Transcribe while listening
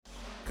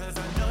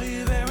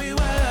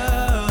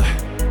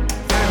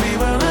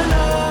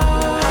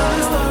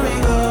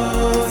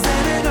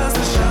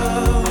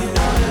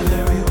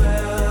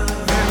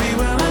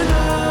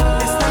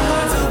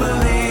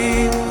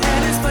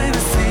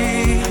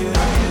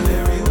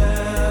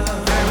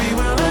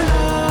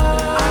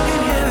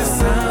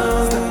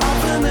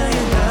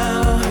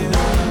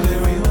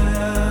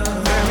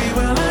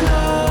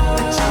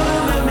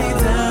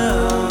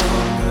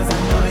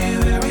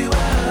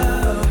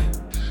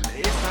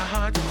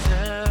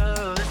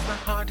tell, it's not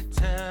hard to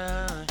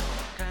tell,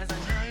 'cause I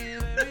know you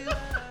very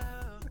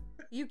well.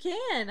 You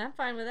can. I'm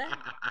fine with that.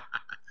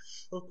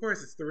 Of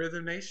course, it's the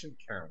Rhythm Nation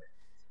count.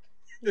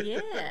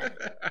 Yeah.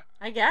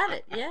 I got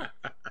it. Yeah.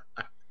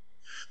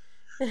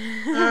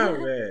 Oh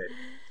man.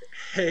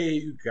 Hey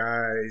you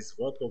guys,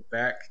 welcome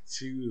back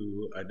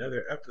to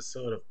another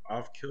episode of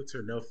Off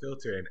Kilter No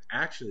Filter, and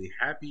actually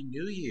Happy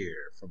New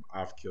Year from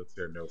Off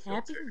Kilter No Filter.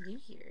 Happy New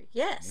Year.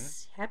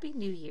 Yes. Happy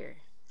New Year.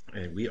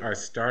 And we are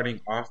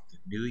starting off the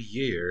new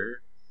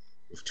year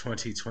with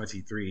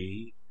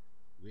 2023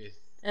 with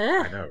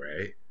I know,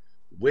 right?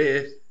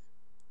 With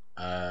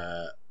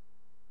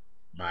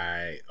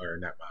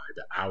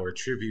our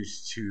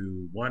tributes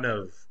to one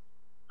of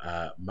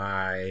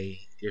my,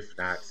 if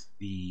not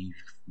the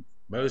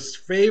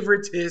most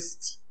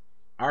favoritist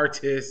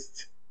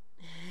artist,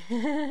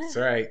 that's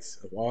right,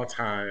 of all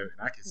time.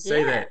 And I can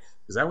say that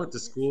because I went to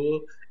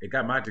school and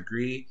got my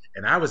degree,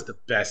 and I was the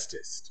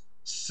bestest.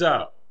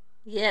 So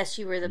yes,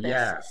 you were the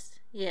bestest.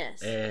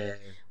 Yes. And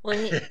well,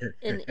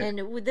 and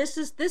this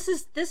is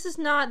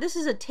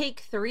a take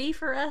 3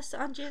 for us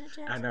on Janet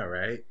Jackson. I know,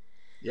 right?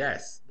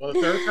 Yes. Well,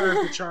 third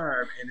time's the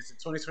charm, and it's in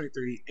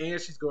 2023, and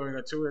she's going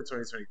on tour in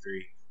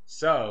 2023.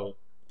 So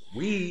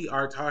we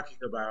are talking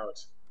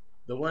about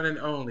the one and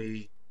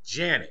only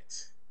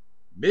Janet,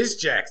 Miss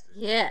Jackson.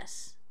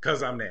 Yes.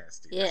 Because I'm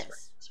nasty. Yes.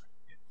 That's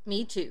right. Yeah.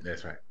 Me too.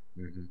 That's right.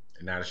 Mm-hmm.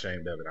 And not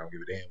ashamed of it. I don't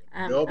give a damn.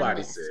 I'm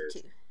Nobody nasty says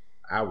too.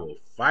 I will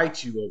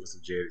fight you over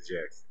some Janet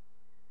Jackson.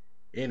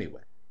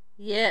 Anyway.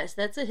 Yes,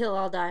 that's a hill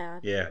I'll die on.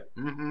 Yeah.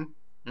 Mm-hmm.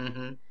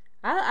 Mm-hmm.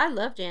 I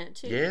love Janet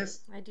too.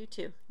 Yes. I do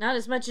too. Not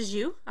as much as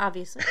you,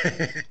 obviously,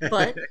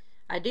 but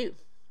I do.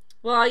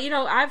 Well, you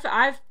know,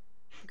 I've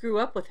grew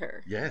up with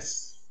her.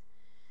 Yes.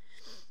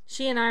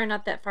 She and I are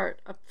not that far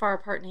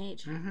apart in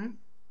age.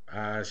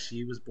 Mm-hmm.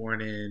 She was born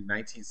in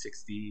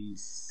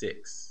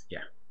 1966. Yeah.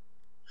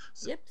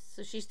 So, yep.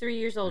 So she's 3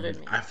 years older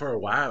than me. For a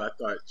while, I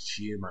thought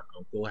she and my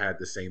uncle had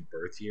the same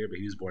birth year, but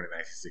he was born in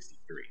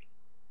 1963.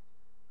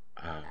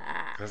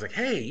 I was like,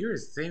 hey, you're the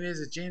same age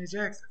as Janet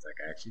Jackson. It's like,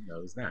 actually,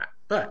 no, he's not.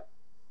 But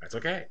that's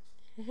okay.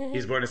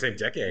 He's born in the same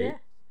decade. Yeah.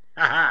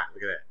 Haha,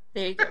 look at that.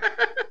 There you go.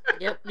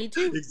 Yep, me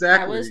too.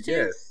 Exactly. I was too.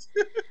 Yes.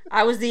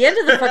 I was the end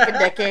of the fucking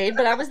decade,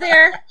 but I was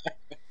there.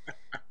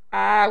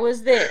 I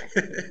was there.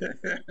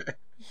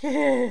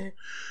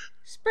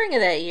 Spring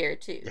of that year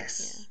too.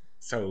 Yes. Yeah.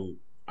 So,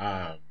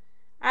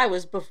 I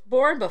was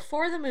born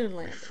before the moon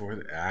landing. look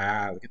at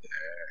that.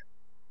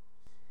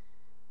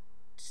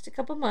 Just a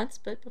couple months,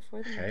 but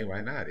before the moon. Hey,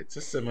 why not? It's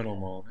a seminal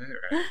moment,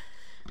 right?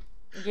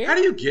 Yeah. How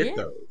do you get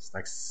those?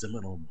 Like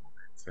seminal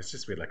moments. That's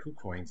just weird. Like, who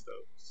coins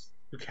those?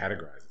 Who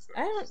categorizes those?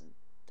 I don't.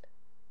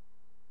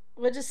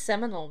 What does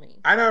seminal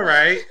mean? I know,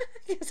 right?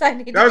 Because I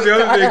need. That was to the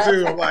be other caught thing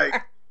too. up. I'm like,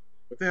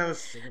 what the hell is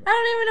seminal? I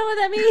don't even know what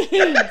that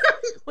means.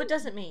 What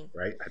does it mean?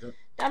 Right? I don't.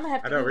 I'm gonna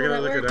have to I know, we're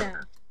Google gonna that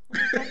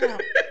look word it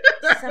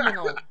now.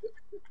 Seminal.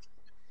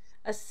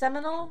 A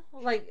seminal,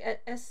 like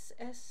S.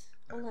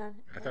 Hold on.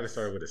 I thought it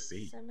started with a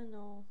C.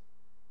 Seminal.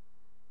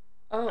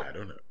 Oh. I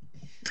don't know.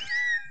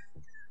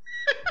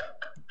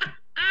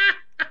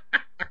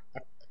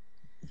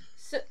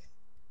 Seminal.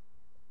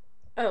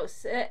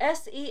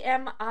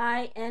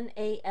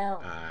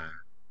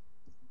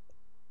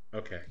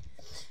 Okay.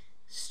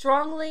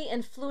 Strongly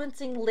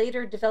influencing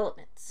later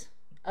developments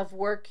of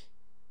work,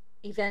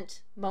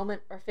 event,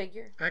 moment, or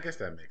figure. I guess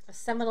that makes A sense.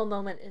 seminal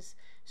moment is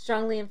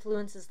strongly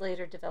influences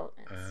later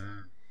developments.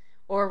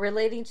 Or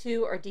relating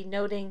to or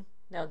denoting.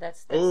 No,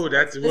 that's well,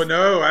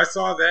 no, I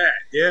saw that.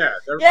 Yeah.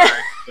 Yeah.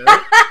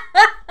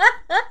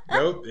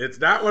 Nope, it's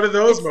not one of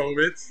those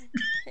moments.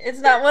 It's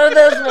not one of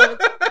those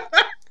moments.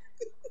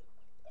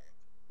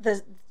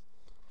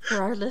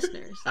 For our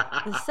listeners,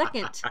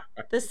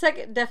 the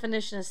second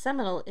definition of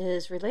seminal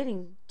is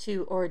relating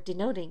to or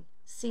denoting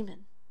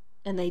semen,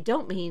 and they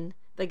don't mean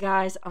the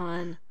guys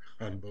on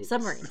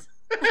submarines.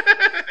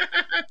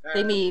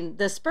 They mean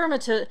the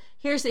spermatozoa.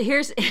 Here's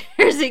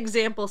the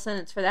example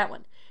sentence for that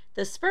one.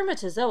 The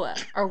spermatozoa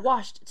are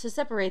washed to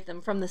separate them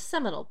from the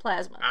seminal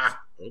plasma.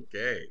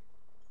 Okay.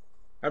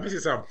 That makes it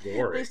sound At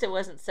boring. least it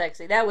wasn't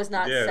sexy. That was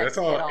not sexy that's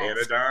all at all.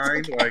 anodyne.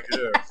 Okay. Like,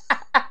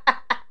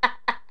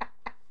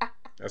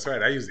 that's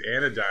right. I use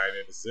anodyne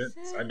in a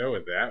sentence. I know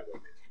what that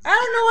one is. I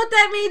don't know what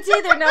that means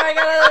either. Now I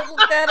gotta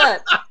look that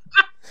up.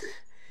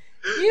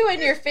 You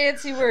and your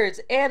fancy words,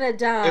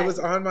 anodyne. It was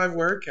on my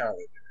word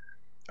calendar.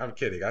 I'm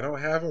kidding. I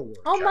don't have a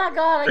word calendar. My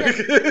God.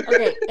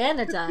 Okay,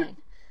 anodyne.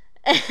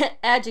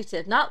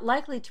 Adjective, not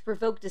likely to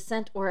provoke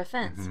dissent or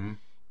offense. Mm-hmm.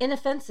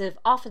 Inoffensive,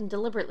 often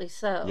deliberately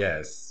so.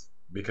 Yes,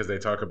 because they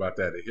talk about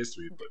that in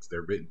history books.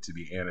 They're written to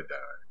be anodyne.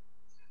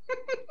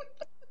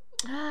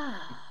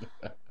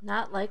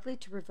 Not likely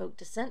to provoke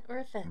dissent or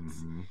offense.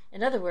 Mm-hmm.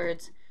 In other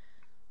words,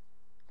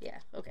 yeah,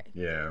 okay.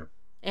 Yeah.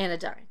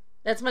 Anodyne.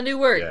 That's my new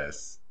word.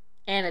 Yes.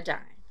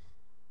 Anodyne.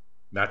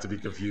 Not to be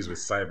confused with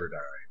Cyberdyne.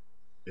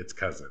 Its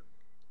cousin.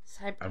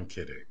 I'm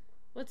kidding.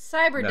 What's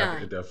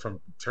Cyberdyne? No, from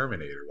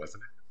Terminator,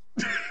 wasn't it?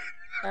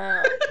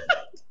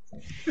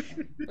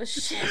 Well,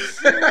 shit.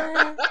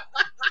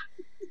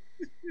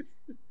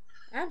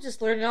 I'm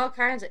just learning all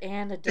kinds of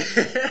anodyne.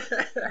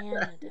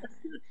 Anodyne.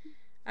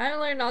 I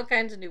learned all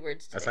kinds of new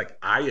words That's today. like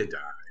iodine,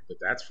 but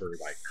that's for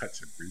like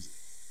cuts and bruises.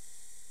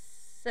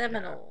 Yeah.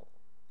 Seminole.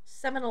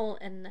 Seminole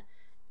and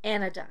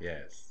anodyne.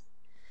 Yes.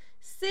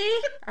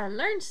 See? I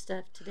learned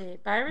stuff today,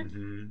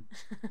 Byron.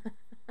 Hmm.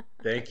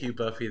 Thank you,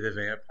 Buffy the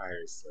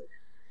Vampire Slayer.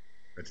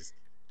 I just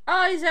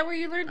Oh, is that where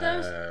you learned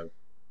those? uh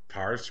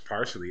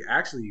partially.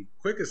 Actually,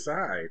 quick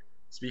aside,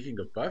 speaking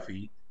of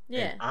Buffy and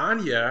Yeah.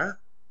 Anya,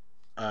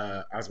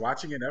 I was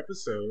watching an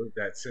episode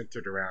that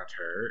centered around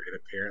her, and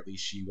apparently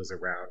she was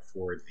around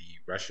for the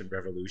Russian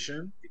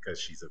Revolution because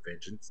she's a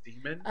vengeance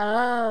demon.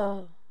 Oh.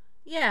 And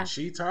Yeah.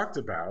 she talked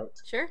about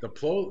Sure. the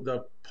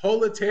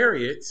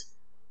proletariat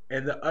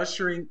and the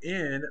ushering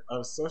in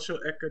of social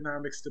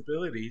economic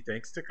stability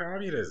thanks to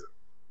communism.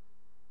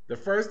 The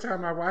first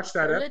time I watched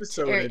that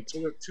episode in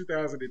Proletariat.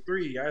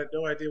 2003, I had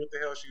no idea what the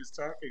hell she was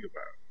talking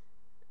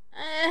about,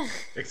 Eh.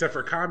 except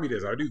for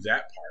communism. I knew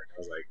that part. I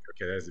was like,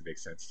 okay, that doesn't make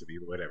sense to me,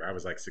 but whatever. I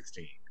was like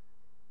 16.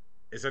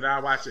 And so now I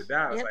watch it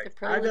now. It's Yep,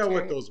 the like, I know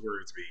what proletariat. those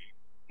words mean.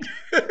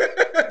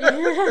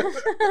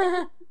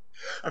 Yeah.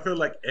 I feel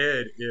like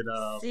Ed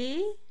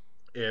See?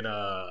 in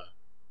oh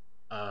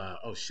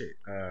shit,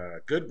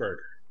 Good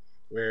Burger,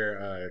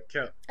 where Oh.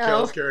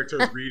 Kel's character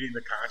is reading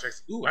the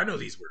contracts. Ooh, I know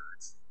these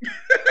words.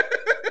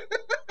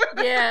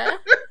 Yeah.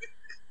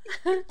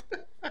 Well,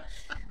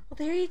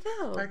 there you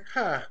go. Like,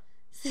 huh,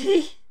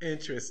 See?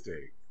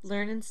 interesting.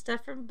 Learning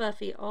stuff from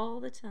Buffy all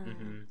the time.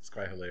 Hmm. It's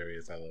quite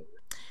hilarious. I love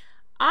it.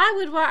 I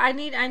would.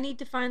 I need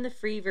to find the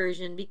free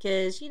version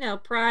because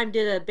Prime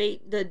did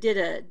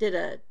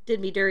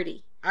me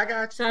dirty. I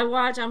got you. So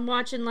I'm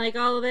watching like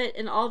all of it,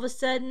 and all of a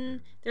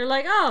sudden they're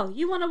like, "Oh,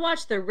 you want to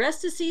watch the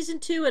rest of season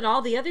 2 and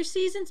all the other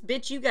seasons?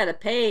 Bitch, you gotta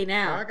pay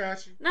now." I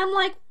got you. And I'm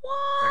like,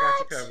 I got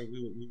you "What?" covered.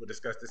 We will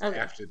discuss this Okay.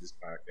 after this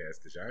podcast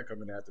because y'all ain't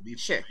coming after me.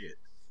 Sure. Shit.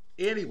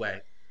 Anyway.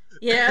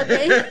 Yeah.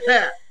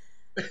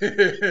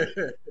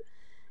 Okay.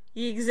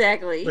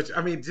 Exactly. But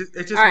I mean, it just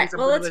All means right, I'm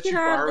well, going to let's let you get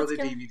on. borrow Let's the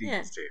get on. DVDs,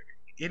 Yeah. Terry.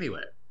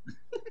 Anyway.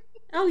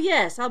 Oh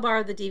yes, I'll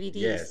borrow the DVDs.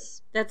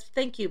 Yes.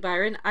 Thank you,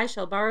 Byron. I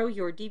shall borrow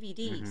your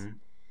DVDs.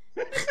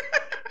 Mhm.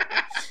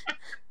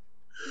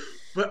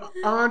 But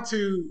on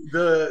to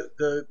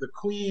the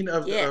queen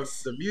of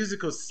Yes. the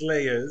musical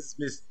slayers,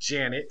 Miss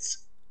Janet.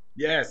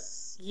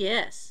 Yes.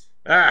 Yes.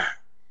 Ah,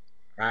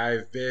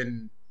 I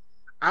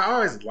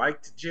always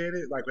liked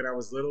Janet. Like when I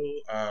was little,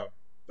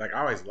 like I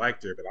always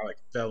liked her, but I like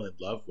fell in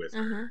love with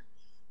her Uh-huh.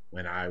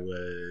 when I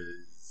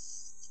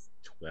was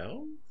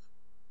 12.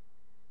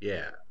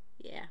 Yeah,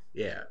 Yeah.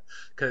 yeah.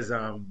 Because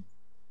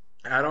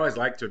I'd always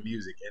liked her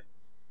music, and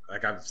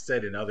like I've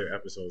said in other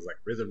episodes, like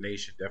Rhythm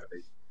Nation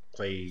definitely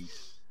played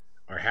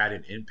or had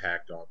an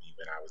impact on me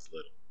when I was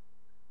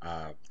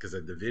little. Because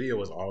the video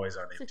was always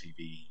on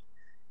MTV,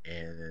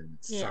 and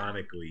Yeah.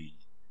 sonically,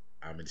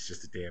 it's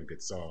just a damn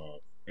good song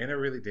and a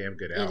really damn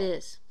good It album.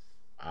 is.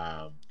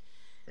 Um,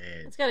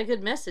 and It's got a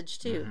good message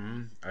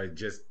too. I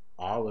just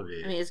all of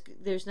it. I mean,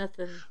 there's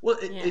nothing.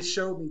 Well, Yeah. it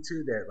showed me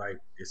too that like,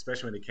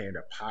 especially when it came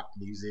to pop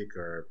music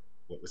or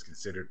what was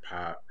considered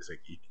pop, it's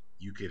like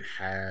you could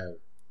have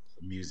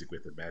music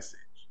with a message.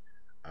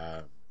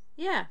 Um,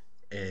 Yeah.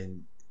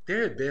 and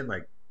there had been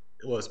like,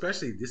 well,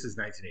 especially this is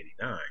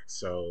 1989,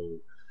 so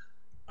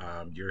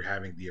you're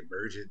having the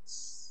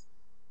emergence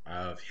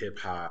of hip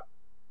hop,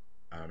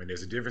 and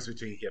there's a difference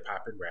between hip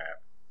hop and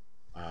rap.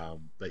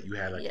 But you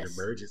had like an Yes.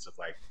 emergence of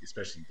like,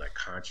 especially like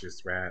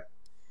conscious rap,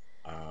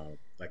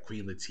 like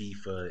Queen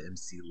Latifah,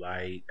 MC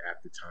Light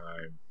at the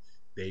time.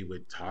 They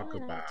would talk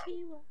about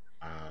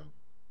um,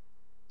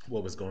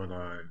 what was going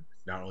on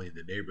not only in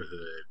the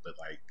neighborhood but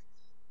like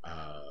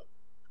uh,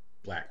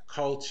 black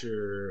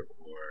culture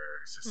or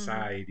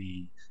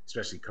society,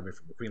 especially coming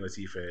from Queen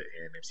Latifah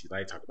and MC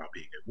Light, talk about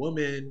being a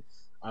woman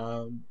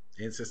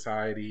in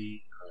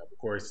society. Of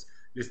course,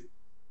 this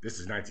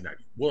is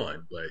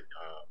 1991, but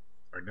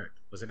or not,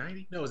 was it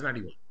 90? No, it was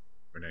 91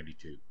 or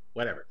 92,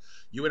 whatever.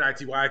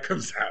 UNITY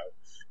comes out.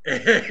 Yeah,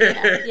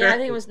 I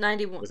think it was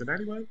 91. Was it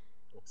 91?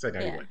 Said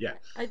 91. Yeah,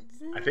 I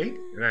think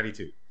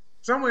 92,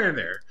 somewhere in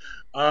there.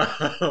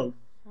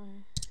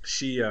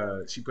 She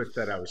puts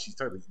that out. She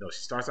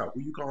starts out,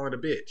 "Who you calling a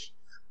bitch?"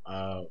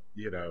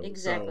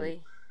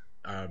 Exactly.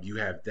 So you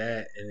have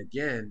that, and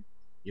again,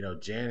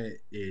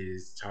 Janet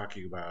is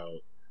talking about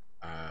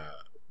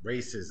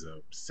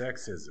racism,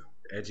 sexism,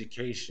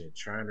 education,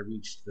 trying to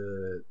reach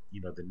the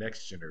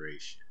next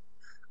generation.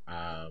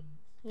 Um,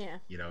 Yeah.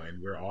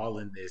 and we're all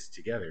in this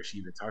together. She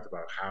even talked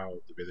about how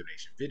the Rhythm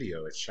Nation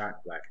video is shot in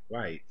black and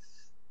white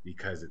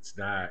because it's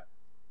not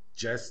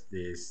just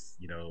this,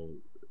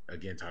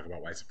 again, talking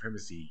about white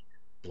supremacy,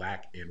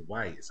 black and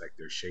white. It's like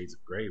there's shades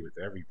of gray with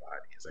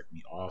everybody. It's like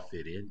we all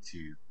fit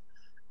into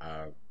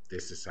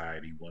this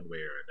society one way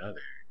or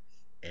another.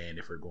 And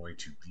if we're going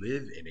to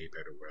live in a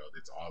better world,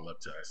 it's all up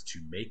to us to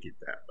make it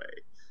that way.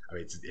 I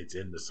mean, it's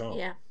in the song.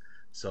 Yeah.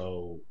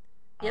 So,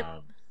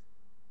 Yep.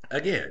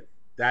 Again,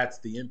 that's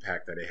the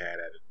impact that it had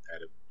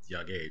at a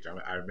young age.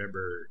 I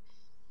remember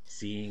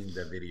seeing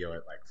the video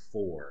at like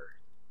 4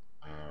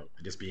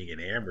 just being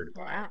enamored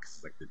by it, Wow.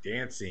 'cause, like the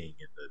dancing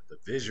and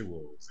the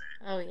visuals,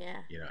 and Oh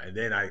yeah. and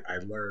then I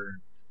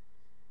learned,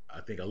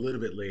 I think a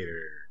little bit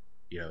later,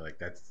 like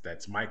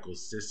that's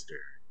Michael's sister,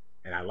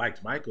 and I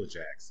liked Michael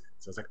Jackson,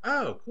 so I was like,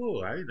 oh,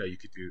 cool. I didn't know you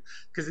could do,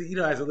 because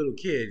as a little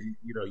kid,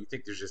 you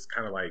think there's just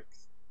kind of like,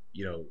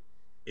 you know,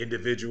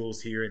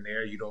 individuals here and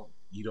there. You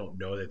don't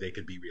know that they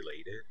could be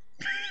related,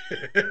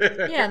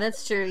 Yeah,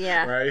 that's true.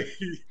 Yeah. right?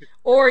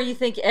 Or you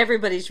think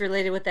everybody's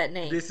related with that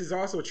name. This is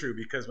also true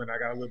because when I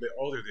got a little bit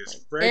older, there's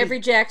Like Freddie. every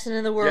Jackson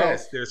in the world.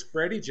 Yes, there's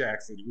Freddie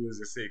Jackson, who is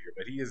a singer,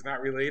 but he is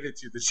not related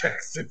to the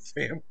Jackson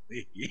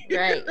family.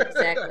 Right,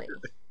 exactly.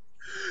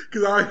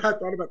 Because I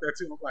thought about that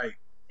too. I'm like,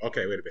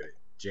 okay, wait a minute.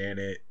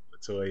 Janet,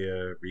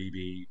 Latoya,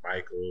 Rebe,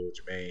 Michael,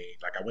 Jermaine.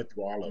 Like, I went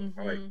through all of them.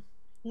 I'm like,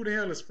 who the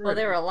hell is Freddie? Well,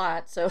 there were a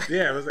lot, so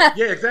Yeah, it was like,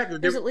 yeah, exactly.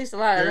 there's at least a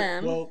lot of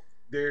them. Well,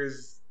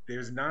 there's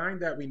 9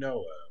 that we know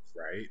of,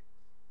 right?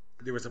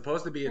 There was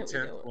supposed to be a That we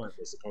 10th know of. one.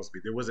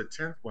 There was a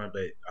 10th one,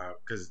 but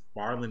because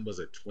Marlon was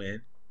a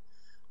twin,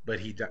 but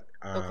he died.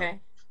 Okay.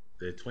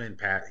 The twin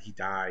he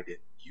died in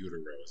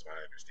utero, is my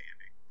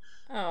understanding.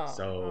 Oh,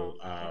 So,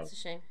 that's a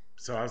shame.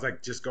 so I was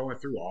like just going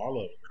through all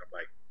of them, and I'm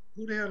like,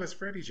 who the hell is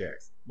Freddie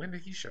Jackson? When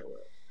did he show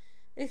up?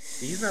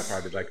 He's not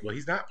part of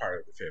he's not part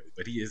of the family,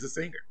 but he is a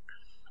singer.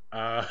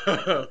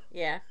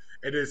 Yeah.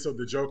 And then so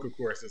the joke, of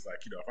course, is like,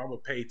 if I'm gonna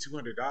pay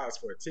 $200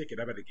 for a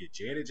ticket, I'm gonna get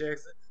Janet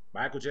Jackson,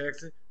 Michael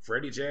Jackson,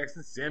 Freddie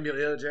Jackson, Samuel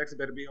L. Jackson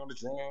better be on the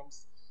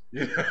drums.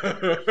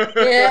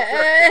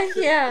 Yeah,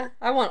 yeah.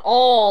 I want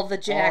all the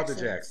Jacksons.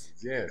 All the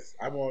Jacksons, yes.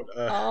 I want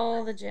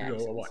all the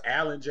Jacksons. I want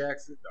Alan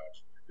Jackson. No,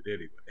 but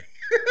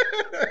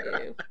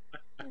anyway. Ew.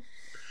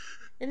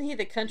 Isn't he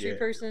the country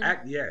person?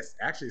 Yes,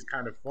 actually, it's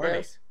kind of funny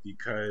Gross.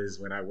 because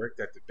when I worked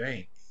at the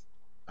bank,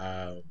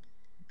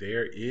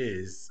 there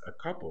is a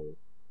couple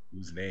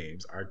whose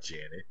names are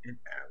Janet and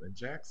Alan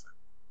Jackson.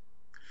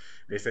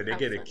 They said they How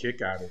get a funny.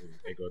 kick out of it.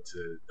 They go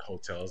to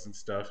hotels and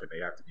stuff, and they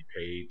have to be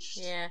paged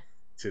Yeah.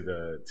 to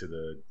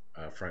the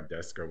front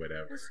desk or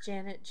whatever. Miss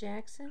Janet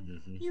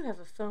Jackson, Mhm. you have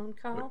a phone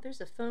call.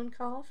 There's a phone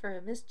call for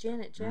a Miss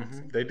Janet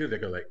Jackson. They do. They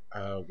go like,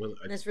 well,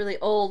 And this really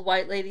old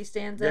white lady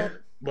stands yeah, up.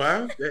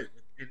 well,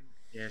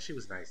 yeah, she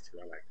was nice too.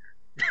 I liked her.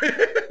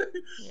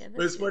 Yeah,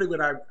 But it's that's funny, when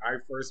I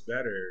first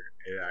met her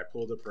and I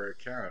pulled up her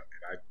account,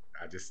 and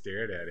I just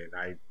stared at it, and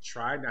I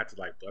tried not to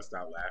like bust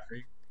out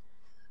laughing.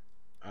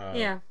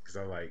 Yeah. Because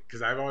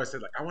because I've always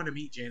said, like, I want to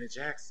meet Janet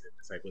Jackson.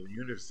 It's like, well,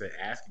 you never said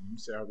asking, you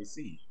shall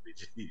receive.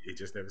 It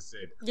just never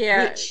said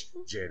Yeah. which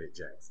Janet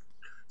Jackson.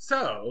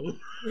 So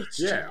Which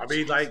yeah, Janet I mean,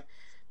 Jackson? like,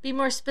 Be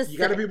more specific. you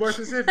got to be more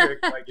specific.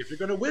 Like, if you're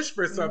gonna wish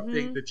for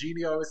something, Mhm. the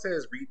genie always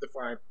says, read the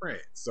fine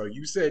print. So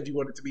you said you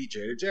wanted to meet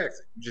Janet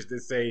Jackson. You just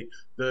didn't say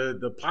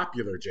the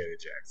popular Janet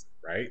Jackson,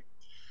 right?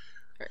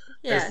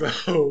 Yeah. And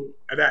so,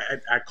 and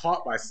I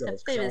caught The myself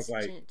because I was famous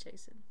like, Janet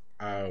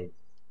Jackson.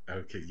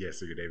 okay, yeah.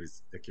 So your name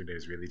is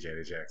really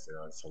Janet Jackson.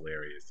 Oh, it's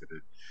hilarious.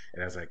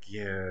 And I was like,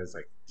 yeah. It's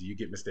like, do you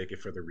get mistaken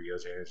for the real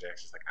Janet Jackson?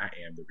 She's like, I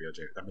am the real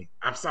Janet. I mean,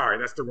 I'm sorry,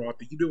 that's the wrong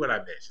thing. You knew what I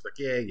meant. She's like,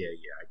 yeah. I get it.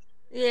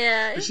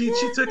 Yeah. But she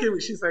took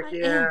it. She's like, I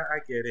yeah, am. I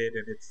get it.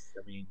 And it's,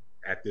 I mean,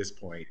 at this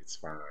point, it's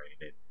fine.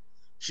 And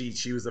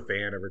she was a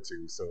fan of her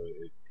too, so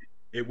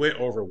it went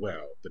over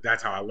well. But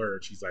that's how I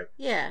learned. She's like,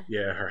 Yeah.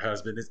 yeah, her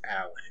husband is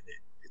Alan, and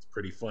it's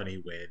pretty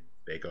funny when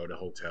they go to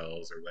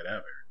hotels or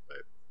whatever. But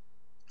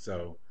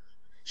so,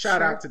 shout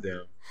Sure. out to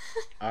them.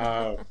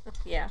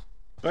 Yeah.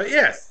 But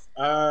yes.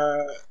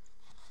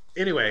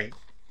 Anyway,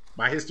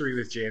 my history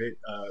with Janet.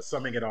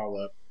 Summing it all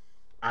up,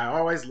 I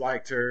always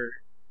liked her.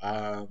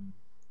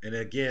 And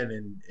again,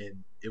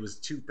 in it was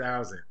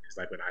 2000. It's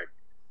like when I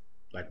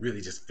like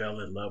really just fell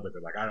in love with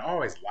her. Like, I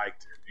always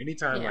liked her.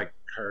 Anytime Yeah. like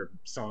her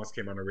songs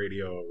came on the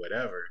radio or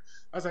whatever,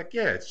 I was like,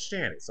 yeah, it's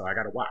Janet, so I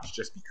got to watch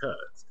just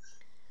because.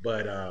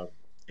 But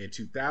in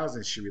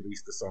 2000, she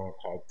released a song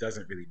called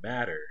 "Doesn't Really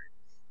Matter"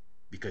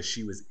 because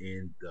she was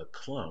in the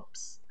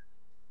Clumps,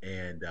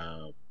 and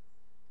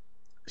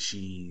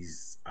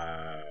she's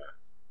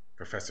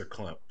Professor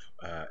Clump,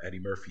 Eddie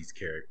Murphy's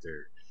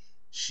character.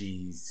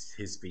 She's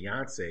his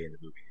fiance in the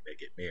movie. They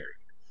get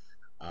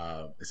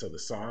married. And so the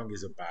song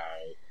is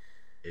about,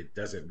 it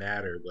doesn't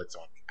matter what's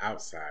on the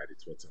outside,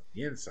 it's what's on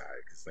the inside.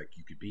 Because like,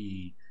 you could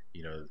be,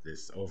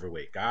 this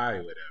overweight guy or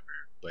whatever,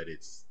 but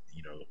it's,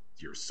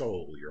 your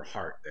soul, your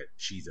heart that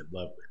she's in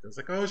love with. I was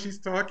like, oh, she's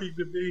talking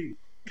to me.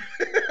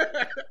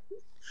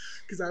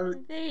 Because I was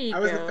There you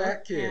a go.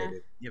 fat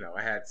kid. Yeah. And,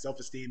 I had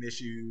self-esteem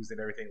issues and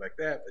everything like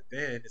that. But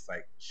then it's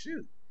like,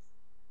 shoot,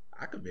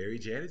 I could marry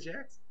Janet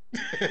Jackson.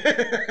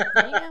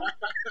 There you go.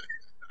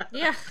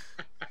 Yeah.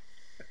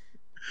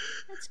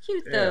 That's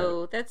cute Yeah.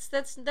 though. That's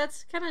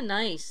kind of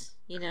nice,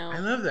 I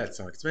love that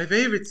song. It's my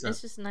favorite song.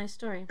 It's just a nice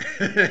story.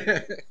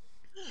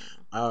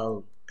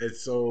 And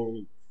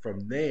so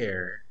from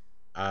there,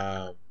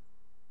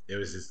 it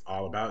was just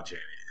all about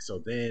Janet. So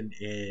then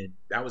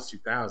that was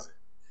 2000.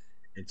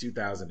 In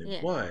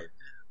 2001,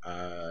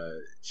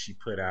 she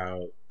put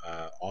out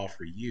All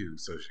For You.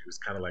 So it was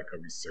kind of like a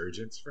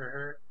resurgence for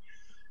her.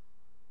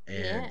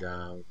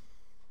 And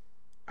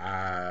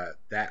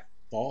that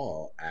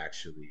fall,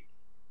 actually,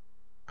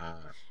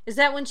 Is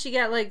that when she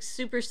got like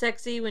super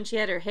sexy when she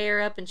had her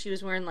hair up and she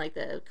was wearing like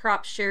the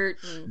crop shirt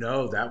and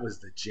No, that was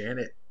the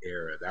Janet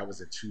era. That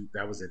was in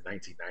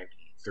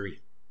 1993.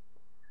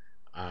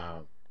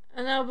 Um,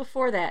 oh, no,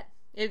 before that.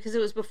 Because it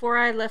was before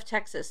I left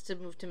Texas to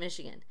move to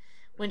Michigan.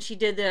 When she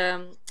did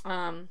the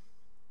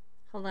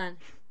hold on.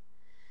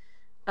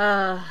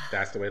 Uh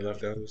that's the way love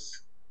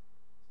goes.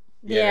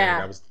 Yeah,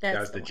 yeah, that that's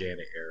was the the one.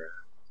 Janet era.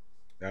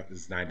 That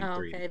was Oh,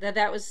 '93. okay.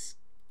 That was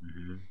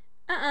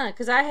Mm-hmm.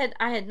 because I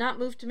had not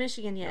moved to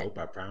Michigan yet. Nope,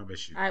 I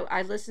promise you.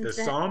 I listened The to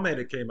that. song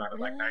that came out in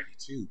like Really?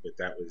 '92, but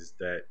that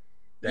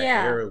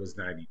Yeah. era was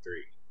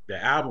 '93.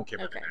 The album came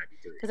out in Okay.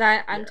 '93. Because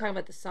I'm Yeah. talking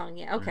about the song.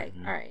 Yeah. Okay.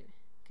 Mm-hmm. All right.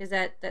 Because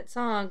that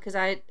song because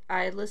I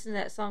listened to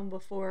that song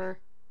before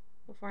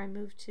I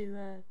moved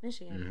to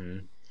Michigan.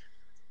 Mm-hmm.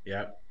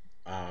 Yep.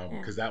 Yeah.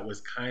 Because that was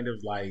kind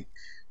of like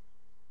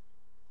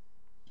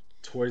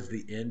towards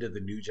the end of the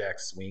New Jack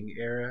Swing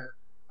era.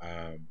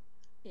 Um,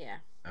 Yeah.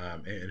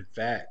 and in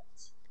fact,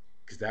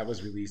 because that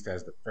was released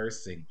as the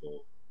first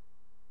single,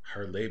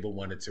 her label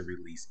wanted to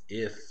release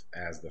 "If"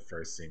 as the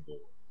first single,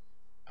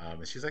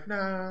 and she's like,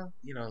 "Nah,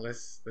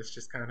 let's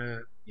just kind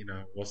of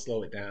we'll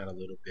slow it down a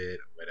little bit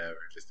or whatever,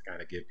 just to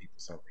kind of give people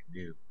something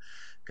new."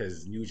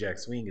 Because New Jack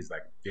Swing is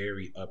like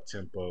very up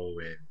tempo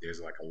and there's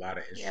like a lot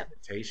of Yep.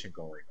 instrumentation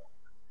going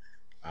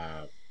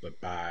on. But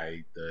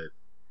by the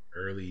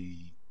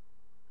early,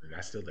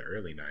 that's still the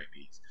early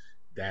 '90s,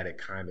 that it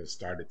kind of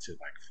started to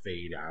like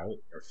fade out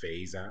or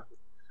phase out.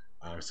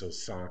 So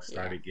songs Yeah.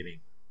 started getting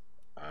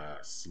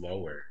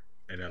slower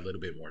and a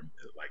little bit more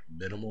like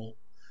minimal.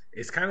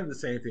 It's kind of the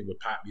same thing with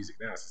pop music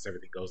now, since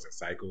everything goes in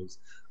cycles.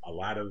 A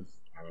lot of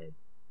um,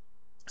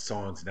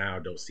 songs now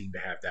don't seem to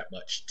have that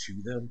much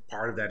to them.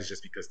 Part of that is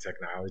just because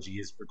technology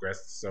has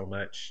progressed so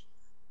much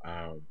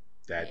um,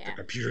 that the Yeah.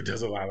 computer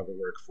does a lot of the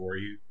work for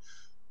you.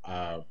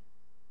 Um,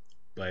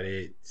 but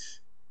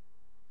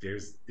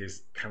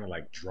there's kind of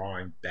like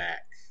drawing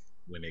back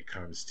when it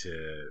comes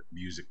to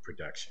music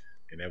production,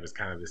 and that was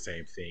kind of the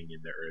same thing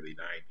in the early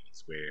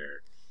 '90s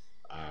where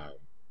um,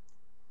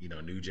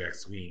 New Jack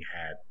Swing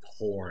had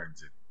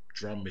horns and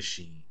drum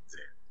machines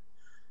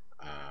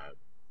and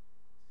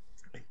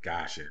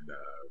gosh, and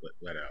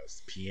what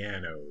else?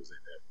 Pianos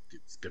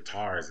and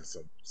guitars in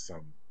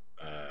some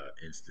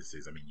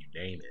instances. I mean, you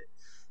name it.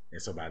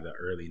 And so by the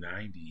early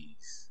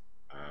 '90s,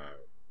 um,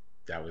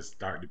 that was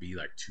starting to be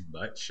like too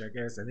much, I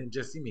guess. And then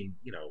just,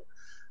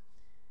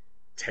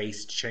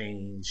 taste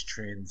change,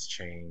 trends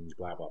change,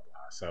 blah blah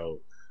blah. So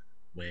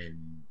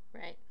when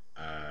Right.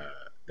 uh,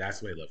 That's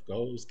the Way Love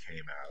Goes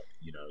came out,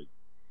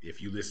 if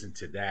you listen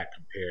to that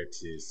compared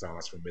to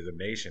songs from Rhythm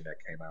Nation that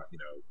came out,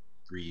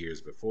 3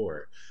 years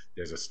before,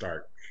 there's a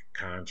stark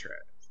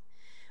contrast.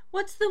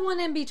 What's the one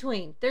in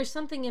between? There's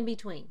something in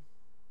between.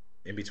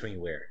 In between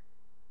where?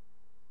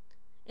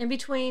 In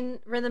between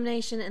Rhythm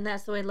Nation and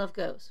That's the Way Love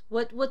Goes.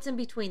 What's in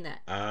between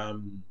that?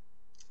 Um,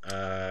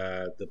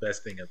 the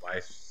best thing in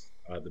life,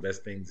 the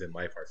best things in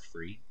life are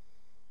free.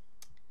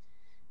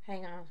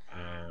 Hang on.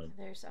 Um,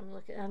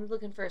 I'm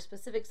looking for a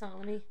specific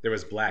song. there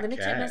was Black Let me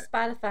check my Cat.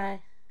 Spotify.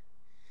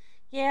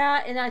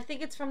 Yeah, and I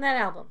think it's from that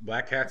album.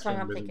 Black The Cat's song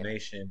from I'm Rhythm thinking of.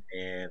 Nation,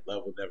 and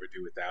Love Will Never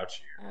Do Without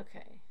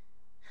Okay.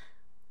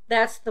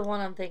 That's the one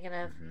I'm thinking You.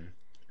 of. Hmm.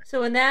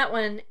 So in that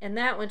one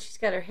she's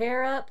got her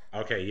hair up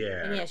Okay, and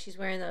yeah, yeah, she's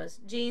wearing those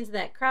jeans and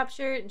that crop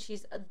shirt and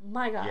she's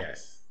my god.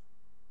 yes,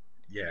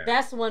 yeah.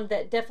 That's the one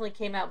that definitely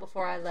came out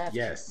before I left.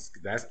 Yes,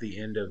 that's the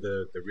end of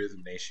the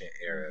Rhythm Nation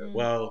era. Mhm.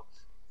 Well,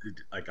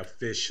 like Cuz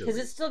officially.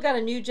 it's still got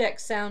a New Jack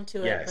sound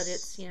to it, but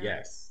it's, Yes,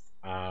 yes.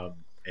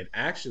 And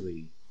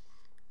actually,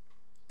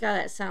 God,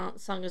 that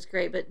song is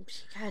great, but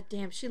god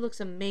damn, she looks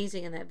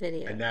amazing in that and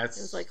video. It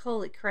was like,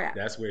 holy crap.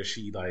 that's where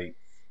she like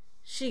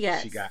She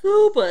got she got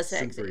super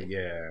super, sexy.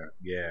 yeah,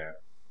 yeah.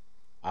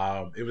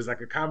 It was like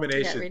a She got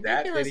combination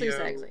that ridiculously video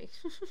sexy.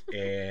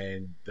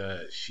 and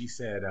the she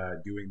said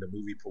doing the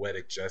movie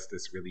Poetic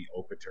Justice really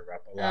opened her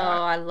up a Oh,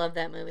 lot. I love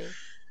that movie.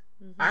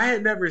 I Hmm.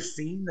 had never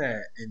seen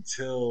that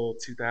until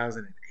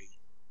 2008.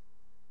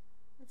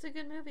 It's a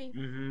good movie.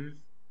 Mm-hmm.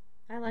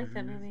 I like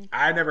that movie.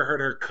 I never heard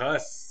her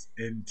cuss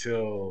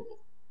until,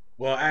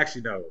 well,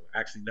 actually no.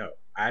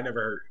 I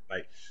never heard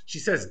like she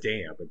says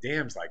 "damn," but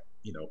 "damn's" like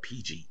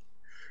PG.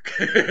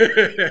 Yeah,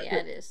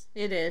 it is.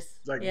 It is.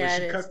 Like when Yeah, it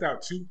she is. cussed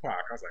out Tupac,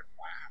 I was like,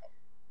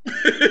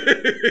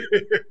 wow.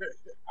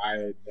 I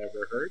had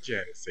never heard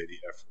Janet say the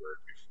F word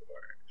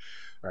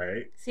before,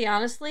 right? See,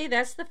 honestly,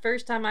 that's the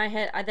first time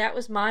that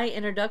was my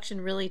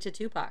introduction really to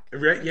Tupac.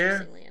 Right? Yeah,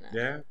 Interestingly enough.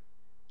 yeah.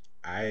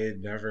 I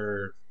had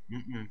never,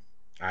 mm-mm,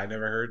 I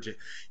never heard.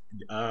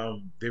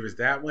 There was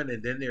that one,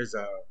 and then there's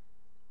a.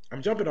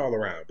 I'm jumping all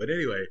around, but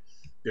anyway,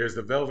 there's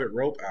the Velvet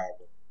Rope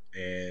album,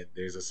 and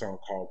there's a song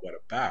called "What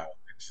About."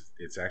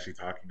 It's actually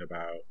talking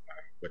about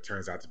what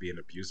turns out to be an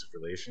abusive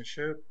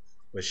relationship,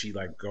 but she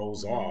like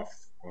goes Hmm.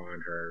 off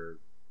on her,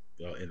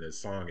 well, in the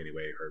song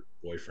anyway, her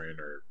boyfriend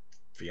or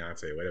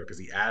fiance or whatever, because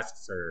he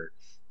asks her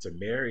to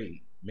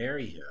marry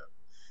him,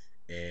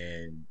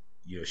 and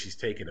she's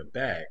taken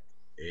aback,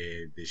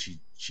 and then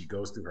she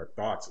goes through her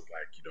thoughts of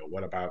like,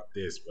 what about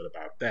this? What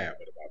about that?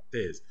 What about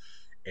this?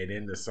 And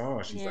in the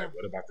song, she's Yeah. like,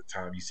 "What about the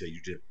time you said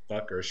you didn't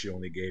fuck her? She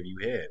only gave you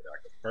head."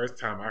 Like the first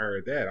time I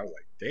heard that, I was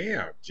like,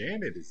 "Damn,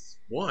 Janet is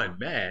one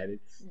mad,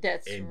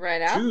 That's and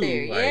right out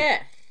there. two, like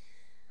Yeah.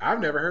 I've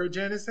never heard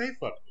Janet say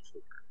fuck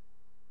before.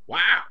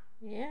 Wow,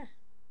 Yeah.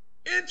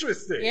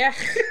 interesting. Yeah.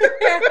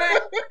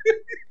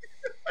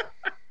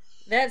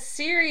 That's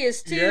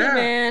serious too, Yeah,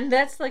 man.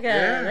 That's like a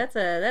yeah,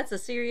 that's a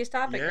serious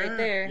topic right yeah,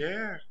 there.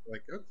 yeah.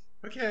 Like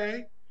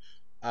okay.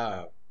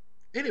 Uh,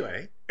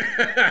 anyway,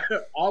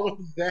 all of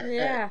that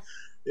Yeah.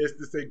 is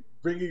to say,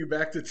 bringing you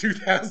back to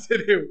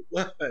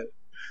 2001.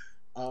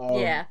 Um,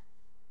 Yeah.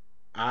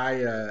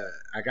 I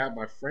got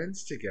my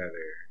friends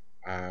together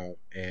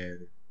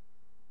and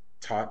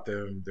taught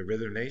them the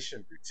Rhythm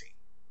Nation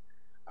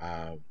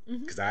routine Mhm.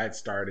 because I had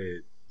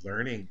started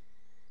learning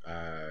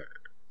uh,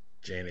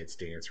 Janet's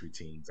dance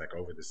routines like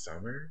over the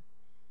summer.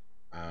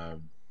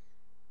 Um,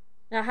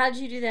 Now, how'd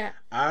you do that?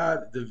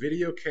 the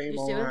video You came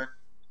just do it?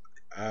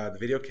 on. The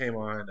video came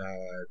on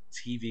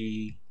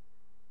TV,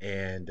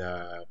 and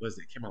what was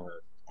it? It came on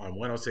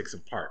 106 in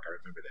Park. I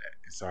remember that,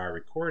 and so I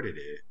recorded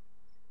it,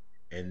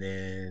 and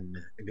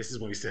this is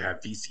when we still have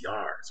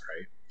VCRs,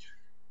 right?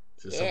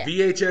 So Yeah.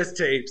 VHS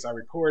tapes. I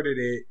recorded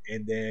it,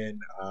 and then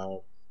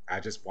I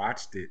just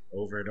watched it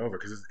over and over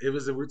because it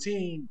was a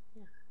routine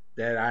Yeah.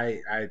 that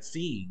I had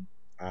seen,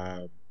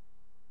 um,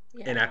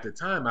 Yeah. and at the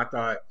time I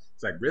thought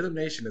it's like Rhythm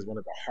Nation is one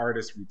of the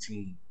hardest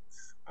routines,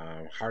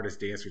 hardest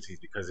dance routines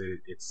because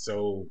it's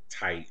so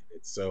tight,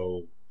 it's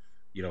so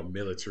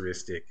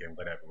militaristic and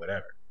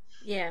whatever.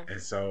 Yeah.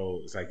 And so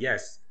it's like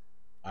yes,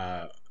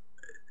 uh,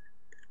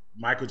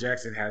 Michael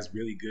Jackson has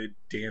really good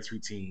dance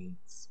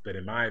routines, but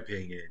in my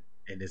opinion,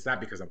 and it's not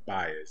because I'm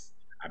biased,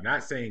 I'm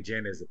not saying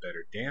Janet is a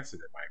better dancer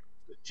than Michael,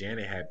 but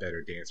Janet had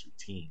better dance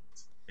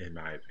routines, in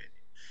my opinion.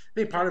 I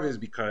think part Okay. of it is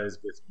because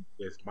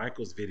with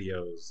Michael's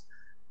videos,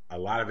 a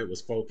lot of it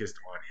was focused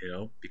on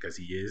him because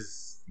he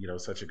is,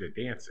 such a good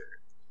dancer,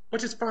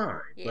 which is fine.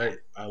 Yeah. But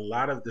a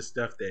lot of the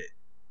stuff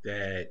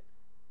that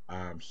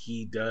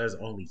he does,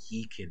 only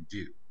he can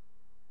do.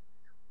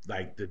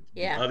 Like the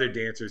Yeah. other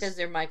Because dancers,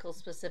 they're Michael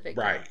specific.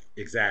 Yeah. right?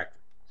 Exactly.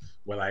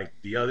 Where like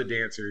the other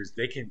dancers,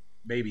 they can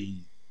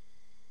maybe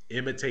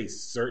imitate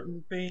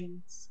certain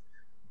things,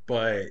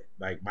 but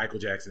like Michael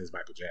Jackson is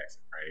Michael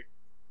Jackson, right?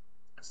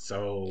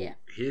 So Yeah.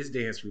 his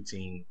dance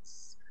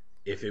routines,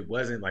 if it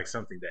wasn't like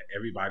something that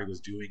everybody was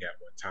doing at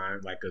one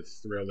time, like a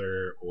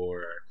Thriller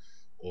or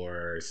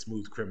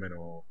Smooth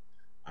Criminal,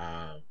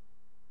 um,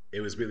 it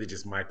was really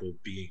just Michael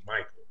being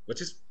Michael,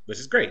 which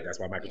is great. That's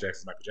why Michael Yeah.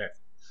 Jackson's Michael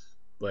Jackson.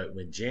 But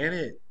when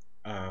Janet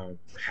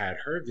had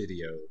her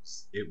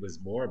videos, it was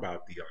more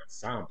about the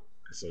ensemble.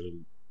 And so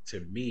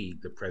to me,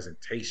 the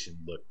presentation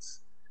looked,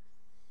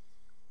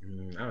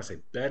 I don't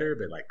say better,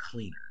 but like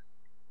cleaner,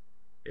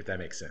 if that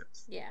makes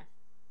sense. Yeah.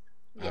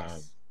 Um,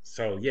 Yes.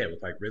 so yeah,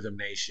 with like Rhythm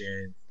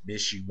Nation,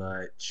 Miss You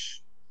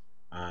Much,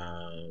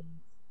 um,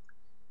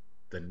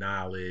 The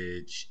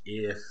Knowledge,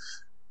 If,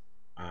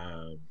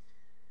 um,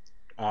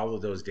 all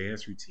of those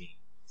dance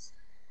routines,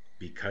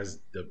 because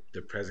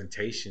the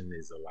presentation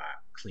is a lot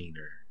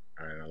cleaner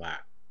and a lot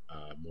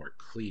more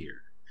clear.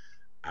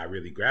 I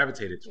really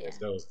gravitated Yeah. towards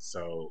those.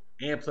 So,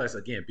 and plus,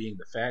 again, being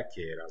the fat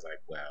kid, I was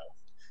like, well,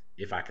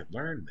 if I could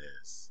learn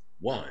this,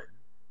 one,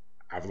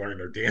 I've learned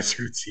their dance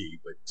routine,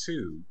 but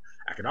two,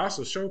 I can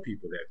also show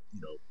people that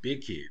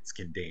big kids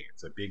can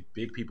dance, or big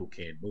people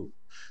can move,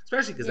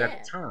 especially because at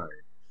Yeah. the time,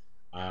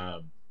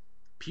 um,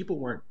 people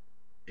weren't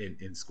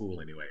in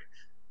school anyway.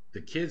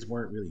 The kids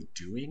weren't really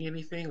doing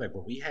anything. Like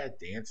when we had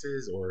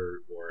dances or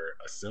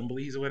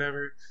assemblies or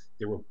whatever,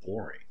 they were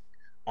boring.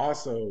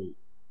 Also,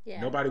 Yeah.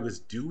 nobody was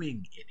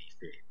doing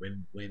anything.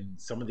 When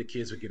some of the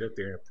kids would get up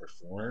there and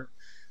perform,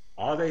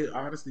 all they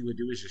honestly would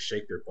do is just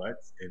shake their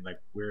butts. And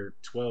like we're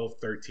 12,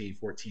 13,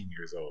 14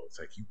 years old. It's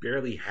like you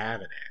barely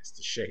have an ass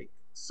to shake.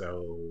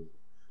 So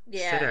sit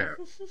Yeah.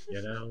 down,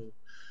 you know?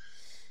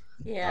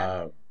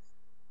 Yeah. Um,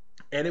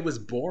 and it was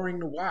boring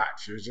to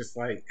watch. It was just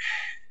like,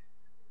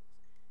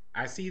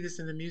 I see this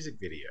in the music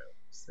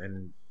videos,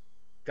 and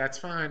that's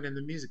fine in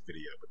the music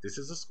video, but this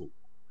is a school.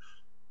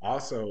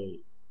 Also,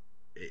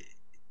 it,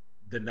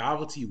 the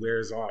novelty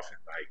wears off in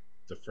like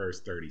the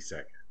first 30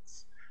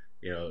 seconds.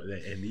 And Well,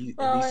 these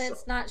and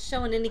it's not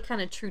showing any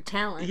kind of true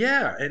talent.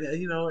 yeah, and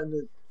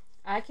the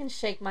I can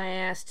shake my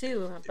ass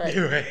too, but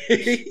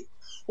right.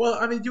 Well,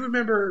 I mean, you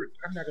remember,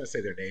 I'm not going to say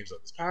their names on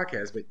this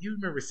podcast, but you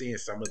remember seeing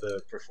some of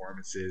the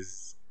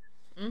performances,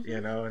 mhm.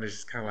 and it's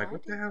just kind of like, I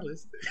what the do. hell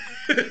is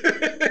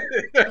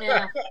this?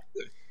 Yeah.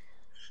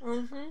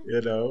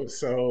 Mhm.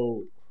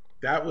 So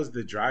that was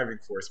the driving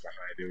force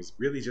behind it. It was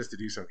really just to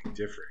do something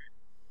different,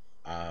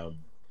 um,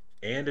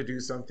 and to do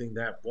something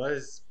that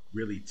was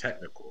really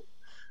technical.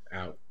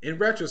 Now, in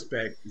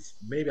retrospect,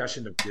 maybe I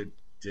shouldn't have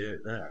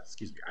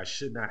excuse me, I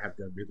should not have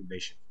done Rhythm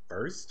Nation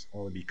first,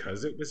 only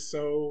because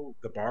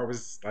the bar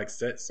was like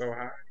set so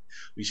high.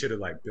 We should have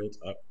like built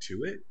up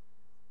to it,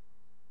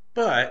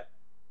 but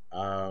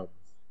um,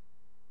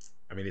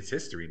 I mean, it's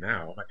history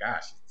now. Oh my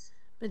gosh,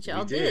 But We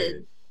y'all did.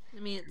 did. I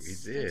mean, We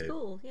it's did.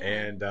 cool. Yeah.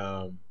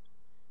 And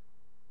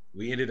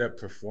we ended up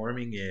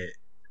performing it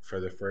for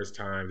the first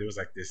time. There was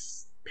like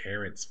this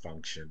parents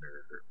function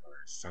or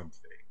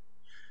something.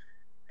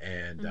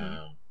 And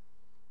Hmm.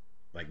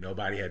 like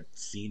nobody had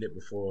seen it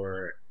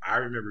before. I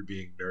remember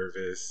being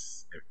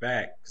nervous. In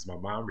fact, because my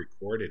mom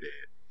recorded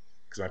it,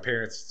 because my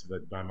parents,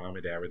 my mom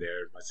and dad were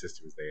there, my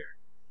sister was there.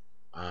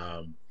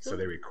 So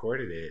they Cool.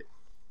 recorded it,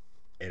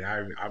 and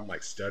I'm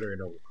like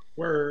stuttering over my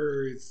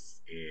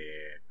words,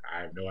 and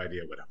I have no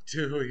idea what I'm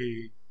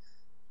doing,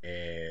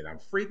 and I'm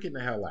freaking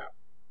the hell out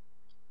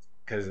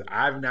because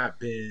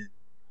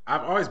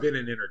I've always been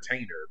an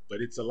entertainer, but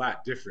it's a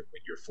lot different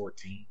when you're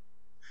 14,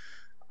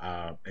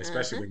 Uh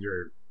especially huh. when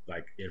you're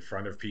like in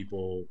front of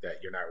people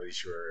that you're not really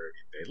sure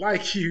if they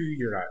like you,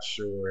 you're not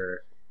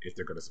sure if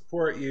they're going to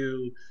support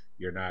you,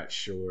 you're not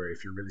sure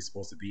if you're really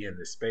supposed to be in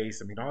this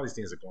space. I mean, all these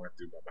things are going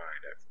through my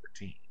mind at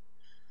 14.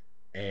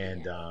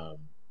 And Yeah.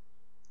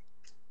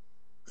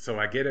 so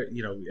I get it,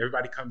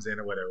 everybody comes in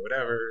or whatever,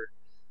 whatever.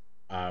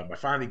 I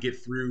finally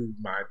get through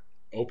my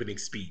opening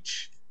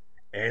speech,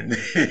 and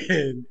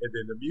then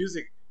the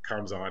music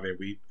comes on, and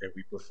we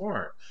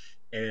perform.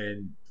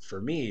 And for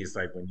me, it's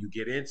like when you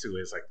get into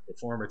it, it's like the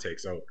performer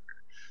takes over.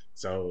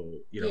 So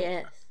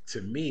Yes.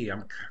 to me,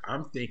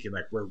 I'm thinking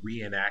like we're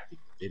reenacting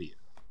the video.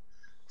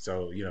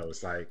 So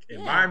it's like in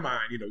my Yeah.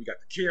 mind, you got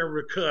the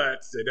camera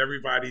cuts and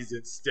everybody's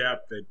in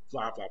step and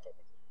blah blah blah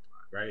blah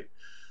blah, right?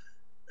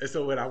 And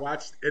so when I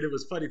watched, and it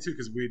was funny too,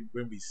 because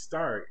when we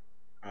start,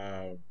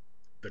 um,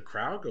 the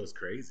crowd goes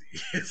crazy.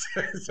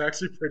 It's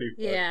actually pretty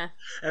funny, Yeah.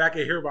 and I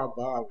can hear my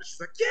mom, and she's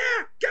like,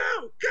 "Yeah,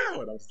 go,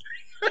 go," and I was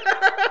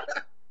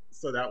like,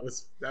 so that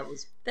was fun.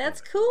 That's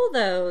cool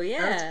though.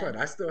 That's Yeah. fun.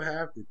 I still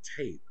have the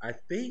tape. I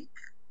think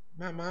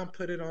my mom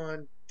put it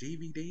on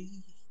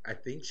DVD. I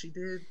think she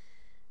did.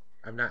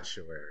 I'm not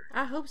sure.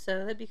 I hope so.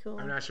 That'd be I'm cool.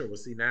 not sure. We'll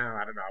see now.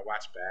 I don't know. I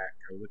watch back.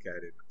 I look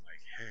at it. And I'm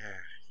like,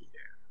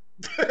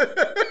 yeah.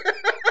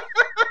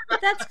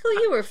 But that's cool.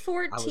 You were I was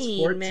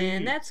 14, man.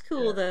 14. That's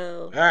cool Yeah.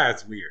 though.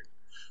 That's weird.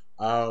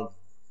 Um,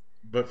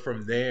 but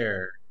from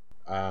there,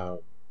 um,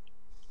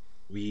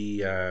 we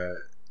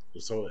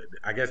so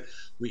I guess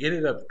we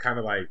ended up kind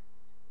of like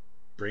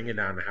bringing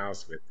down the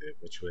house with it,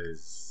 which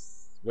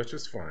was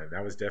fun.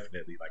 That was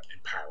definitely like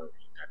empowering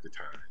at the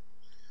time.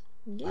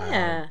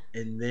 Yeah.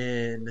 And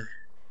then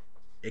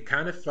it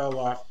kind of fell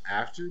off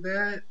after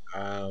that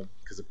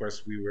because of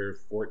course we were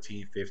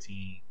 14,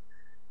 15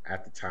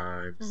 at the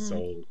time. So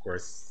Hmm. of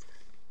course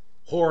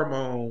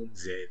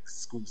hormones and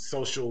school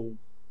social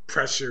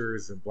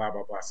pressures and blah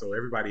blah blah. So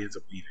everybody ends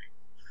up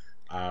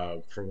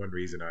leaving for one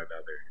reason or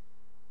another.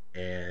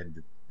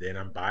 And then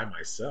I'm by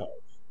myself,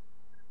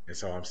 and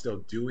so I'm still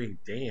doing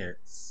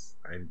dance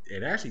and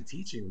actually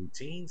teaching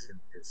routines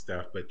and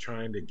stuff, but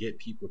trying to get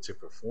people to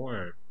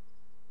perform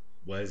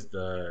was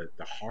the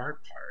hard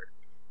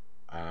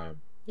part.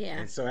 Yeah.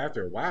 And so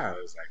after a while, I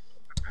was like,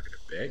 well, I'm not gonna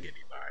beg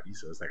anybody.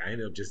 So it's like I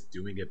ended up just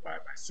doing it by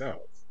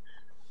myself,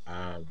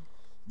 um,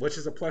 which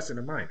is a plus and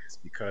a minus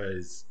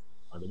because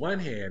on the one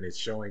hand, it's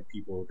showing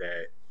people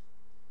that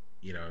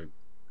you know,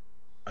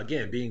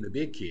 again, being the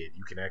big kid,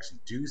 you can actually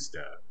do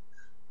stuff.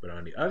 But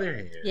on the other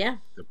hand, Yeah.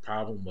 the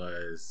problem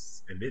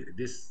was, and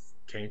this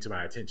came to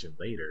my attention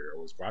later,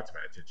 or was brought to my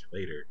attention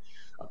later.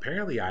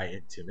 Apparently, I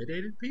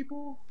intimidated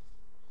people.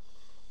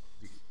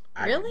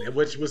 Really?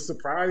 Which was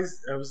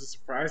surprise. It was a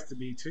surprise to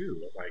me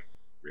too. I'm like,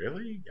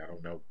 really? I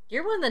don't know,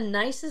 You're one of the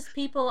nicest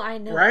people I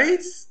know. right?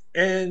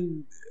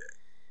 And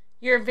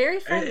You're very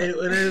and, friendly.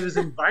 and it was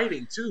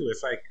inviting too.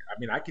 It's like, I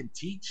mean, I can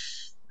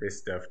teach this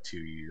stuff to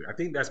you. I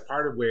think that's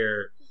part of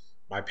where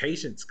my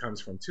patience comes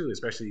from too,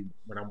 especially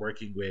when I'm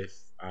working with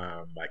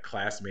my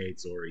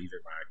classmates or even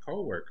my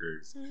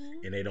coworkers,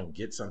 Hmm. and they don't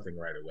get something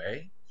right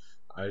away.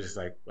 I was just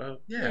like,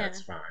 well, yeah, Yeah.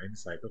 it's fine.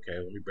 It's like, okay,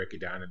 let me break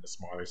it down into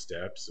smaller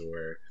steps,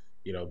 or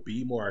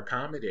be more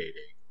accommodating,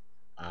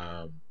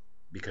 um,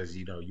 because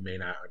you may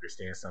not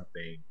understand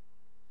something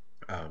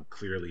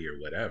clearly or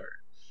whatever.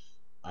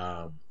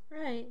 Um,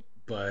 Right.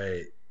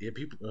 but yeah,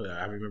 people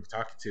I remember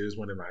talking to is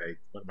one of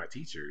my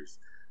teachers.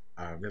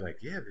 They're like,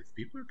 yeah,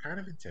 people are kind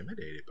of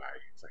intimidated by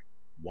you. It's like,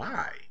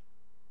 why?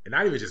 And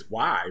not even just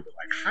why, but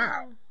like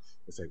how? Yeah.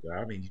 It's like, well,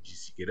 I mean, you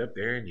just get up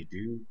there and you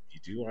do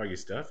all your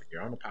stuff and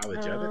you're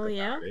unapologetic Oh,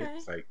 yeah. about it. Okay.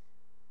 It's like,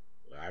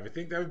 well, I would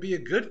think that would be a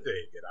good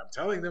thing, and I'm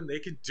telling them they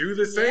can do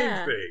the same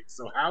Yeah. thing.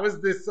 So how is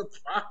this a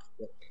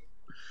problem?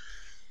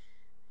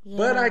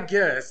 But I Yeah.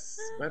 guess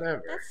Well,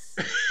 whatever. that's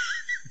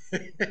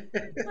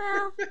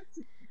well.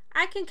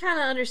 I can kind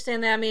of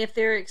understand that. I mean, if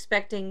they're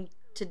expecting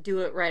to do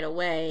it right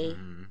away,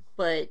 Mhm.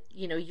 but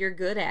you're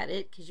good at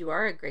it because you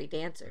are a great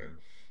dancer.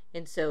 Mhm.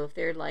 And so if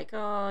they're like,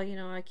 oh,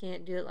 I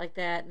can't do it like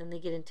that, and then they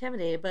get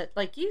intimidated. But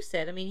like you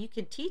said, I mean, you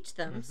can teach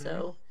them. Mhm.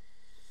 So,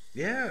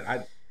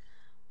 Yeah,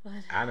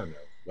 but I don't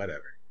know,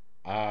 whatever.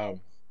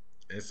 Um,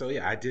 and so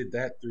yeah, I did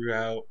that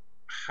throughout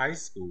high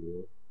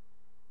school.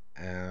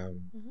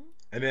 mhm.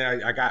 And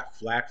then I got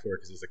flack for it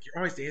because it was like you're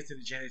always dancing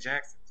to Janet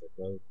Jackson. It's like,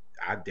 well,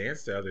 I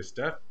danced to other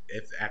stuff.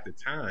 If at the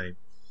time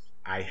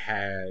I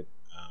had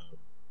um,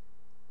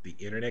 the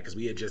internet, because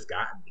we had just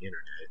gotten the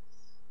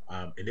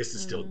internet, and this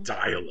is still Mm-hmm.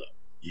 dial-up.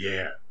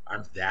 Yeah,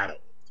 I'm that old.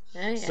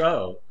 Oh yeah.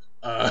 So,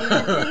 Yeah.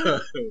 uh,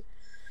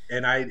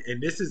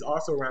 and this is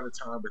also around the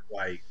time with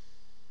like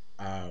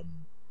um,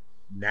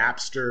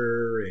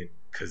 Napster and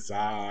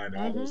Kazaa and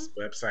all Mm-hmm. those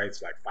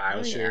websites like file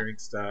Oh yeah. sharing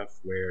stuff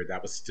where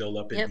that was still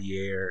up in Yep.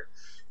 the air,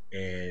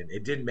 and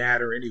it didn't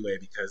matter anyway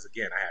because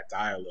again I had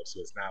dial-up, so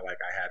it's not like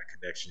I had a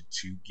connection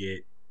to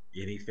get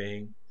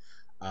anything.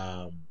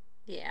 Um,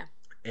 Yeah.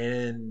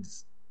 and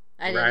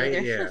I didn't right,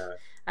 either. yeah.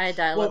 I had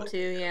dial up Well,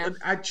 too. Yeah.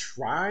 I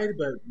tried,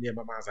 but yeah,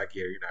 my mom's like,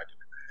 yeah, you're not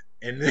doing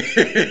that. And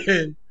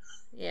then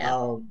Yeah.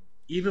 um,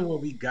 even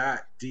when we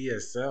got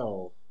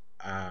DSL,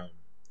 um,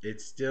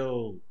 it's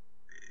still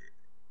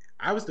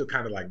I was still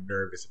kind of like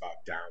nervous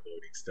about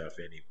downloading stuff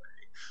anyway.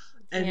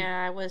 And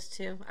Yeah. I was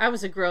too. I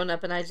was a grown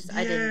up, and I didn't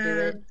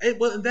do yeah, it.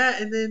 well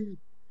that and then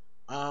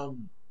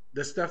um,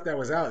 the stuff that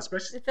was out,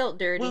 especially It felt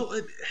dirty. well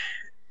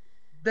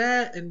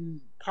that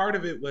and part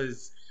of it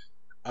was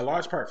a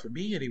large part for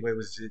me anyway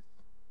was that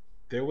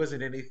there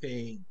wasn't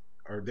anything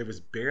or there was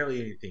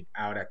barely anything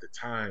out at the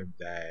time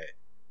that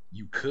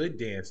you could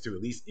dance to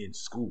at least in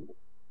school.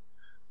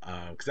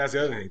 Because that's the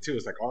other Yeah. thing too.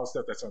 It's like all the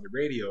stuff that's on the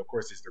radio. Of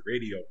course, is the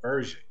radio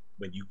version.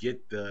 When you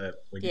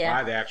Yeah.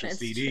 buy the actual That's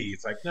CD, true.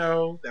 it's like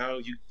no,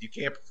 you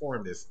can't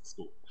perform this in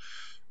school.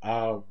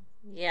 Um,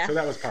 Yeah. so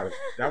that was part of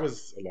that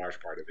was a large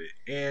part of it,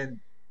 and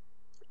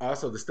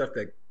also the stuff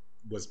that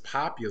was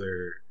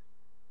popular.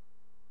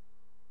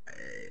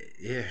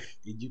 Yeah,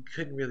 you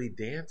couldn't really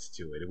dance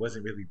to it. It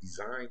wasn't really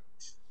designed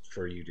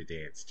for you to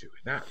dance to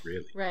it. Not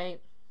really.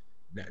 Right.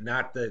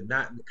 Not in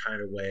the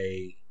kind of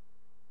way.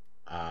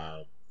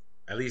 Um,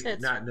 at least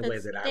not in the way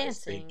That's that I was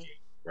dancing. thinking,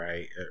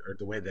 right? Or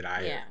the way that I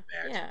had Yeah.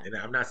 imagined. Yeah. And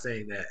I'm not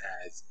saying that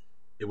as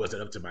it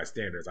wasn't up to my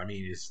standards. I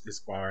mean, as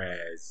far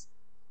as,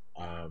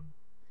 um,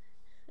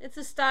 It's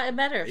a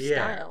matter of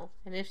yeah, style,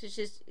 and if it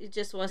just it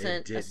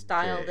wasn't a didn't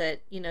style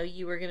fit. that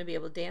you were going to be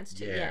able to dance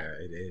to. Yeah.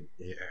 Yeah,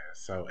 yeah.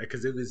 So,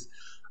 because it was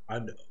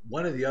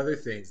one of the other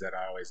things that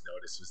I always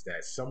noticed was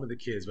that some of the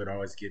kids would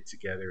always get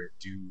together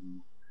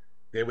and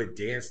they would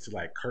dance to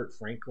like Kurt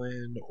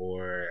Franklin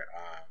or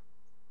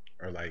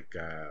like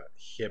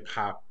hip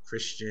hop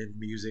Christian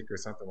music or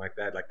something like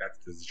that. Like that's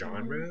the Mm-hmm.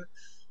 genre.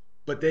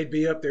 But they'd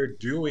be up there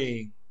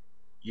doing,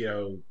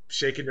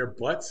 shaking their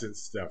butts and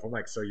stuff. I'm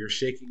like, so you're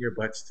shaking your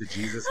butts to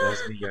Jesus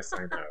Loves Me? Yes,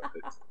 I know.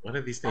 But one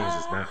of these things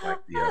is not like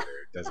the other.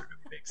 It doesn't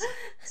really make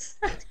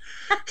sense.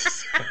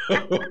 So,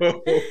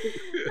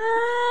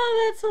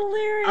 Oh, that's I mean,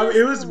 hilarious.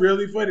 it was Oh.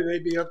 really funny.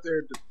 They'd be up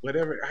there,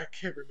 whatever. I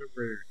can't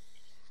remember.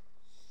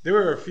 There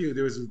were a few.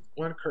 There was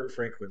one Kurt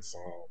Franklin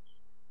song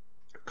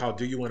called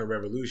 "Do You Want a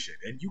Revolution,"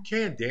 and you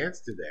can dance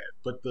to that.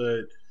 But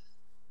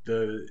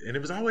and it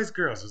was always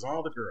girls. It was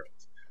all the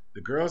girls.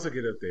 The girls would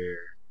get up there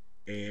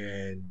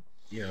and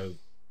you know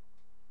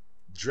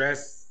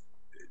dress.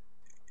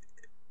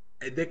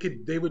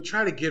 They would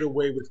try to get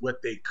away with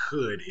what they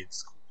could in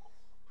school,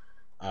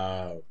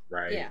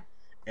 right? Yeah.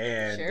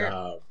 And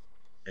Sure.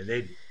 and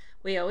they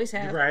We always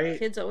have. right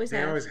Kids always they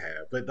have. always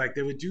have, but like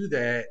they would do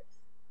that,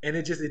 and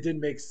it didn't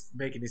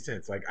make any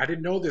sense. Like I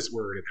didn't know this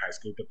word in high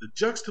school, but the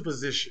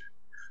juxtaposition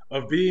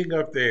of being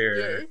up Yeah.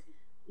 there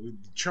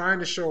trying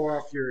to show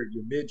off your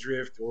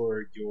midriff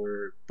or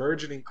your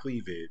burgeoning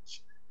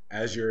cleavage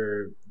as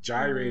you're Mm-hmm.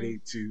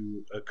 gyrating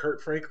to a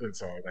Kurt Franklin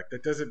song. Like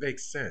that doesn't make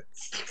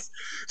sense.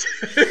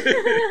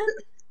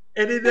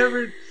 And it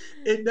never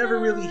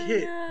really Oh my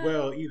hit god.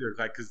 well either.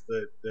 Like because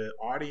the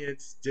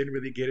audience didn't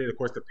really get it. Of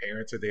course, the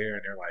parents are there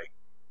and they're like,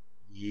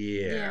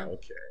 yeah,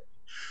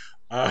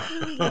 Yeah.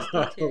 Listening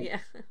to, okay. yeah.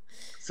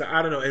 So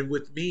I don't know. And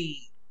with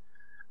me,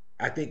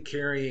 I think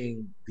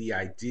carrying the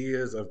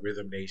ideas of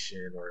Rhythm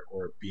Nation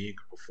or being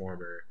a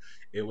performer,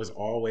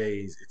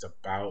 it's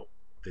about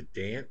the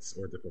dance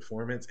or the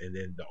performance and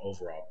then the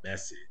overall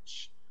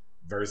message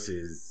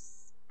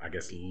versus I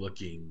guess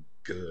looking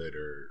good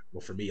or well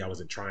for me I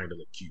wasn't trying to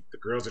look cute. The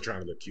girls are trying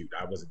to look cute.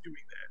 I wasn't doing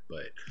that.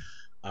 But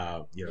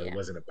it Yeah.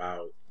 wasn't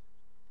about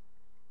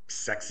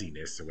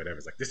sexiness or whatever.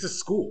 It's like this is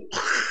school.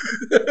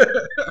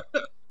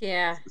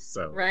 Yeah.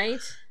 So Right?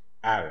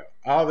 I don't know.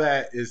 All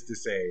that is to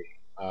say,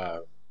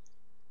 um,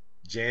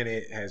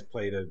 Janet has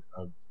played a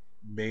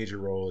major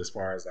role as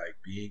far as like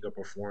being a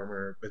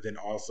performer, but then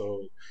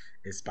also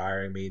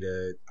inspiring me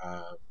to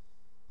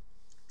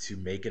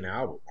make an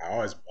album. I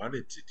always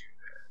wanted to do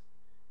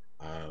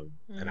that, and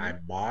Mm-hmm. I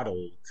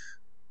modeled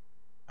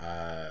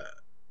uh,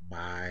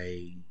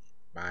 my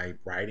my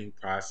writing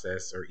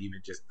process or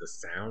even just the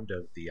sound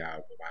of the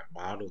album. I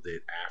modeled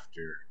it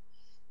after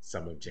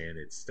some of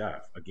Janet's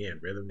stuff. Again,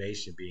 Rhythm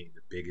Nation being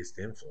the biggest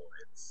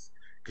influence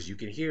because you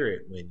can hear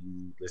it when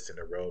you listen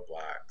to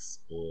Roadblocks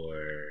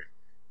or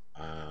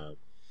um,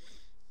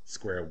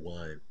 Square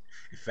One.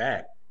 In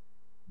fact,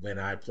 when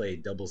I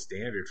played Double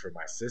Standard for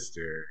my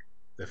sister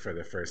for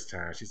the first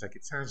time, she's like,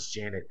 "It sounds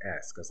Janet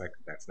esque." I was like,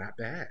 "That's not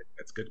bad.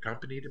 That's good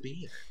company to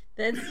be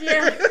That's, in."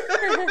 yeah.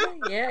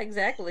 Yeah, It's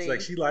like exactly.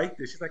 she liked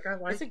it. She's like, "I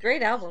It's like a it." great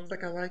It's album.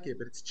 like I like it,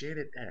 but it's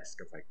Janet esque.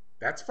 I was like,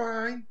 "That's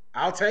fine.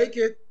 I'll take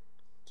it."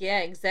 yeah,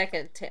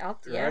 exactly. I'll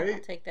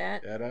Right? take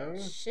that. You know?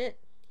 Shit.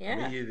 I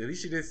Yeah. mean, at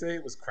least you didn't say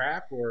it was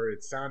crap or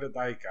it sounded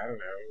like, I don't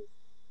know,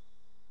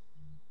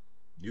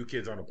 New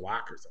Kids on the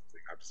Block or something.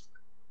 I'm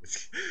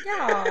just,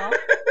 Aw.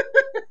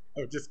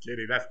 I'm just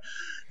kidding. That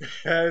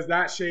is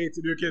not shade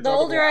to New Kids The on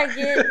the older I Block.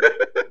 get,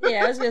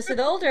 yeah, I was gonna say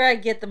the older I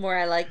get, the more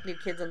I like New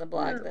Kids on the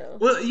Block, Yeah. though.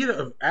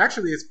 Well,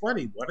 actually, it's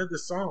funny. One of the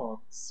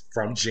songs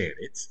from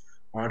Janet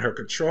on her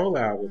Control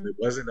album, Mhm. it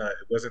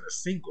wasn't a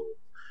single,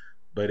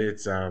 but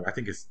it's I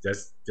think it's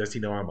Does He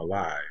Know I'm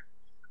Alive?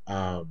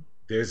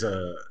 There's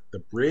the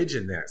bridge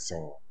in that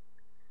song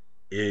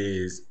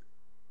is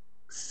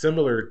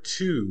similar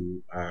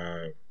to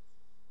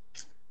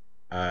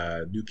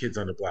New Kids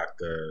on the Block,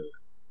 the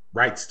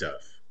Right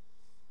Stuff.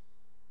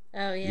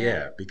 Oh yeah.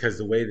 Yeah, because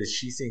the way that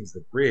she sings the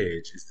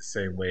bridge is the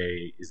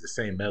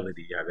same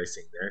melody how they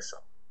sing their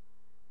song.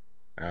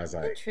 I was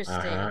like, Interesting.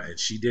 and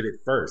she did it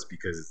first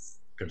because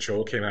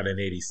Control came out in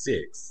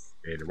 '86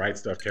 and the Right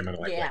Stuff came out in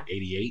like what Yeah.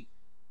 '88.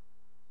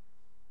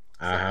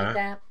 Something like Uh-huh.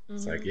 that.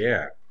 It's like, Mhm.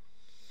 yeah,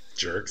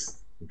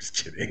 jerks. I'm just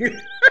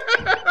kidding.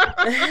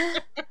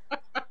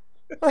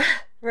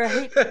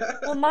 Right.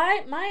 Well,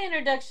 my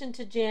introduction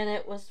to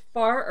Janet was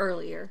far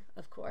earlier,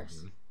 of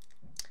course. Mhm.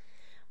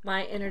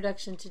 My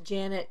introduction to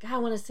Janet, I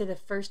want to say the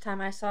first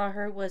time I saw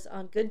her was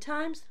on Good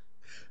Times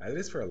That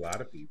is for a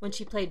lot of people. when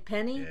she played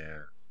Penny.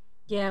 Yeah.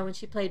 Yeah, when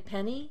she played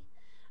Penny.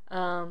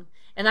 And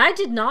I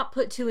did not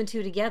put two and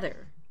two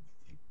together.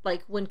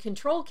 Like when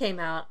Control came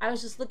out, I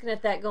was just looking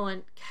at that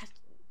going, God,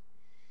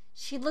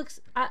 she looks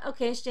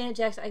okay. It's Janet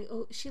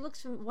Jackson. She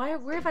looks from where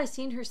have I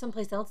seen her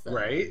someplace else though?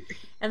 Right?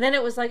 And then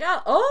it was like,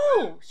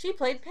 she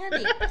played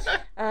Penny.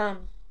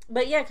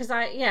 But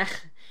yeah,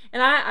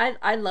 and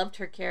I loved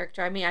her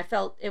character. I mean, I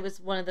felt it was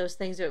one of those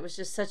things where it was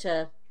just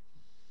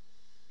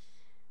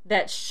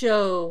that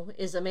show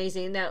is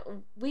amazing. Now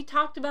we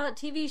talked about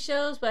TV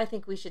shows, but I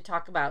think we should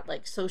talk about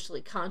like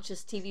socially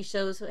conscious TV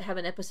shows. Have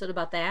an episode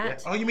about Yeah.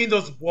 that. Oh, you mean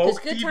those Because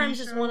woke Good TV Times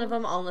shows? is one of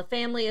them. All in the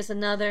Family is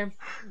another.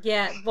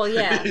 Yeah, well,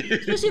 yeah,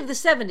 especially of the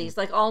 '70s,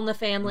 like All in the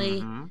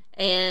Family Mhm.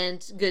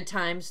 and Good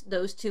Times.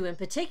 Those two in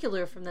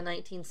particular from the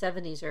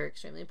 1970s are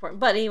extremely important.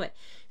 But anyway,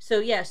 so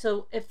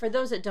if for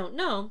those that don't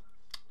know,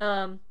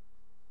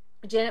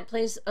 Janet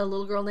plays a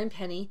little girl named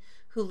Penny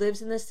who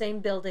lives in the same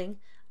building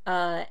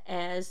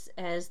as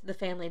the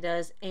family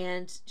does,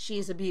 and she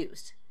is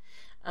abused.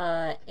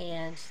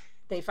 And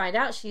they find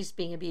out she's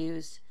being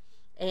abused,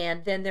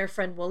 and then their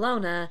friend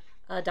Walona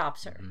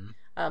adopts her.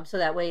 Mhm. So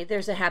that way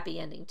there's a happy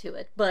ending to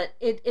it. But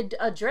it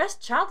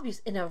addressed child abuse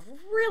in a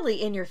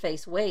really in your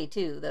face way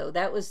too, though.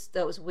 That was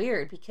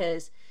weird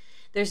because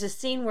there's a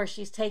scene where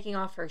she's taking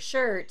off her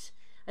shirt.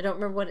 I don't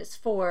remember what it's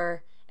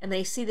for, and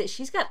they see that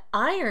she's got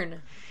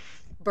iron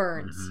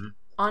burns Mhm.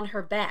 on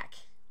her back.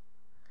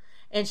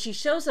 And she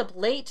shows up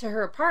late to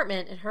her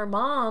apartment, and her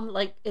mom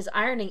like is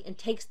ironing and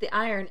takes the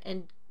iron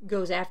and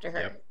goes after her.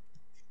 Yep.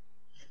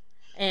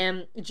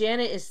 And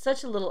Janet is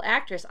such a little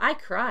actress. I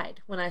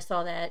cried when I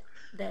saw that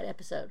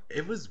episode.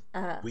 It was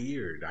Uh,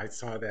 weird. I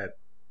saw that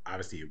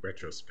obviously in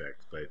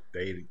retrospect, but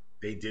they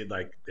did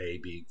like they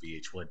being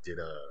VH1 did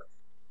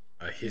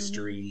a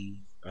history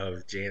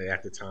of Janet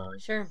at the time,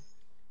 Sure.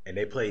 and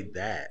they played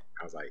that.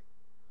 I was like,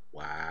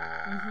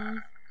 wow.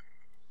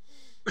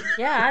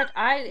 Yeah,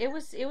 it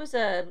was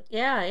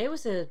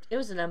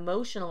an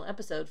emotional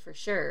episode for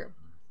sure.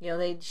 You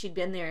know, she'd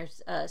been there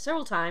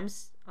several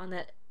times on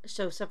that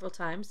show several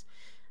times.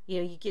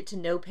 You know, you get to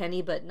know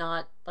Penny, but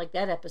not like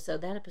that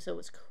episode. That episode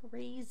was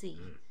crazy.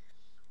 Mm.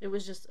 It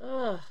was just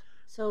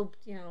so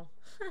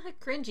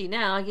cringy.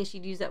 Now I guess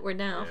you'd use that word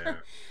now.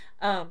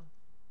 Yeah.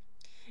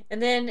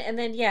 And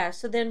then yeah.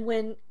 So then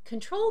when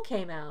Control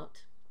came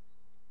out,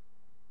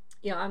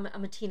 I'm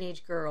a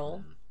teenage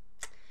girl. Mm.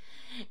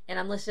 And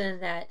I'm listening to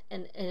that,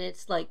 and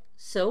it's like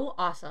so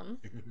awesome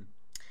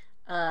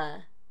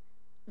that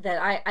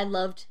I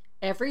loved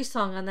every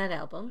song on that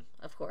album,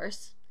 of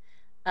course,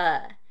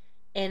 and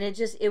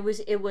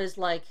it was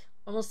like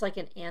almost like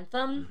an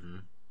anthem.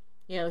 Mhm.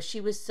 You know, she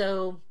was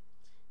so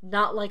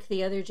not like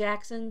the other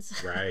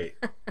Jacksons, Right.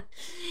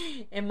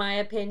 in my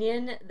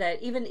opinion.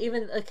 That even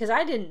because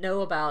I didn't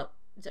know about,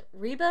 is it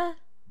Reba?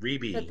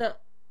 Reby. That the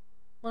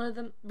one of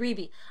them,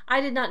 Reby. I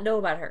did not know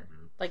about her. Mhm.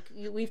 Like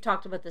we've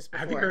talked about this before.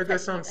 Have you heard In that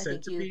fact, song I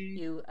think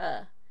Centipede?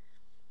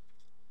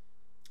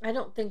 I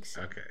don't think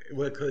so. Okay.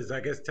 Well, because I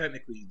guess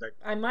technically, like,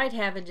 I might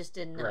have and just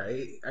didn't know.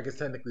 right. I guess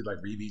technically, like,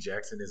 Reby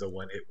Jackson is a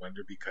one-hit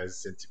wonder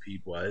because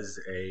Centipede was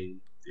a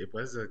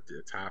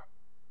top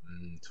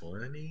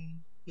 20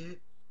 hit.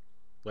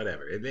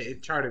 Whatever.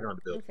 It charted on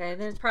the Billboard. Okay,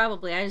 then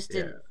probably I just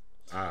didn't.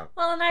 Yeah.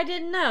 Well, and I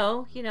didn't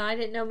know. I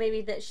didn't know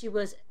maybe that she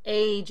was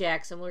a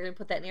Jackson. We're gonna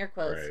put that in air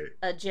quotes. Right.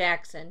 A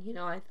Jackson.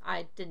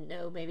 I didn't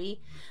know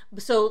maybe.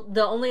 So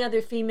the only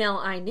other female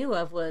I knew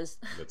of was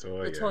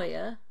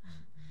Latoya.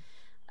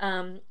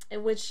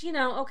 Which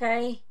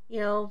okay,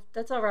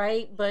 that's all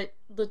right. But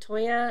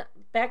Latoya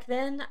back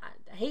then,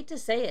 I hate to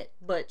say it,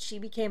 but she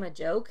became a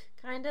joke,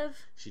 kind of.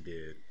 She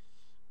did.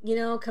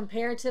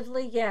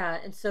 Comparatively, yeah.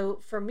 And so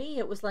for me,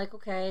 it was like,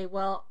 okay,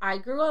 well, I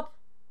grew up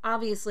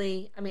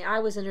obviously, I mean, I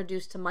was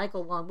introduced to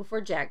Michael long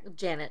before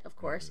Janet, of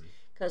course,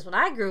 because when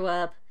I grew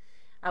up,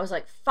 I was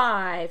like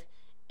 5,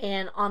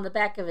 and on the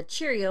back of a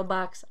Cheerio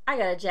box, I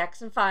got a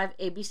Jackson 5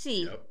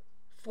 ABC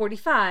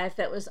 45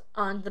 that was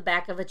on the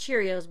back of a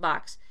Cheerios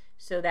box.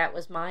 So that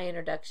was my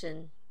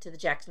introduction to the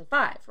Jackson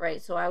 5,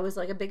 right? So I was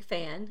like a big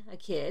fan, a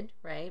kid,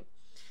 right?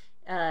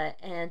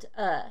 And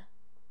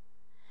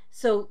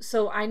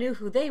so I knew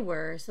who they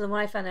were. So then when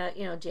I found out,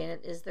 you know,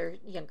 Janet is their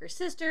younger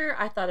sister,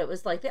 I thought it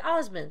was like the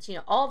Osmonds, you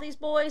know, all these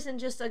boys and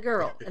just a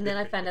girl. And then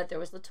I found out there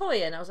was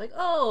Latoya, and I was like,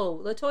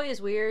 oh,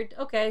 Latoya's weird.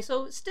 Okay,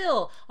 so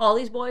still all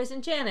these boys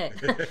and Janet.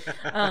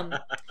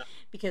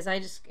 Because I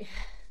just,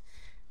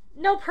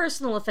 no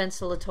personal offense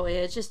to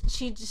Latoya, it's just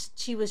she just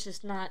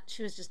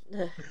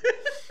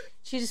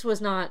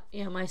was not,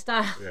 you know, my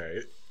style.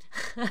 Right.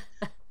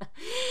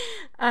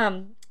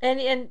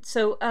 And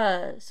so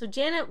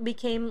Janet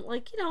became,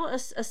 like, you know,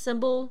 a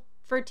symbol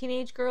for a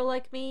teenage girl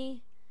like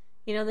me,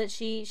 you know, that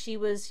she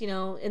was, you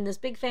know, in this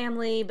big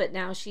family, but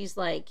now she's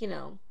like, you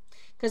know,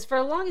 because for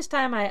the longest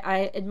time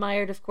I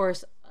admired, of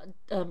course,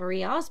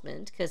 Marie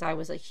Osmond, because I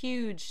was a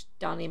huge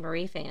Donnie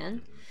Marie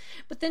fan.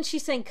 But then she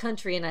sang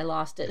country and I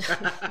lost it.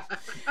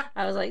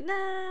 I was like,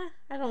 nah,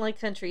 I don't like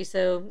country,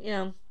 so, you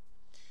know,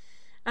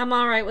 I'm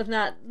all right with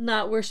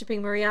not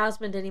worshiping Marie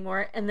Osmond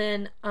anymore. And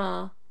then,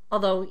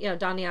 although, you know,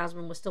 Donny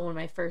Osmond was still one of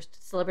my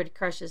first celebrity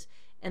crushes.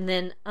 And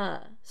then,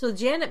 so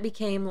Janet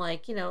became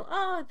like, you know,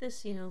 oh,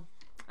 this, you know,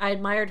 I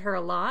admired her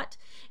a lot,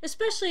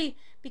 especially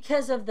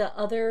because of the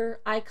other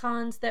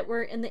icons that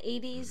were in the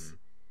 80s.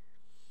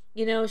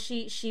 You know,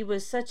 she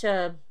was such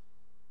a,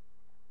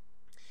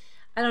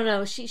 I don't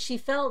know, she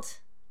felt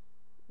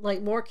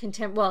like more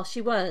well,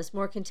 she was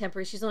more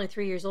contemporary. She's only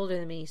 3 years older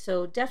than me,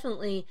 so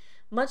definitely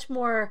much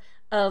more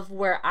of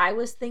where I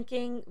was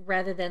thinking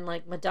rather than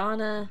like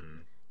Madonna,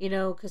 you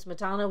know, because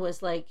Madonna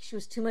was like, she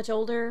was too much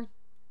older.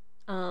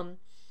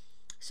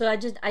 So I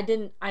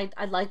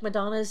like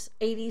Madonna's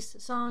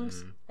 80s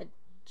songs.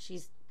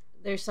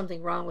 There's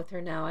something wrong with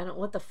her now.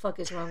 What the fuck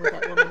is wrong with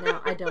that woman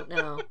now? I don't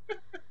know.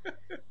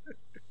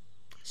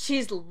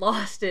 She's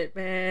lost it,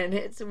 man.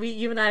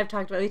 You and I have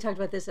talked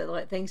about this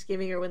at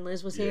Thanksgiving or when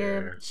Liz was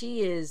here.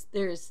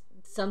 There's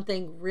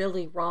something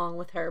really wrong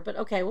with her, but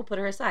okay, we'll put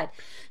her aside.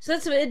 So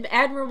that's what's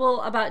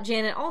admirable about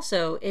Janet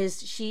also,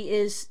 is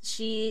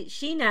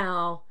she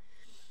now,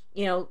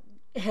 you know,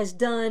 is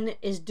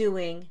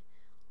doing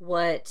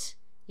what,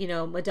 you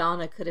know,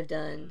 Madonna could have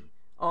done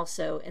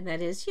also, and that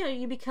is, you know,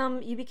 you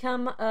become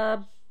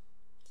you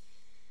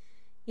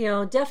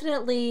know,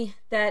 definitely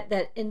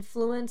that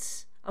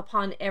influence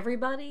upon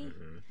everybody,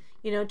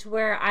 you know, to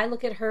where I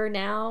look at her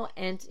now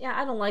and, yeah,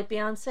 I don't like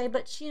Beyonce,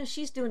 but she, you know,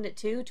 she's doing it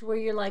too, to where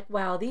you're like,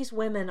 wow, these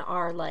women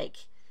are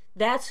like,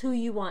 that's who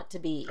you want to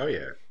be. Oh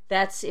yeah.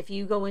 That's, if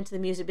you go into the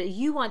music, but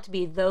you want to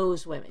be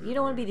those women. You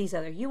don't want to be these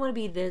other. You want to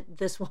be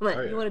this woman.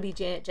 Oh, yeah. You want to be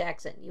Janet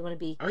Jackson. You want to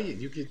be. Oh yeah,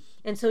 you can.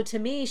 And so to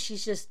me,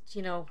 she's just,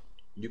 you know.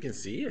 You can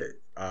see it.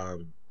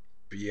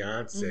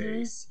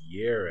 Beyonce,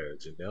 Sierra,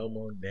 Janelle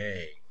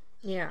Monáe.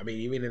 Yeah. I mean,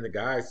 even in the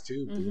guys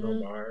too.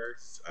 Bruno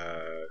Mars,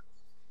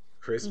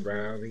 Chris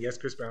Brown. Yes,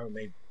 Chris Brown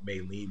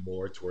may lean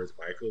more towards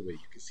Michael, but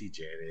you can see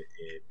Janet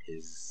in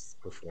his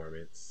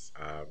performance.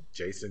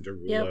 Jason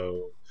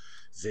Derulo,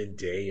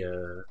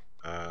 Zendaya.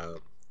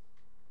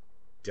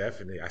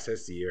 Definitely, I said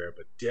Sierra,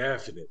 but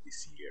definitely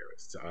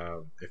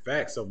Sierra. In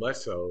fact, so much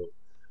so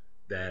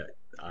that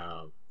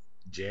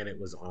Janet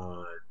was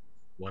on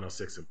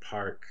 106 in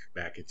Park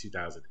back in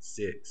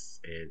 2006,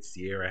 and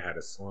Sierra had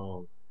a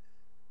song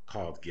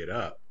called "Get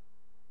Up,"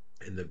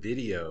 and the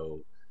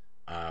video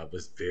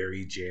was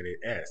very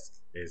Janet-esque.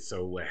 And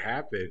so what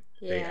happened?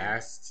 They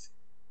asked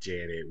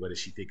Janet, "What does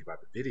she think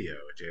about the video?"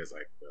 And Janet's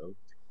like, "Well, it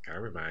kind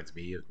of reminds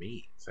me of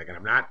me." It's like, and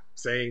I'm not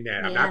saying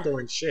that. I'm not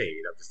throwing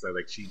shade. I'm just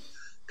like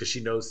because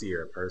she knows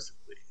Sierra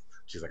personally.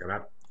 She's like, I'm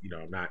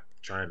not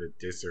trying to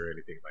diss her or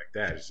anything like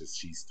that. It's just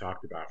she's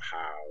talked about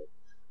how,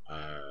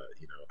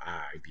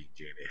 I, being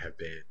Janet, have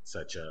been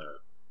such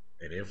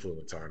an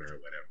influence on her or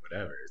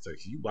whatever. So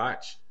if you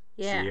watch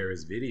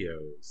Sierra's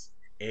videos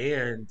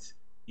and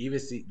even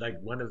see, like,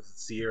 one of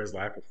Sierra's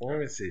live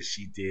performances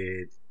she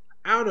did,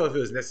 I don't know if it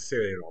was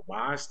necessarily an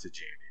homage to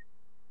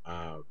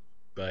Janet,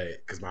 but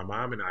because my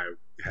mom and I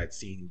had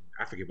seen,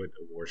 I forget what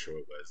award show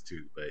it was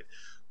too, but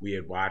we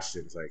had watched it.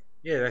 It's like,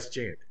 yeah, that's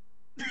Janet.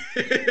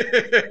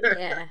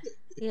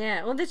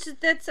 Yeah. Well,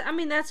 that's. I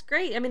mean, that's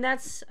great. I mean,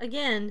 that's,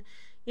 again,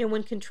 you know,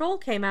 when Control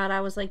came out,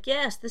 I was like,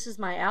 yes, this is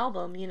my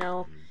album. You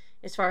know,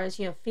 as far as,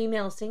 you know,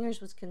 female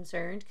singers was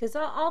concerned, because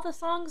all the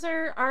songs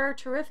are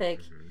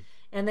terrific,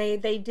 and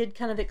they did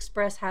kind of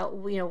express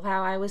how, you know,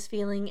 how I was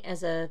feeling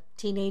as a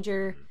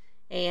teenager,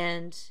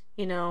 and,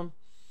 you know,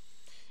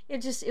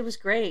 it was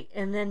great.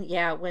 And then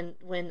when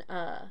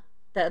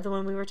the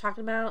one we were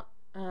talking about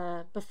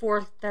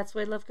before, That's the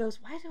Way Love Goes,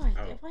 why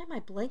am I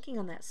blanking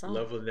on that song?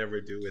 Love Will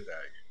Never Do Without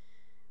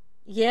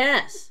You.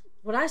 Yes.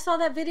 When I saw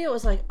that video, it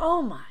was like,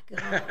 oh my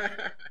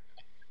god.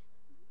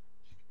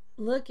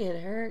 Look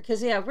at her,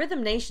 because yeah,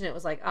 Rhythm Nation. It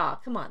was like, ah,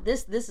 come on,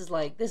 this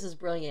is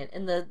brilliant,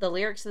 and the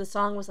lyrics of the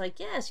song was like,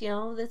 yes,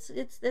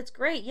 that's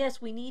great.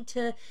 Yes, we need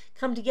to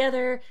come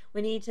together.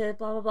 We need to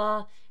blah blah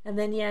blah, and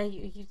then yeah,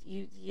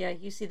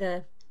 you see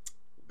the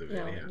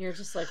video. you're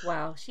just like,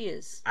 wow, she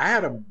is I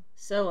had a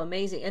so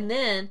amazing, and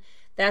then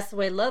That's the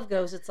Way Love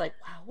Goes. It's like,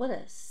 wow, what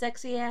a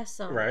sexy ass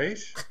song, right.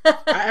 I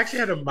actually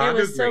had a mono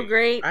it was so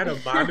great. I had a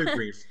mono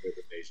green for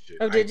the nation.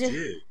 Oh, did you? I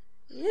did.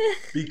 Yeah.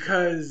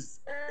 Because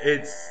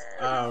it's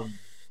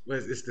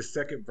the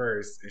second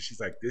verse, and she's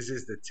like, "This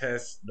is the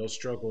test, no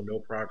struggle, no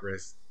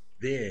progress.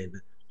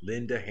 Then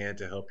lend a hand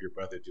to help your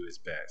brother do his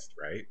best."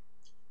 Right?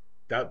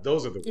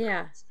 Those are the words.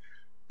 Yeah.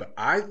 But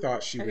I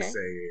thought she was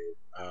saying,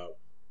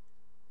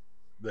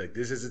 like,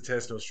 this is a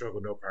test, no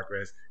struggle, no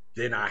progress.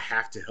 Then I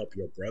have to help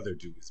your brother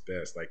do his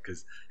best, like,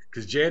 because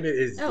Janet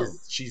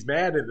is she's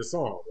mad in the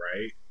song,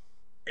 right?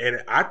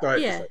 And I thought,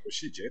 it's like, well,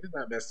 shit, Janet's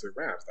not messing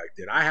around. It's like,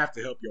 then I have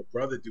to help your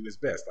brother do his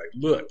best. Like,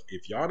 look,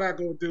 if y'all not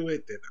gonna do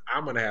it, then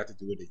I'm gonna have to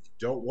do it, and you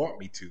don't want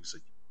me to, so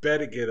you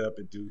better get up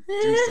and do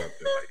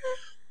something.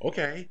 Like,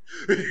 okay.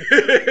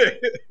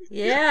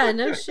 Yeah,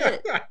 no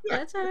shit.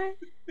 That's all right.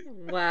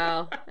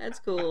 Wow, that's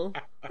cool.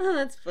 Oh,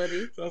 that's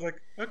funny. So I was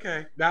like,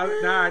 okay, now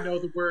I know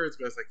the words,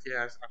 but it's like,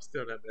 yeah, I'm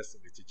still not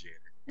messing with you, Janet.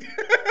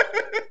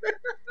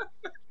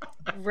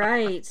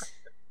 Right.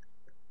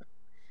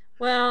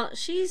 Well,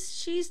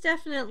 she's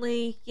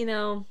definitely,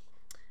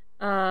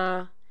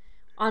 on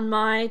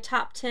my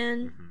top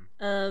 10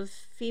 of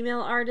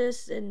female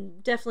artists,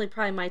 and definitely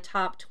probably my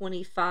top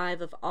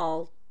 25 of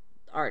all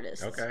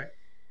artists. Okay.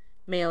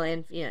 Male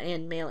and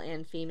male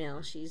and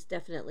female. She's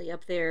definitely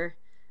up there.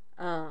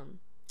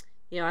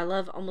 I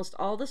love almost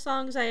all the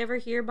songs I ever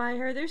hear by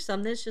her. There's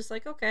some that's just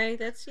like, okay,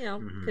 that's,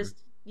 because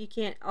you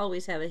can't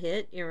always have a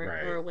hit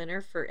or a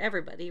winner for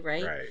everybody,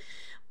 right? Right.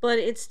 But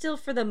it's still,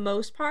 for the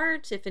most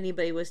part, if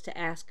anybody was to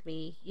ask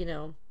me,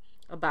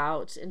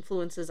 about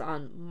influences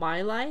on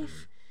my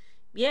life,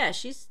 yeah,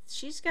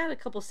 she's got a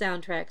couple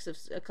soundtracks of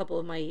a couple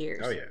of my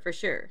years. Oh yeah, for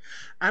sure.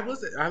 I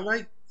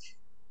like,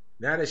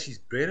 now that she's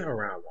been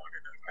around long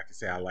enough, I can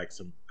say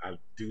I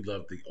do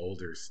love the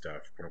older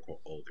stuff, quote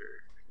unquote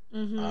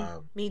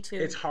older. Me too.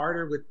 It's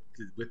harder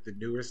with the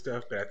newer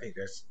stuff, but I think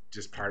that's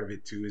just part of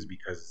it too, is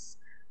because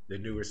the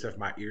newer stuff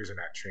my ears are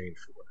not trained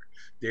for.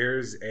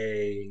 There's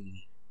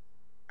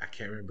I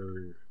can't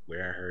remember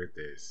where I heard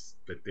this,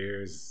 but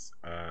there's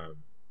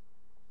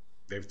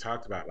they've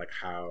talked about like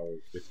how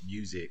with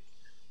music,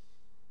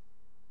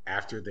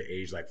 after the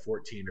age like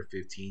 14 or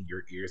 15,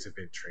 your ears have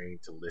been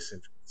trained to listen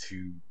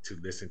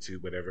to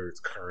whatever is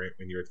current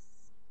when you're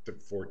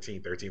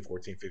 13,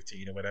 14,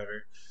 15 or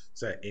whatever.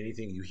 So that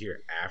anything you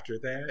hear after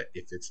that,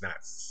 if it's not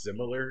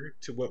similar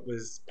to what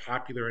was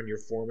popular in your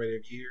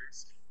formative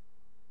years,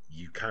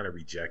 you kind of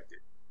reject it.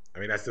 I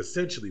mean, that's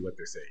essentially what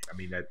they're saying. I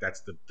mean,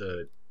 that's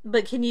the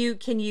But can you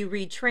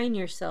retrain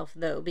yourself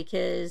though?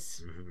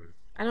 Because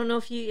I don't know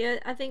if you.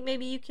 I think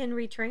maybe you can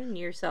retrain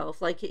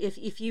yourself. Like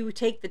if you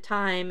take the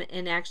time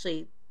and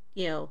actually,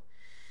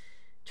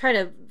 try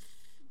to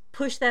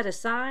push that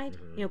aside.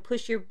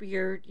 Push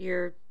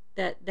your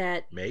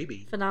that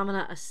maybe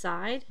phenomena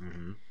aside.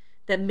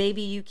 That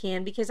maybe you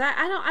can, because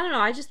I don't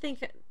know. I just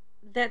think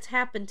that's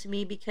happened to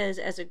me, because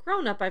as a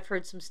grown up, I've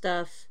heard some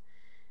stuff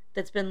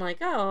that's been like,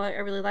 oh, I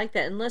really like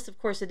that. Unless, of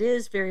course, it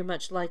is very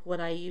much like what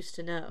I used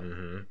to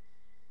know.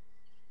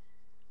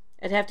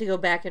 I'd have to go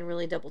back and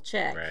really double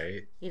check,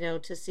 right?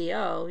 To see,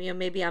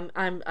 maybe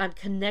I'm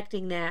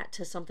connecting that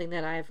to something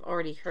that I've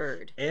already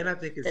heard, and I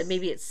think that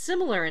maybe it's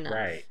similar enough,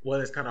 right?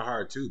 Well, it's kind of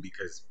hard too,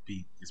 because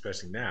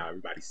especially now,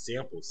 everybody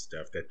samples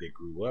stuff that they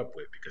grew up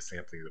with, because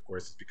sampling, of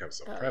course, has become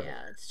so prevalent.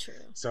 Yeah, that's true.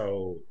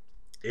 So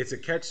it's a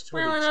catch-22.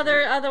 Well, and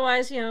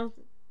otherwise,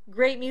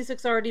 great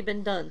music's already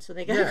been done, so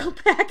they gotta go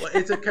back. Well,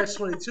 it's a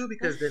catch-22,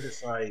 because then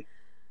it's like,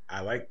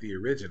 I like the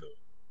original,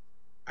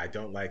 I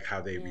don't like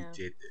how they redid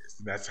this.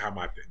 And that's how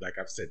like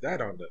I've said that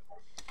on the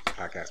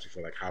podcast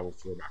before, like how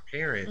for my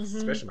parents,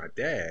 especially my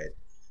dad,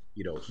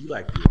 he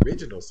liked the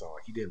original song.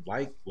 He didn't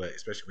like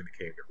especially when it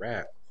came to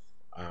rap,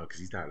 because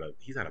he's not a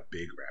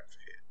big rap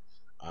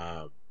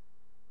fan.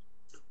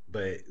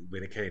 But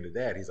when it came to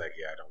that, he's like,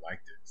 yeah, I don't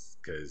like this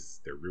because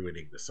they're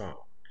ruining the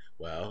song.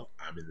 Well,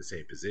 I'm in the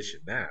same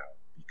position now,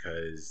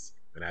 because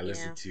when I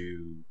listen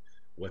to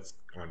what's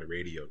on the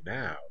radio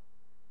now,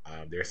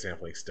 they're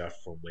sampling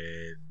stuff from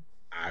when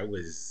I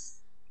was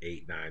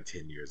 8, 9,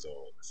 10 years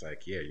old. It's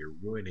like, yeah, you're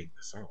ruining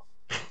the song.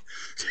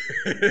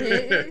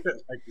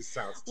 Like, this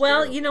sounds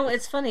terrible.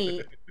 It's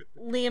funny.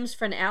 Liam's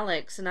friend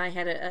Alex and I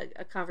had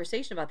a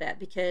conversation about that,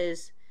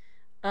 because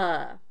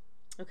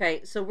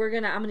okay, so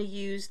I'm gonna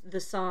use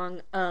the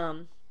song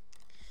Along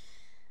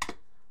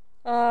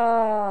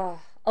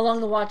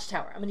the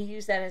Watchtower. I'm gonna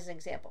use that as an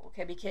example,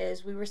 okay,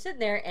 because we were sitting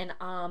there, and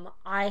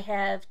I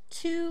have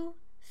two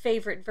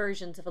favorite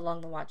versions of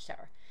Along the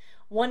Watchtower.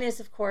 One is,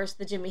 of course,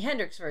 the Jimi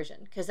Hendrix version,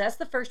 because that's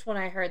the first one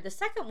I heard. The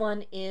second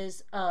one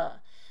is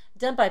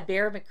done by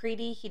Bear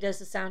McCready. He does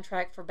the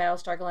soundtrack for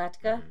Battlestar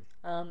Galactica.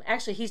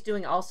 Actually, he's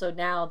doing also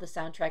now the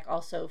soundtrack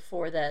also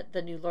for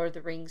the new Lord of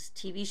the Rings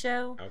TV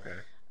show. Okay.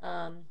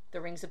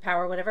 the Rings of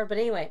Power, whatever. But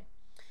anyway,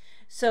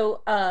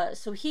 so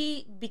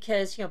he,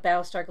 because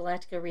Battlestar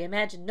Galactica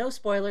reimagined. No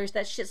spoilers.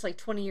 That shit's like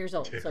 20 years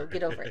old. So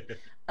get over it.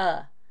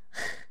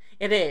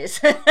 It is.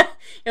 It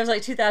was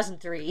like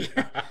 2003.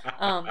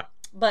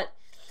 But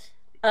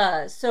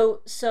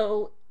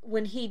so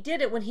when he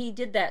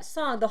did that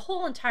song, the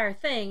whole entire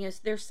thing is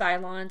their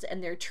Cylons,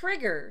 and their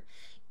trigger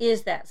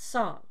is that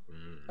song.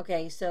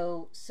 Okay,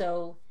 so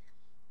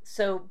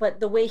but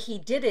the way he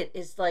did it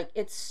is like,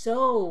 it's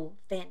so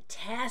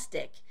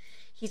fantastic.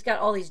 He's got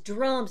all these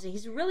drums, and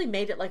he's really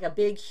made it like a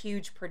big,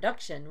 huge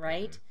production,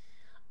 right?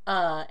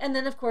 And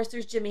then of course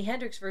there's Jimi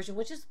Hendrix version,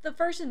 which is the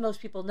version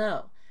most people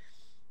know.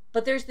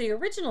 But there's the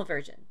original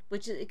version,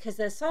 which is because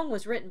the song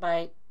was written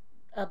by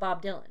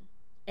Bob Dylan,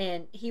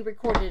 and he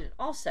recorded it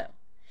also.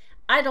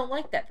 I don't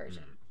like that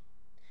version.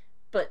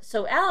 But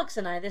so Alex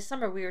and I this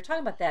summer, we were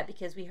talking about that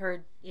because we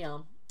heard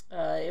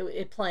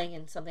it playing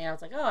in something. I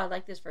was like, oh, I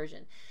like this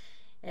version.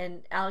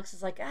 And Alex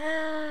is like,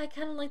 I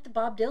kind of like the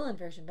Bob Dylan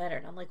version better.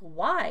 And I'm like,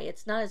 why?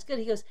 It's not as good.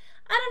 He goes,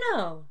 I don't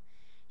know.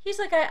 He's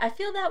like, I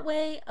feel that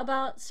way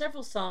about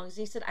several songs.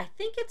 He said, I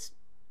think it's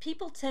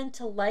people tend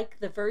to like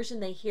the version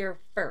they hear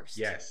first.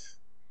 Yes.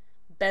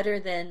 Better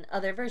than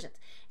other versions.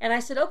 And I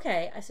said,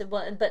 okay. I said,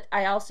 well, but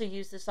I also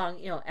use the song,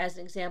 as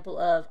an example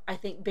of, I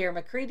think Bear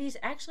McCready's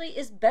actually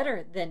is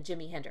better than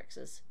Jimi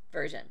Hendrix's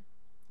version,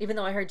 even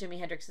though I heard Jimi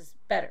Hendrix's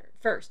better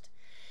first.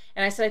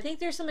 And I said, I think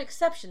there's some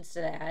exceptions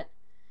to that,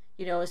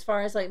 as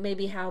far as like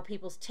maybe how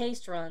people's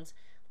taste runs.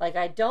 Like,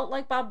 I don't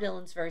like Bob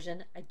Dylan's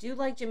version. I do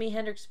like Jimi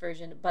Hendrix's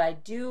version,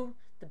 but the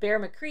Bear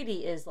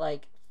McCready is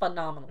like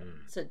phenomenal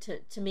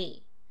to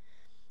me.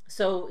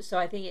 So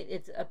I think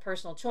it's a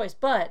personal choice.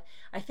 But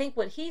I think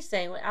what he's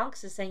saying, what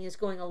Alex is saying, is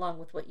going along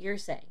with what you're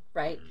saying,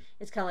 right?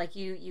 It's kind of like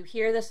you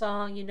hear the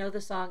song, you know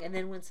the song, and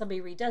then when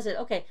somebody redoes it,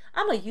 okay,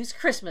 I'm going to use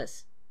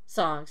Christmas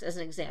songs as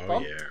an example.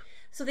 Oh, yeah.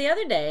 So the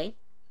other day,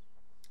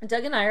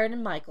 Doug and I are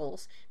in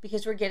Michael's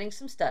because we're getting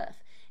some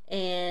stuff.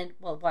 And,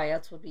 well, why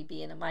else would we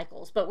be in a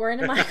Michael's? But we're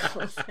in a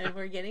Michael's and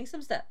we're getting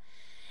some stuff.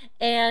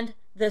 And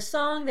the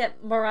song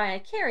that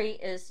Mariah Carey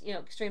is,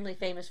 extremely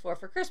famous for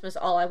Christmas,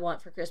 All I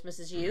Want for Christmas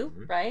Is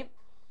You, right?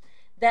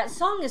 That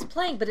song is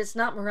playing, but it's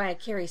not Mariah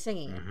Carey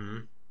singing it.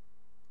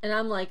 And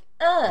I'm like,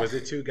 ugh. Was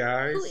it two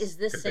guys? Who is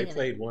this singing? They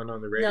played one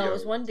on the radio. No, it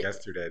was one dude.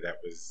 Yesterday. That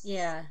was,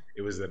 yeah.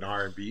 It was an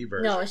R&B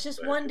version. No, it's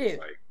just one dude.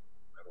 Like,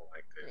 I don't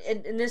like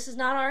this. And this is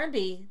not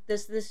R&B.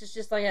 This is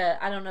just like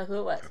I don't know who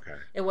it was. Okay.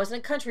 It wasn't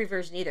a country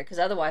version either, because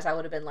otherwise I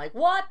would have been like,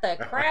 what the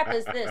crap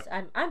is this?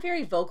 I'm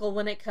very vocal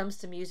when it comes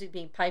to music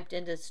being piped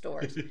into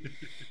stores.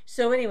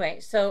 So anyway,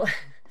 so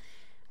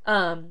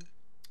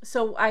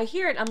I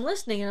hear it, I'm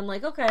listening, and I'm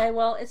like, okay,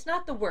 well, it's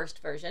not the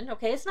worst version.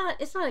 Okay, it's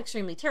not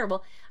extremely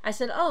terrible. I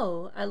said,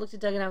 I looked at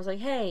Doug and I was like,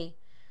 hey,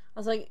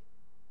 I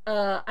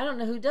don't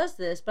know who does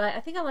this, but I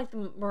think I like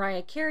the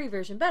Mariah Carey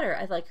version better.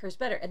 I like hers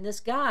better. And this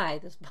guy,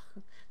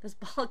 this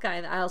bald guy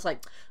in the aisle was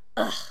like,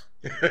 ugh.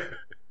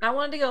 I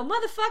wanted to go,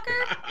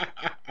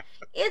 motherfucker,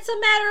 it's a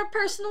matter of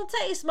personal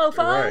taste, mofo.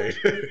 Right.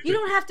 You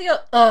don't have to go,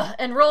 ugh,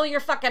 and roll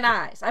your fucking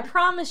eyes. I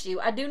promise you,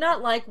 I do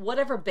not like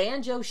whatever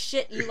banjo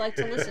shit you like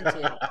to listen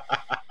to.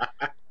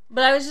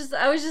 But I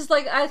was just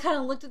like, I kind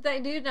of looked at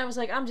that dude and I was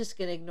like, I'm just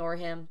gonna ignore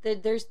him.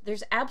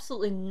 There's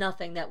absolutely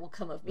nothing that will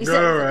come of me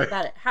saying right.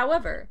 about it.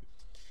 However,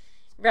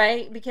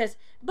 right?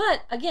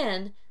 But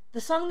again, the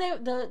song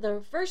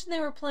the version they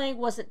were playing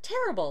wasn't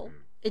terrible.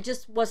 It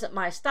just wasn't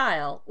my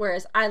style.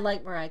 Whereas I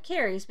like Mariah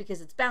Carey's because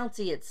it's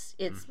bouncy. It's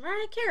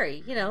Mariah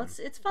Carey.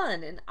 It's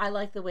fun, and I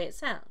like the way it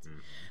sounds.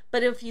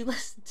 But if you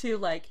listen to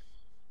like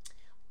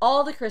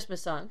all the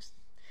Christmas songs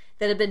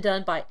that have been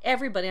done by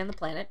everybody on the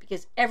planet,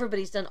 because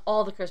everybody's done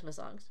all the Christmas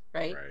songs,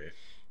 right?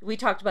 We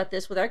talked about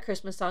this with our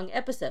Christmas song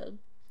episode.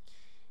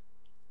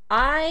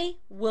 I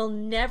will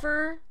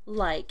never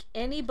like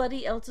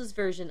anybody else's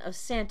version of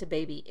Santa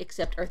Baby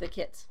except Eartha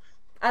Kitt's.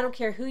 I don't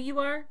care who you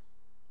are.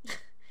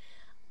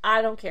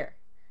 I don't care.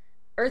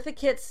 Eartha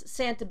Kitt's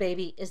Santa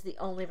Baby is the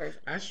only version.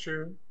 That's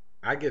true.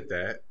 I get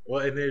that.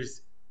 Well, and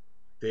there's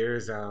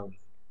I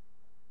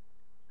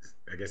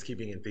guess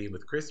keeping in theme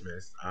with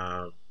Christmas.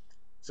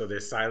 So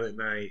there's Silent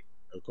Night.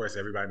 Of course,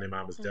 everybody and their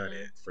mama's done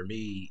it. For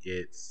me,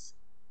 it's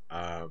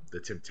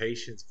the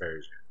Temptations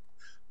version.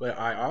 But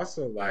I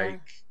also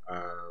like,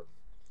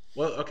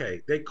 well,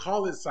 okay, they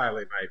call it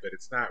Silent Night, but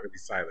it's not really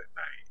Silent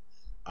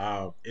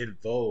Night. In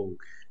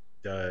Vogue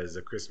does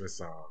a Christmas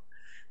song,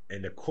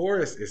 and the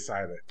chorus is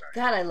Silent Night.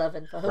 God, I love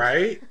In Vogue.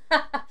 Right?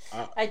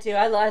 I do.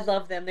 I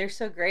love them. They're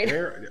so great.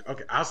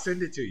 Okay, I'll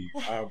send it to you.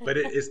 But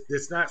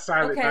it's not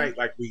Silent Night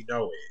like we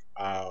know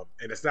it.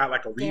 And it's not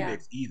like a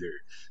remix either.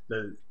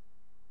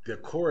 The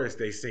chorus,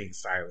 they sing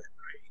Silent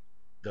Night.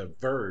 The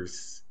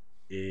verse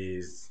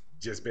is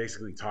just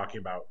basically talking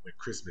about when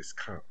Christmas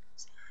comes.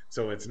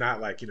 So it's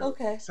not like,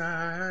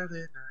 Silent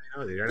Night.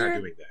 No, they're not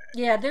doing that.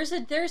 Yeah, there's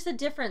a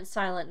different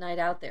Silent Night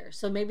out there.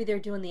 So maybe they're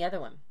doing the other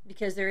one,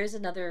 because there is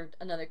another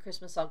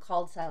Christmas song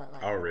called Silent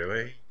Night. Oh,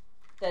 really?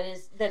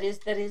 That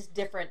is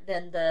different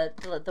than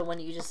the one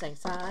you just sang,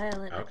 Silent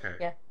Night. Okay.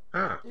 Yeah.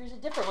 Huh. There's a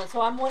different one,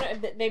 so I'm wondering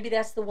that maybe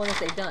that's the one that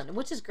they've done,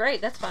 which is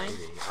great. That's fine.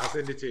 Maybe. I'll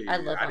send it to you. I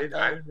love I Bob didn't. I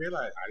Dylan. didn't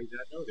realize. I did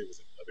not know there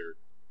was another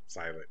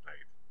Silent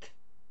Night.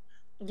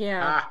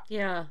 Yeah, Ah,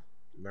 yeah.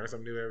 learn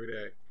something new every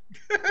day.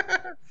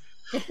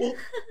 Well,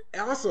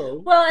 also,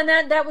 Well,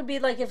 and that would be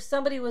like if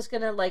somebody was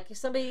gonna like if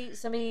somebody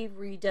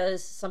redoes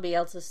somebody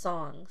else's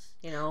songs,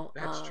 you know.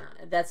 that's true.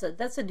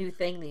 That's a new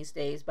thing these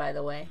days, by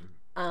the way.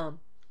 Um,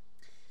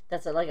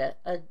 that's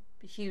a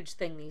huge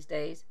thing these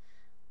days.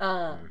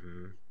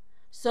 Mm-hmm.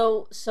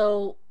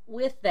 So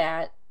with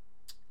that,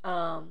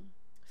 um,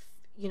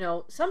 you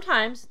know,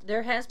 sometimes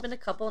there has been a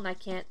couple, and I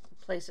can't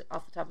place it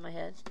off the top of my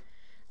head,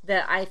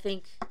 that I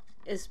think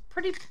is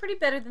pretty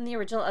better than the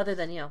original, other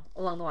than, you know,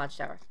 Along the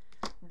Watchtower,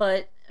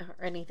 but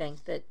or anything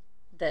that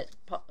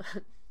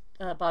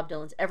Bob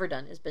Dylan's ever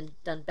done has been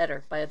done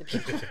better by other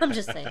people. I'm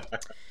just saying.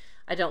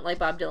 I don't like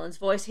Bob Dylan's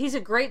voice. He's a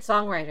great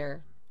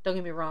songwriter. Don't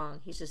get me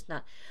wrong. He's just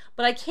not.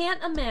 But I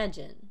can't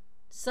imagine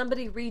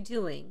somebody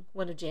redoing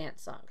one of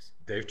Janet's songs.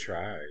 They've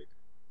tried.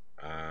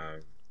 Um,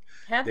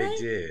 Have they they?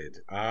 did.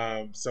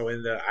 So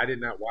in the I did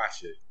not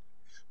watch it,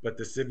 but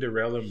the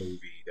Cinderella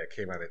movie that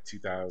came out in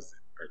 2000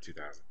 or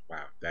 2000.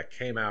 Wow, that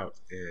came out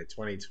in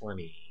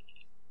 2021.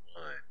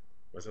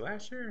 Was it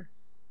last year?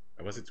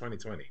 Or was it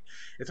 2020?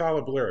 It's all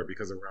a blur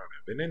because of Rona.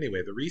 But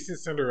anyway, the recent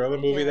Cinderella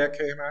movie Yeah. that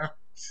came out,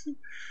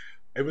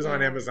 it was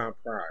on Yeah. Amazon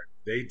Prime.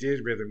 They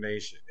did Rhythm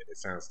Nation, and it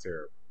sounds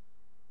terrible.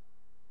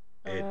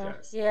 It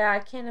does. Yeah, I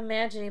can't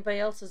imagine anybody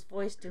else's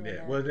voice doing Yeah,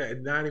 that. well,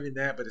 not even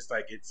that, but it's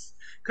like it's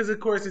because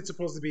of course it's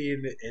supposed to be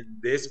in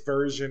this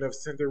version of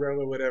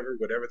Cinderella, whatever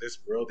this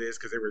world is,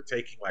 because they were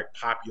taking like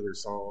popular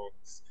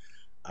songs,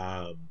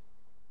 um,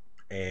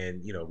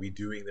 and you know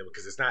redoing them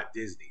because it's not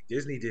Disney.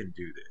 Disney didn't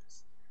do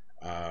this,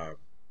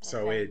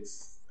 so Okay.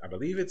 I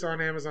believe it's on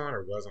Amazon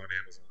or was on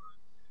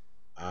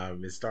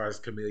Amazon. It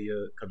stars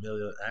Camila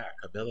Cabello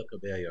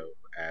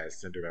as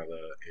Cinderella,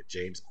 and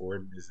James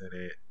Corden is in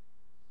it.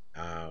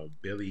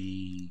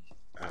 Billy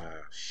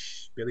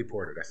Billy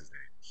Porter, that's his name.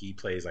 He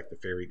plays like the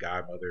fairy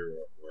godmother,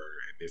 or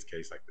in this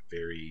case, like the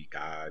fairy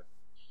god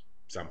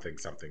something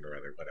something or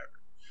other,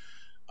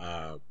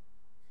 whatever.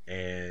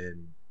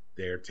 And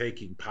they're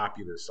taking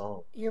popular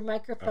songs. Your Oh,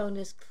 microphone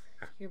is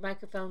your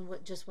microphone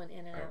just went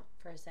in and oh, out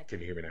for a second. can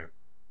you hear me now?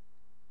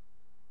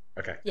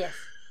 Okay. Yes.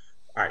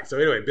 All right. So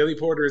anyway, Billy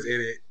Porter is in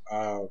it.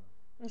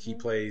 He Mhm.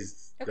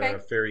 plays Okay. the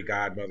fairy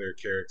godmother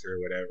character,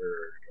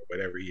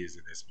 whatever he is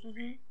in this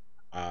movie.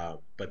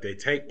 Mhm. But they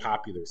take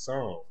popular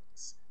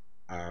songs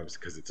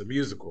because it's a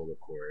musical, of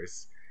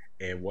course,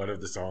 and one of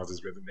the songs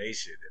is Rhythm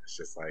Nation, and it's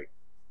just like,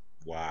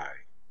 why?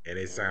 And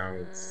it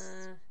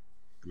sounds Uh,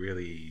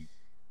 really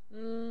yeah,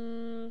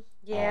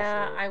 awful,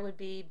 yeah, awful. that would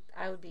be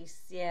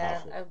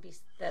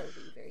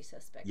very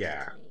suspect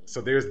Yeah. to me.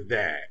 So there's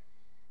that,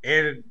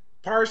 and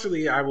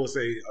partially, I will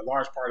say a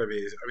large part of it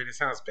is, I mean, it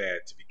sounds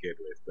bad to begin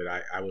with, but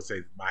I will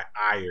say my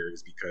ire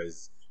is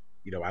because,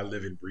 I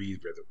live and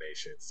breathe Rhythm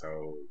Nation,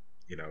 so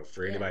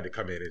for Yeah. anybody to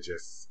come in and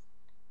just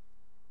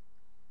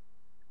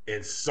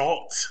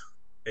insult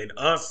and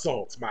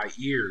assault my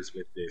ears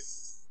with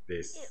this.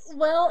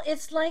 Well,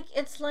 it's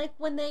like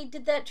when they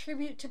did that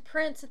tribute to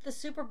Prince at the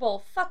Super Bowl.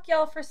 Fuck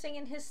y'all for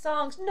singing his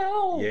songs.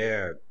 No.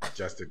 Yeah,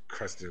 Justin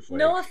Cruston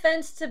No Flake.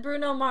 offense to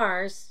Bruno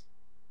Mars.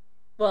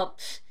 Well,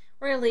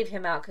 we're gonna leave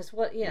him out because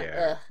what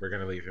Yeah, we're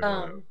gonna leave him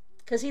alone.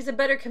 because he's a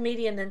better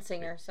comedian than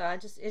singer. So he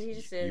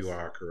just is. You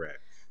are correct.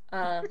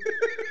 Uh,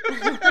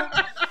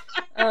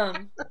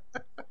 um,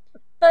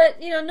 but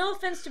no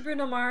offense to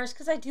Bruno Mars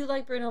because I do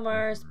like Bruno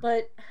Mars,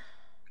 but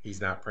He's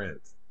not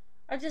Prince.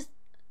 I just,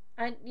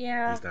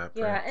 yeah, He's not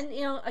yeah, Prince.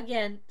 and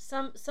again,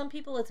 some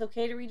people it's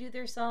okay to redo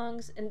their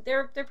songs, and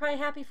they're probably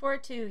happy for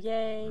it too.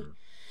 Yay! Mhm.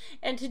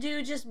 And to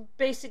do just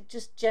basic,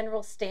 just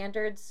general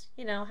standards.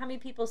 How many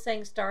people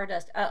sang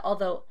Stardust?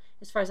 Although,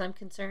 as far as I'm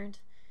concerned,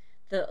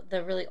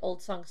 the really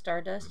old song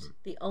Stardust, Mhm.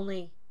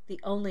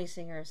 the only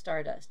singer of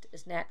Stardust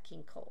is Nat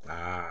King Cole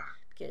Ah,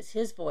 because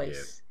his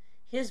voice,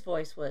 yes.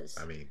 was.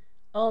 I mean,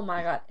 Oh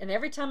my god. And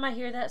every time I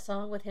hear that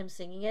song with him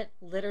singing it,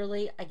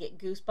 literally I get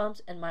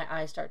goosebumps and my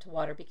eyes start to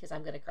water because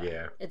I'm going to cry.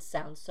 yeah. It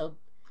sounds so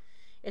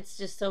it's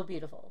just so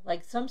beautiful.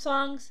 Like some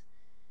songs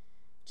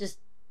just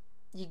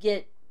you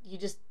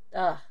just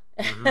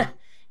Mhm.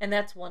 and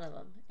that's one of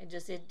them. It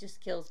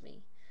just kills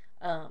me.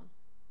 Um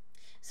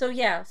so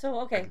yeah, so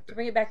I okay, get to that.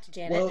 bring it back to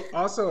Janet. Well,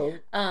 also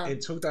in Um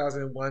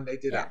 2001, they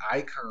did an yeah.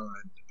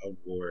 Icon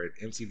Award,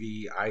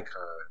 MTV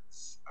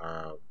Icons.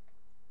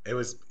 It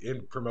was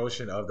in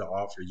promotion of the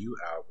All For You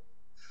album.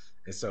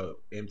 And so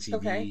Okay.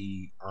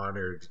 MTV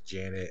honored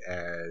Janet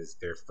as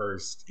their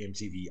first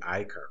MTV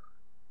icon.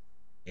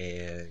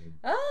 And it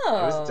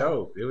was Oh,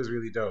 dope. It was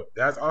really dope.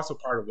 That's also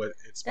part of what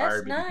that's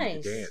inspired me to do the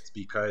nice. dance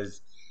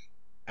because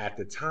at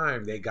the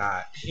time they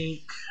got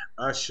Pink,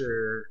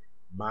 Usher,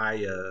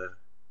 Maya,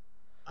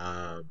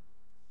 um,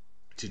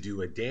 to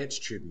do a dance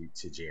tribute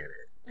to Janet.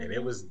 And it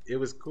Mhm. was it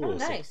was Oh, cool.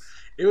 So nice.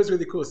 it was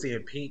really cool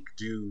seeing Pink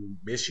do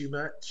Miss You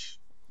Much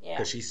Yeah.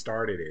 because she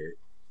started it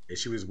and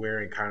she was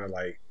wearing kind of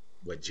like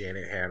what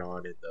Janet had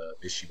on in the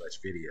Miss You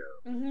Much video.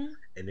 Mhm.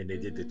 And then they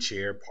did the Mhm.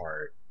 chair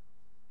part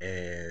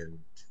and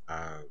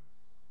um,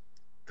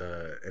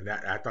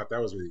 I thought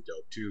that was really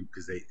dope too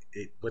because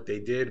what they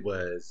did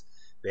was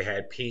they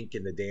had Pink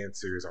and the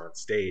dancers on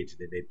stage, and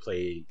then they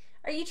played.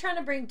 Are you trying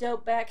to bring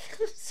dope back?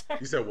 Sorry.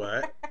 You said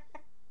what?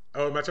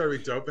 Oh, am I trying to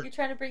be dope? You're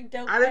trying to bring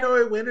dope I didn't back? know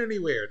it went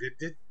anywhere.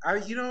 Did I?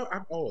 You know,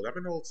 I'm old. I'm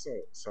an old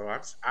soul, so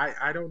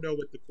I don't know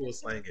what the cool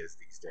slang is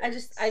these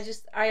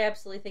I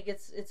absolutely think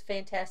it's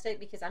fantastic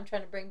because I'm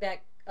trying to bring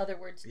back other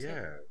words too.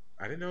 Yeah,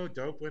 I didn't know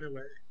dope went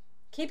away.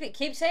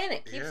 Keep saying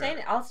it, keep Yeah. saying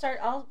it.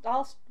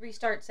 I'll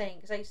restart saying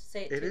because I used to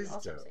say it It too. is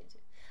I'll start dope. saying it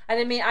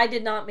too. I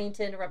did not mean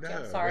to interrupt you.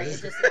 I'm No. sorry.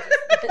 It just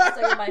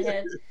stuck in my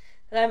head.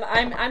 But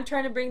I'm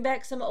trying to bring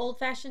back some old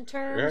fashioned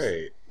terms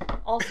Right.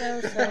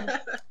 also. So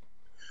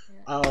yeah.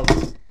 Um.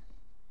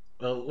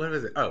 Well, what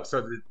was it? Oh,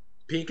 so the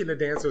Pink and the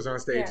dancers on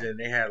stage, Yeah. and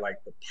they had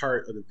like the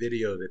part of the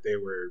video that they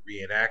were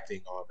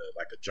reenacting on the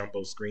like a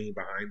jumbo screen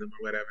behind them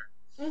or whatever.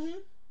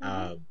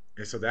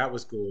 And so that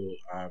was cool.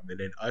 And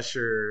then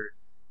Usher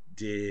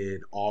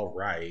did "All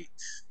Right,"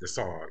 the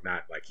song.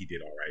 Not like he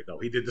did "All Right." No,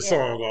 he did the Yeah.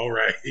 song "All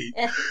Right."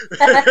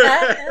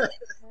 Mhm.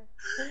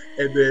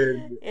 And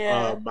then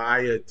Yeah.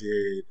 Maya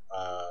did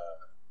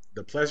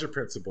the Pleasure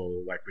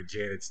Principle, like when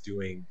Janet's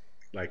doing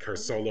like her Oh,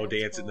 solo that's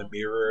dance in the cool.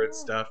 mirror and Oh,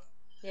 stuff.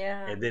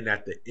 yeah. And then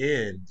at the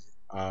end,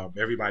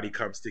 everybody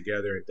comes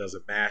together and does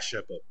a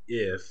mashup of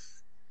 "If,"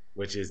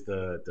 which is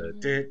the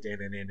Mhm.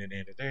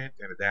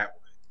 that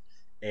one,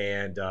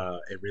 and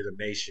Rhythm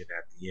Nation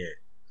at the end.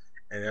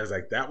 And I was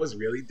like, that was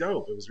really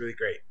dope. It was really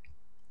great.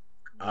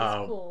 That's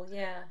Um, cool.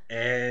 Yeah.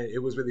 and it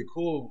was really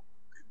cool.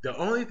 The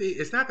only thing,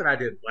 it's not that I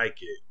didn't like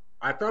it.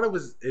 I thought it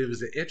was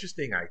an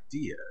interesting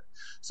idea.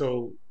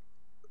 So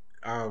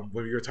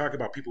when we were talking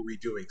about people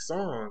redoing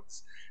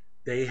songs,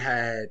 they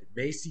had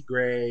Macy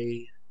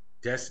Gray,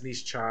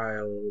 Destiny's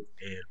Child,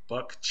 and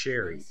Buck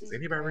Cherry. Does Macy's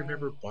anybody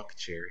remember Gray. Buck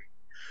Cherry?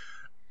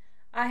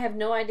 I have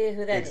no idea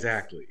who that is.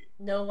 Exactly.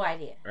 No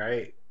idea.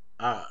 Right.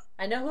 Uh,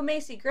 I know who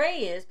Macy Gray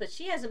is, but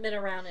she hasn't been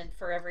around in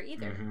forever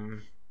either. hmm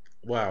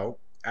Well,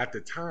 at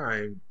the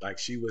time, like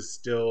she was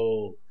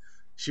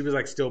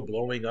like still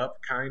blowing up,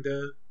 kind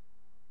of.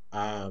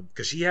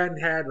 Because she hadn't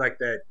had like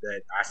that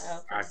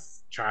Okay.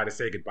 try to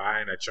say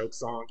goodbye in a choke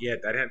song yet.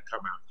 That hadn't come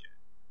out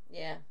yet.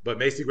 Yeah. But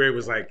Macy Gray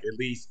was like Okay. at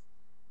least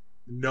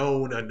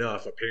known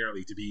enough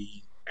apparently to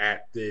be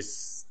at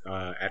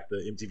at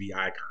the MTV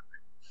Icon.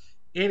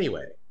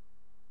 Anyway,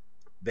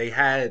 they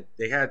had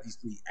these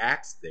three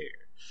acts there,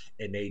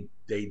 and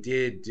they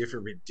did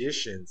different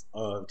renditions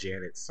of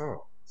Janet's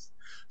songs.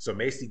 So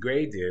Macy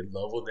Gray did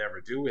 "Love Will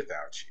Never Do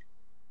Without You,"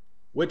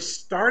 which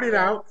started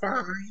Yeah. out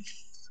fine,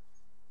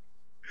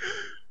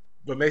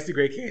 but Macy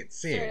Gray can't Start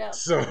sing. out.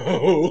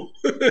 So,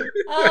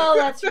 Oh,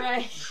 that's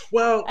right.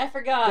 well, I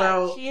forgot.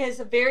 well, She has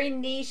a very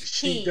niche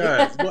she key.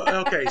 does. Well,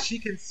 okay, she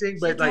can sing, She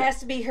but like has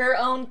to be her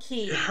own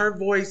key. her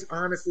voice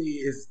honestly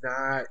is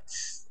not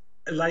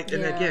like,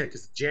 and Yeah. again,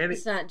 because Janet,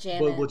 It's not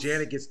well, Janet's.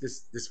 Janet gets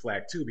this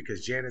flag too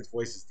because Janet's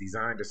voice is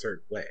designed a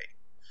certain way.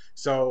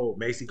 So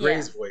Macy Yeah.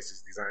 Gray's voice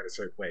is designed a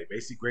certain way.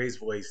 Macy Gray's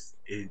voice,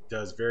 it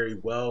does very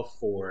well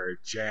for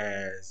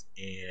jazz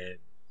and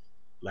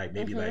like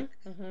maybe like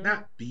Mhm.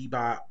 not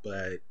bebop,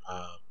 but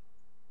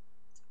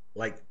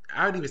like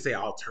I would even say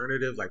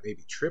alternative, like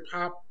maybe trip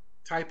hop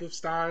type of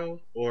style,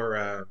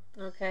 or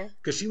Okay.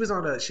 because she was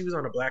on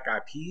a Black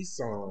Eyed Peas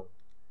song,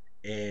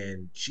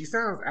 and she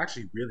sounds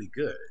actually really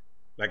good.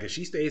 Like if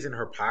she stays in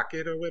her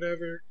pocket or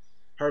whatever,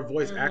 her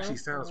voice actually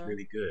sounds Mhm.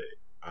 really good.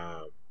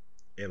 Um,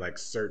 in like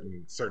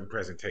certain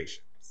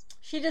presentations.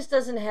 She just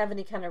doesn't have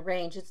any kind of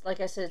range. It's like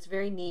I said, it's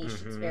very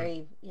niche. It's hmm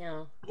very,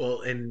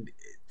 Well, and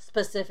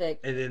specific.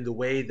 and then the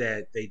way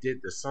that they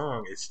did the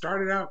song, it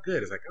started out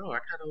good. It's like, oh, I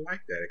kind of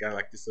like that. It got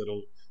like this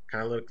little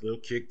kind of little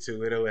kick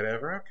to it or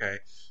whatever. Okay,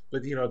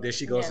 but then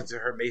she goes Yeah. into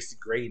her Macy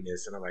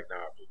Grayness, and I'm like, nah,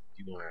 but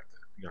you gonna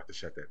have to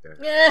shut that down.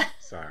 Yeah.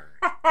 Sorry,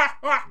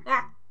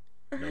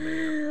 no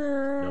ma'am,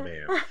 no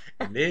ma'am.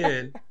 And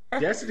then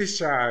Destiny's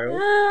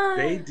Child,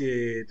 they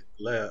did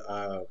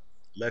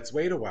Let's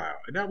Wait a While,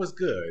 and that was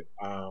good.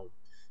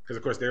 Because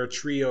of course they're a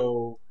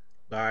trio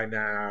by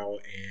now,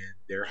 and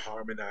they're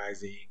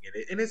harmonizing,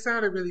 and it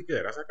sounded really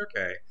good. I was like,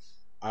 okay.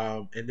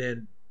 And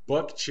then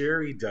Buck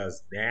Cherry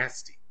does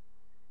Nasty,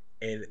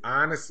 and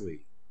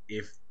honestly,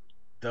 if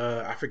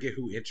I forget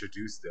who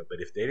introduced them, but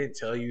if they didn't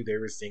tell you they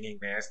were singing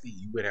Nasty,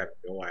 you would have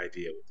no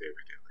idea what they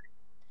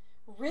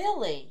were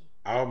Really?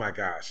 doing. Oh my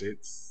gosh,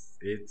 it's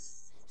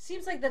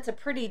Seems like that's a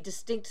pretty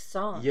distinct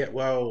song. yeah.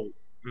 Well,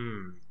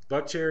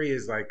 Buck Cherry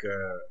is like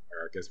or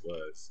I guess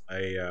was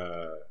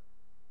a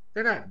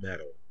they're not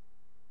metal.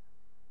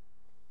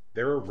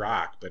 They were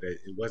rock, but it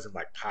wasn't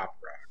like pop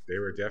rock. They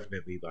were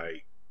definitely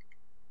like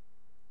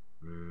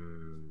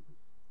mm,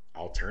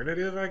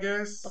 alternative, I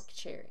guess. Buck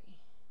Cherry.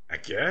 I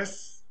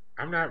guess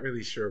I'm not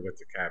really sure what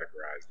to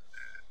categorize them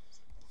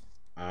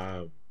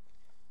as.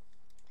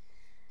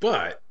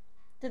 But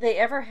Did they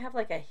ever have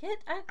like a hit?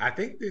 I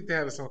think that they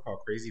have a song called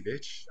 "Crazy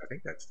Bitch." I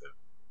think that's them.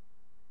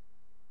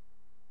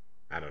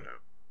 I don't know.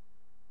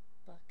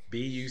 Buck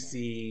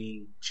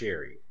BUC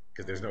Cherry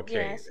because there's no K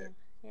Yeah, I in see. it.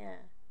 Yeah.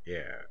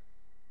 Yeah.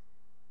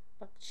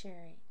 Buck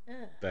Cherry. Ugh.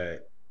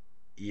 But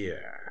yeah,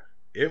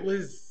 it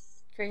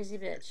was. Crazy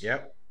Bitch.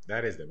 Yep,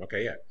 that is them.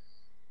 Okay, yeah,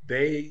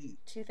 they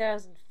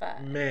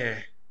 2005.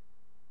 man.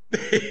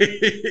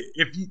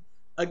 If you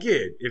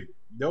again, if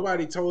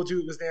nobody told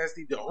you it was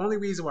nasty, the only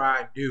reason why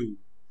I knew,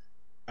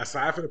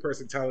 aside from the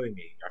person telling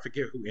me, I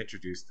forget who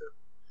introduced them,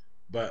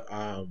 but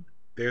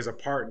there's a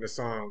part in the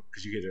song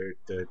because you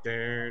get the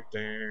dun,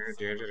 dun,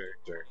 dun, dun, dun,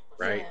 dun,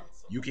 right? Yeah.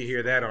 You can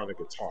hear that on the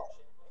guitar.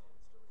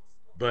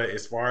 But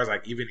as far as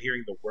like even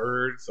hearing the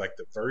words, like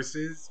the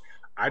verses,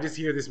 I just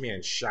hear this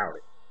man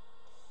shouting,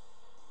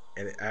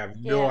 and I have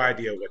no Yeah.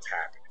 idea what's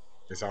happening.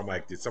 And so I'm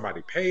like, did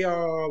somebody pay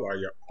y'all?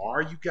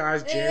 Are you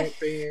guys Janet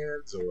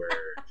fans, or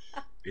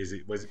is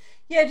it was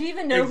Yeah, do you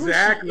even know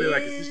exactly who she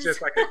like is? is this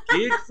just like a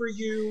gig for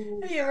you?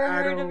 Have you ever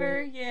I heard of don't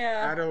her?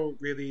 Yeah. I don't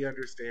really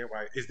understand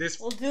why. Is this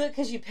We'll do it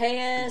because you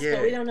pay us, yeah?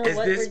 but we don't know Is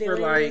what this we're for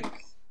doing.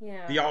 like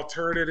Yeah. the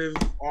alternative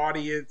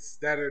audience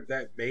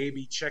that may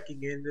be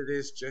checking into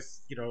this?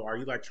 Just are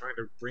you like trying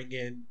to bring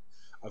in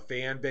a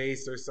fan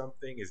base or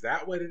something? Is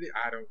that what it is?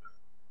 I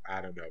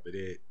don't know, but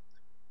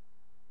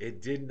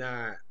it did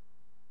not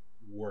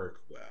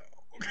work well.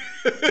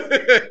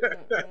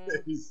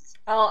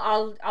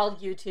 I'll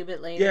YouTube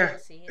it later Yeah,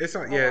 and see. it's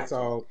all I'll yeah,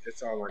 watch it.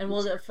 it's all on And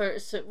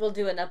YouTube. we'll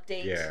do an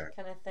update Yeah,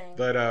 kind of thing.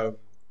 but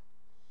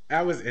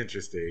that was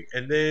interesting.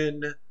 And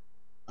then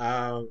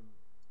um,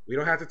 we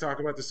don't have to talk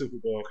about the Super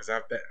Bowl because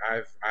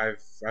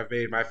I've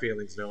made my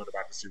feelings known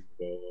about the Super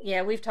Bowl.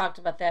 Yeah, we've talked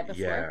about that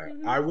before. Yeah,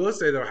 Mm-hmm. I will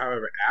say though,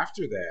 however,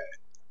 after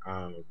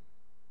that,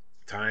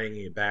 tying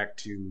it back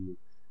to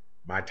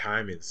my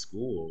time in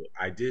school,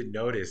 I did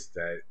notice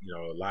that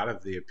a lot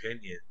of the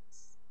opinions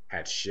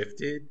had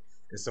shifted,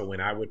 and so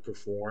when I would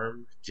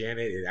perform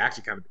Janet, it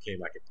actually kind of became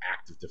like an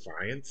act of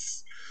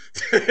defiance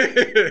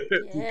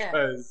Yeah.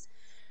 because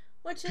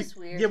Which is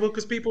weird. yeah, well,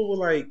 because people were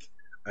like,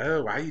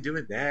 "Oh, why are you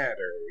doing that?"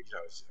 Or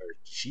or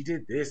she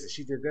did this and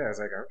she did that. I was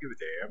like, "I don't give a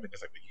damn." And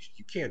it's like,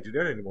 you can't do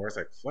that anymore. It's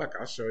like, fuck,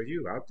 I'll show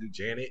you. I'll do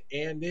Janet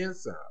and then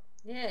some.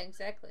 Yeah,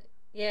 exactly.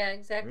 Yeah,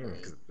 exactly.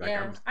 'Cause, like,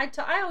 Yeah,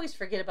 I always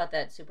forget about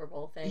that Super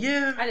Bowl thing.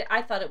 Yeah.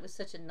 I thought it was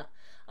such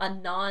a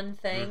non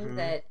thing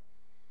that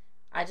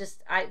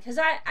because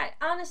I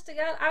honest to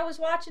God, I was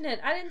watching it.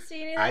 I didn't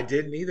see anything. I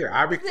didn't either.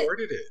 I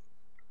recorded it.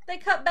 They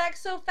cut back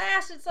so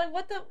fast. It's like,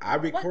 what the? I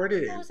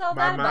recorded what it. was all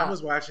My that mom about?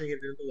 was watching it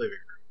in the living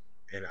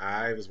room, and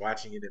I was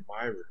watching it in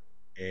my room,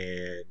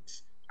 and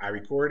I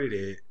recorded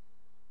it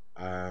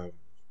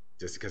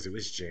just because it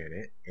was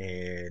Janet.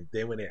 And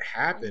then when it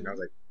happened, I was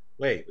like,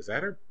 "Wait, was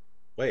that her?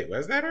 Wait,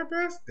 was that her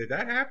breast? Did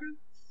that happen?"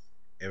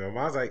 And my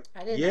mom's like,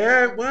 I didn't know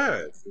 "Yeah, that. it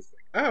was." It's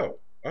like, oh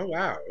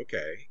wow,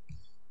 okay.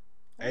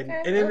 And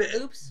Okay, then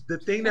well, oops. the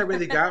thing that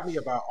really got me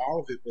about all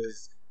of it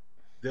was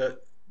the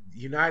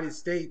United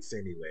States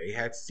anyway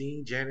had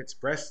seen Janet's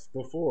breasts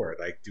before.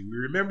 Like, do we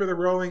remember the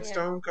Rolling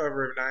Stone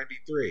cover of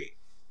 '93?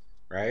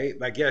 Right?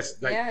 Like,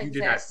 yes, like Yeah, you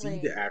did not see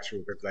exactly. the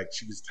actual, but like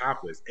she was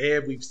topless,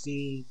 and we've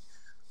seen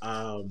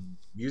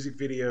music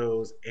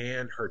videos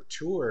and her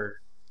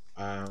tour.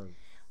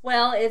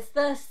 Well, it's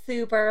the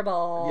Super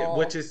Bowl. Yeah,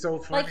 which is so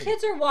funny. Like,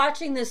 kids are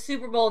watching the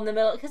Super Bowl in the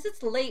middle because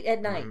it's late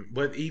at night.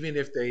 But even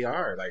if they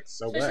are, like,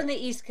 so Especially what? in the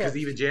East Because Coast.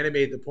 even Janet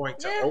made the point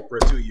to Yeah.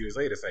 Oprah 2 years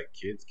later. It's like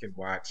kids can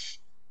watch.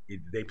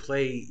 They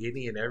play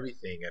any and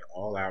everything at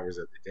all hours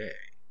of the day.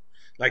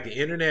 Like the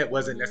internet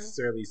wasn't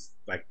necessarily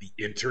like the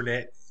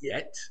internet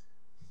yet,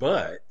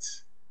 but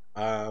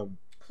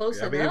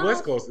Close I mean enough. it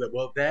was close enough.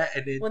 Well, that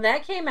and then When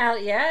that came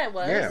out, yeah, it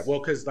was. yeah, well,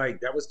 because like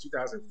that was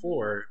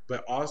 2004,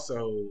 but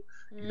also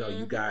you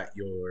Mhm. got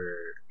your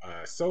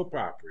soap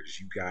operas,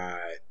 you got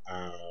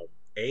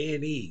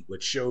A&E,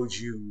 which showed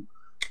you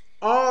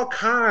all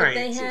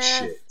kinds of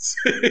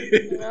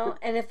shit. Well,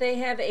 and if they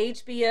have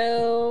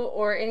HBO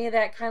or any of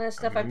that kind of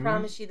stuff, I Mhm.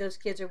 promise you, those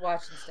kids are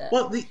watching stuff.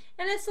 Well, and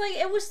it's like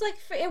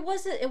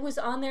it was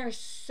on there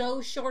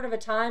so short of a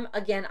time.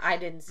 Again, I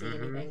didn't see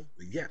anything.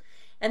 Yeah.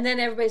 And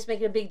then everybody's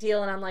making a big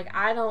deal, and I'm like,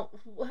 I don't.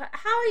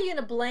 How are you going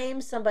to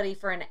blame somebody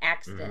for an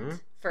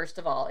accident? First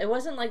of all, it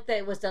wasn't like that.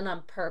 It was done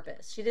on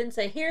purpose. She didn't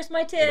say, "Here's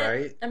my tip,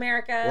 Right.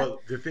 America."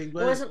 Well, the thing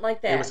was, it wasn't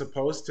like that. It was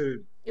supposed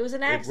to. It was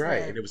an accident,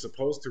 right? And it was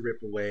supposed to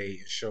rip away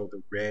and show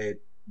the red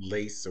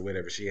lace or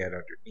whatever she had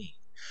underneath.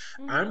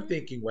 I'm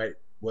thinking what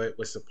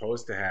was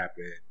supposed to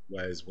happen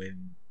was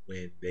when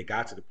they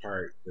got to the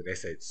part where they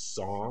said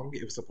song,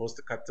 it was supposed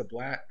to cut to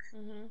black,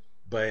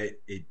 but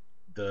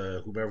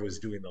the whoever was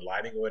doing the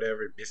lighting or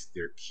whatever missed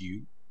their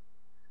cue.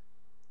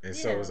 And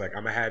so it was like,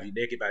 I'm gonna have you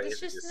naked by the end of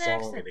this song,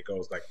 accident. and it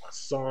goes like my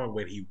song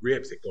when he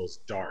rips, it goes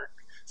dark.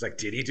 It's like,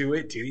 did he do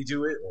it? Did he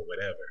do it? Or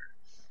whatever.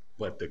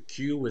 But the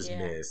cue was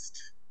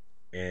missed,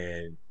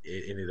 and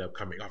it ended up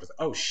coming off as,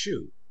 oh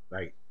shoot,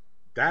 like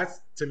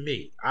that's to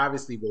me.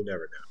 Obviously, we'll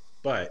never know,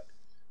 but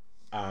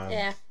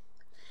yeah.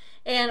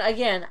 And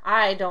again,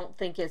 I don't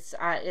think it's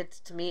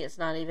to me, it's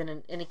not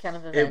even any kind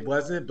of event. It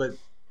wasn't, but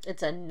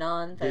it's a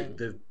non-thing.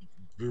 The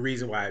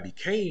reason why it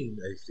became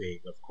a thing,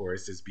 of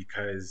course, is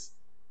because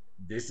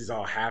this is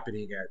all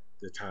happening at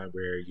the time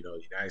where the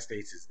United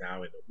States is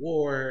now in a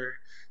war.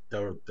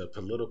 The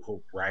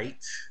political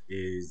right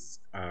is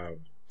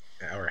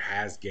or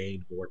has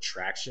gained more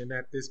traction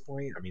at this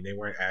point. I mean, they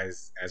weren't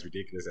as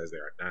ridiculous as they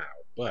are now,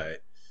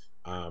 but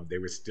they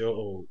were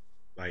still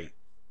like,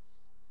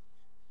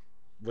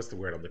 what's the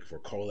word I'm looking for?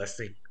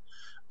 Coalescing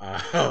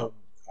um,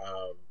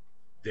 um,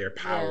 their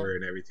Yeah. power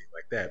and everything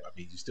like that. I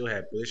mean, you still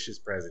had Bush as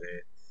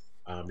president.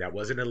 That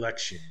was an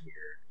election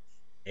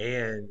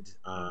year, and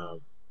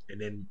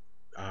then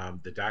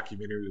the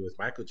documentary with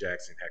Michael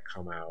Jackson had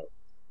come out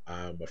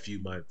a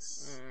few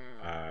months.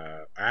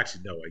 Mm.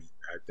 Actually, no,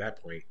 at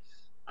that point,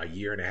 a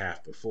year and a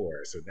half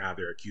before. So now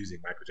they're accusing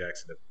Michael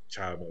Jackson of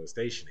child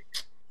molestation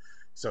again.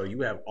 So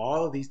you have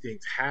all of these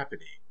things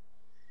happening,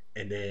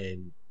 and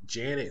then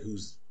Janet,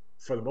 who's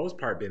for the most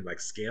part been like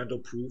scandal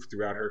proof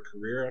throughout her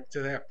career up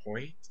to that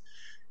point,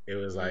 it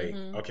was like,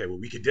 Mm-hmm. okay, well,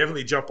 we could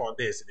definitely jump on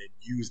this and then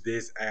use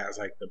this as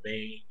like the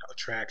main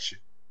attraction,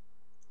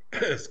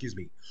 excuse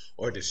me,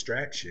 or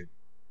distraction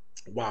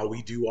while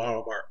we do all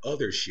of our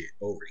other shit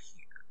over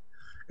here.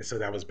 And so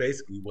that was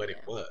basically what it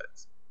Yeah.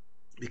 was.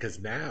 Because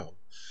now,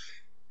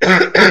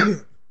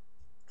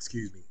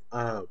 excuse me,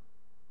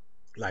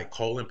 like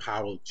Colin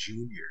Powell Jr.,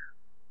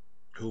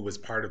 who was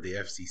part of the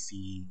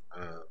FCC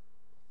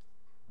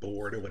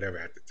board or whatever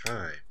at the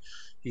time,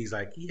 he's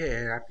like,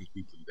 yeah, I think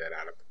we blew that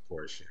out of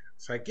proportion.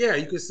 It's like, yeah,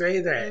 you could say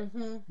that,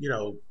 Mm-hmm. you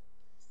know,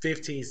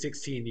 15,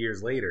 16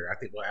 years later. I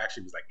think, well,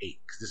 actually it was like 8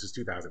 because this was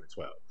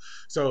 2012.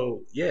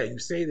 So yeah, you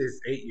say this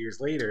 8 years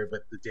later,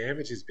 but the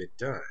damage has been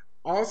done.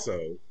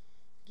 Also,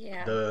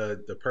 Yeah.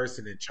 the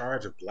person in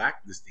charge of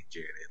blacklisting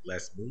Janet,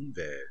 Les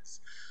Moonves,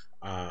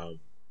 um,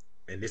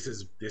 and this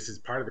is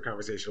part of the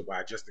conversation of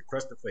why Justin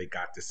Crustaflake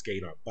got to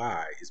skate on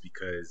by, is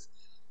because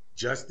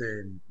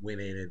Justin went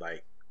in and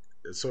like,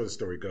 so the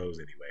story goes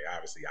anyway.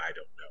 Obviously, I don't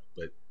know,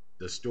 but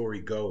the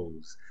story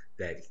goes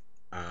that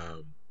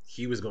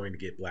he was going to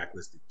get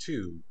blacklisted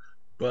too,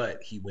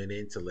 but he went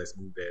into Les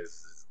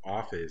Moonves'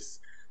 office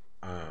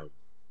um,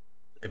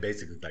 and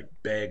basically like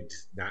begged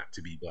not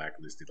to be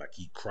blacklisted. Like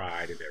he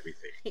cried and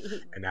everything,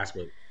 he, and that's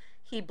what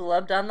he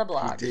blubbed on the he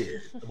blog.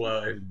 did.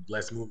 Well, and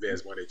Les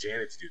Moonves wanted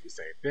Janet to do the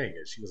same thing,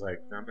 and she was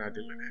like, "No, I'm not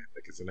doing that.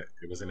 Like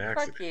it was an Fuck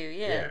accident." you,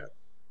 yeah. Yeah.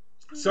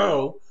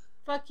 So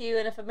Fuck you,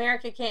 and if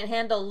America can't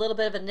handle a little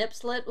bit of a nip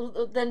slit,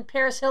 then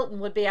Paris Hilton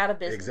would be out of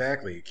business.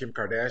 exactly, Kim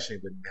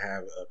Kardashian wouldn't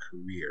have a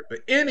career. But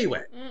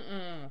anyway,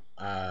 Mm-mm.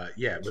 yeah.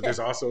 But Yeah. there's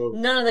also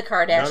None of the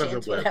none of them Kardashians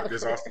would would. have But a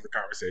there's career. also the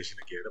conversation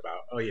again about,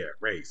 oh yeah,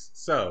 race.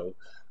 So,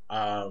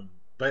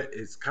 but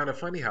it's kind of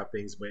funny how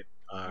things went,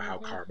 how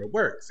Mm-hmm. karma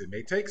works. It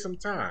may take some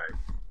time,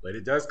 but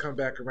it does come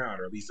back around,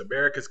 or at least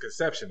America's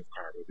conception of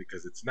karma,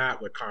 because it's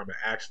not what karma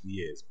actually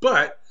is.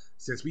 But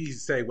since we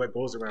say what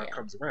goes around Yeah.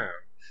 comes around,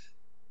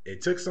 it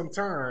took some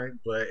time,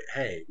 but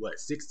hey, what,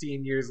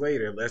 16 years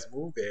later, Les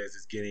Moonves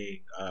is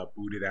getting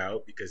booted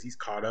out because he's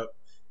caught up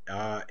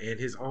in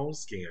his own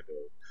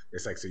scandal.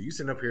 It's like, so you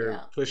sitting up here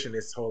Yeah. pushing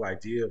this whole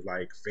idea of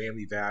like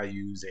family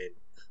values and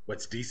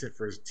what's decent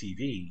for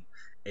TV,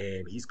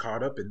 and he's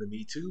caught up in the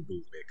Me Too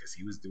movement because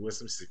he was doing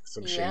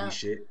some shady Yeah.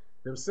 shit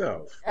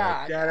himself. Like,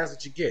 Ah, yeah, God. that's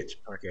what you get, you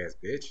punk ass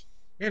bitch.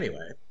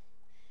 Anyway,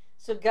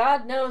 So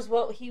God knows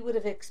what he would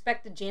have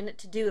expected Janet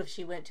to do if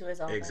she went to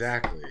his office.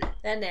 exactly,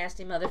 That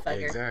nasty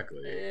motherfucker.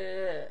 exactly.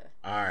 Ugh.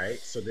 All right,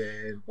 so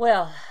then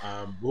Well,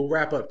 we'll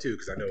wrap up too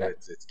because I know okay.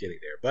 it's getting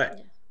there.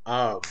 But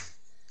Yeah.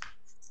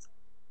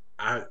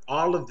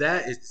 all of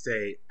that is to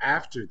say,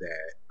 after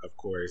that, of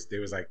course,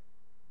 there was like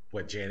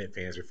what Janet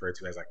fans refer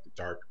to as like the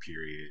dark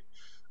period,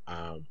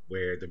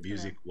 where the Yeah.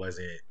 music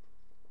wasn't.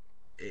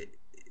 It,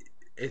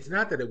 it's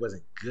not that it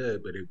wasn't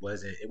good, but it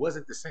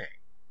wasn't the same.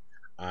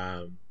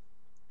 Um,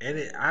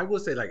 and I will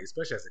say, like,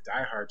 especially as a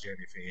diehard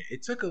Janet fan,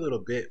 it took a little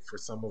bit for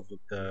some of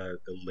the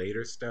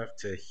later stuff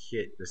to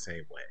hit the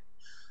same way.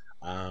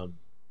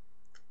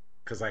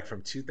 Because like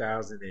from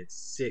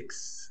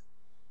 2006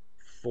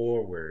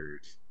 forward,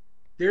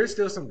 there's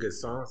still some good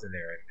songs in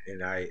there,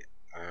 and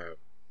um,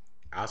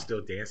 I'll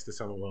still dance to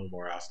some of them,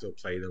 or I'll still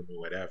play them, or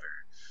whatever.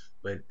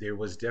 But there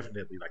was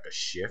definitely like a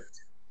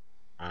shift.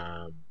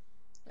 Um,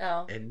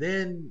 Oh. and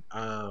then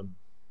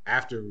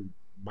after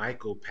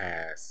Michael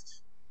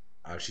passed,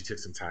 she took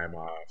some time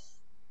off,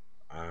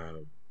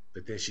 um,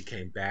 but then she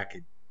came back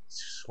in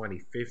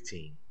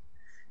 2015,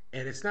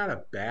 and it's not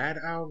a bad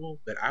album,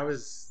 but I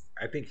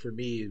think for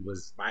me it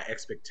was my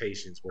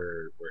expectations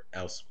were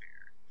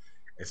elsewhere,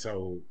 and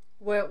so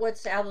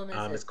What's the album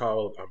is it's it?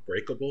 called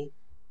Unbreakable.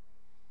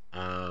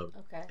 Um,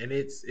 Okay. and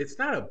it's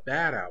not a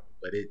bad album,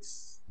 but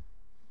it's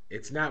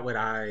not what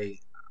I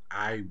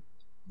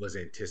was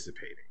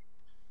anticipating.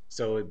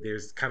 So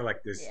there's kind of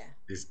like Yeah.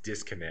 this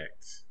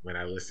disconnect when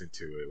I listened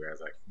to it, where I was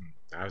like,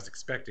 I was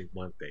expecting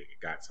one thing and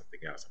got something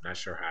else. I'm not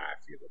sure how I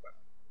feel about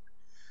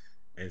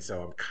it. And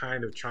so I'm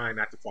kind of trying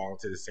not to fall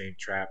into the same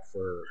trap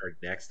for her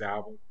next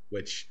album,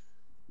 which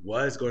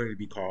was going to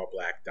be called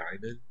Black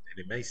Diamond, and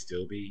it may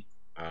still be.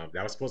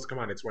 That was supposed to come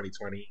out in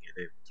 2020, and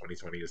then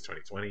 2020 is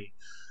 2020.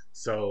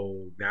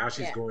 So now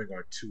she's Yeah. going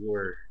on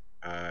tour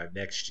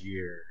next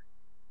year,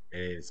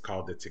 and it's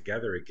called the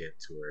Together Again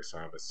tour. So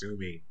I'm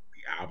assuming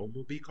the album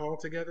will be called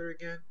Together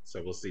Again.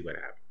 So we'll see what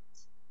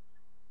happens.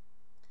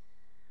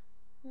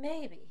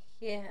 Maybe,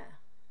 yeah.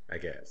 I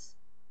guess.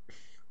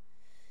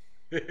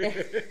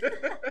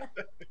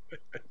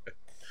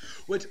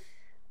 Which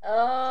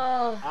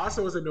Oh.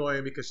 also is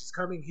annoying because she's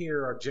coming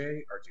here on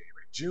January,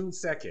 June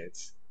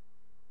 2nd,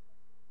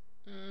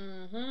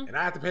 Mm-hmm. and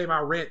I have to pay my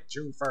rent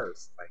June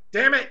 1st. Like,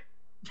 damn it!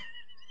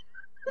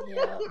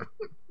 Yep.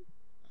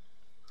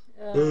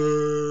 Ugh.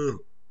 Boo!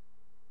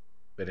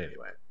 But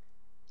anyway,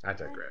 I I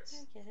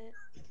digress. get it.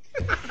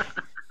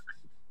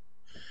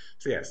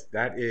 So yes,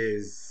 that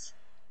is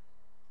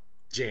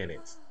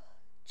Janet,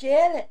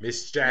 Janet.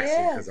 Miss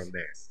Jackson, because I'm Yes.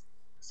 nasty.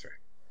 That's right.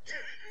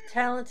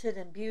 Talented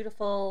and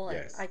beautiful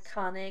and Yes.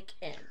 iconic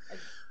and a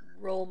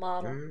role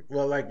model.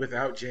 Well, like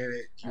without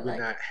Janet, I you would like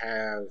not it.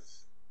 have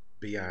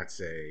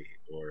Beyonce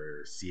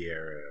or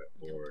Sierra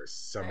Nope. or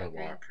I Summer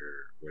agree.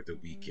 Walker or The Hmm.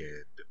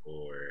 Weeknd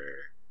or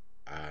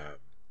um,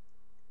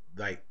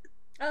 like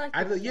I like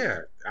I the weekend. yeah,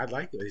 I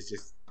like it. It's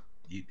just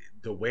you,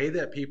 the way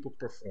that people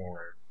perform,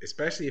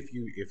 especially if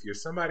you're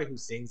somebody who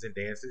sings and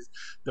dances.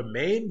 The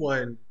main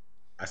one,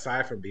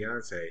 aside from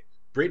Beyonce,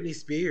 Britney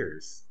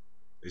Spears.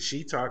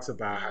 She talks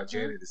about how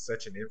Hmm. Janet is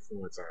such an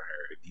influence on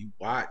her. If you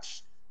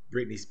watch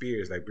Britney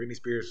Spears, like Britney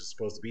Spears was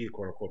supposed to be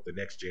quote unquote the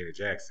next Janet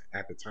Jackson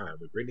at the time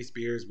when Britney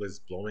Spears was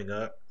blowing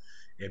up.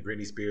 And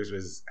Britney Spears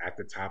was at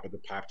the top of the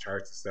pop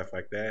charts and stuff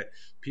like that.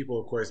 People,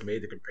 of course,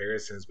 made the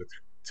comparisons with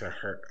to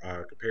her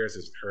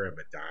comparisons with her and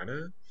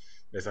Madonna.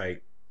 It's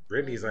like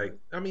Britney's Hmm. like,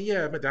 I mean,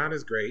 yeah,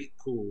 Madonna's great,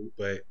 cool,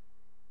 but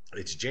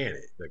it's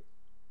Janet. Like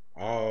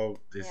all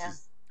Yeah.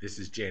 this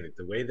is Janet.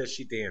 The way that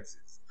she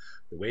dances,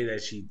 the way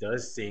that she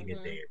does sing and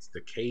Hmm. dance,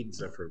 the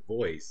cadence of her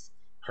voice,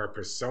 her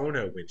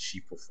persona when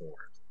she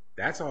performs.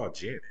 That's all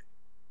Janet.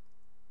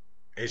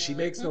 And she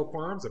makes Hmm. no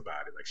qualms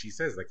about it. Like she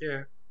says, like,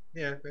 yeah,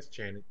 yeah, that's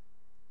Janet.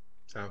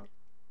 So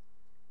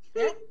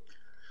Yeah.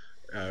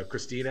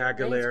 Christina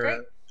Jane's Aguilera,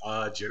 great.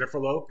 Jennifer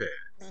Lopez,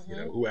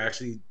 Hmm. who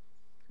actually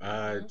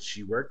Hmm.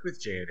 she worked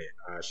with Janet.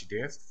 She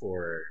danced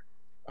for her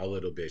a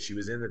little bit. She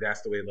was in the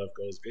 "That's the Way Love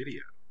Goes"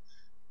 video.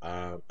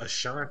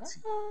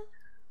 Ashanti.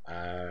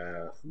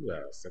 Oh. Who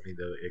else? I mean,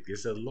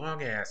 it's a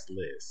long ass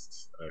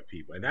list of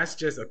people, and that's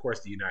just, of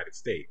course, the United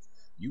States.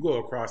 You go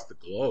across the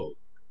globe,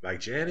 like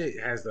Janet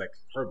has like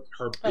her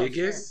Oh, sure.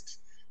 biggest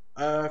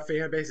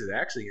fan base is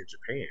actually in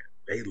Japan.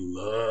 They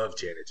love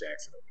Janet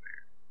Jackson over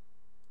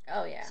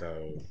Oh there. yeah.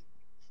 So,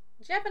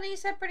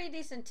 Japanese have pretty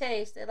decent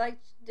taste. They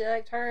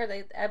liked her.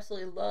 They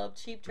absolutely loved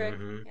Cheap Trick.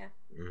 hmm Yeah.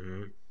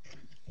 hmm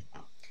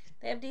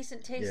They have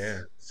decent yeah.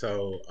 taste.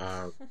 So,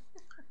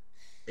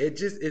 it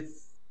just it,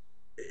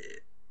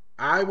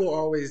 I will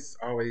always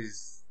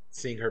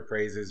sing her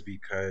praises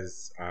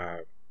because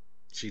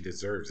she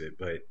deserves it,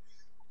 but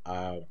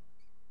um,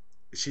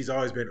 she's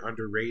always been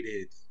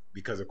underrated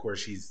because of course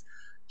she's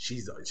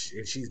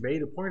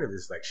made a point of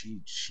this. Like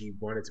she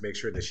wanted to make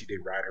sure that she did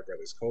ride her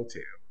brother's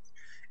coattail,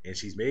 and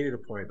she's made it a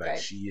point like Right.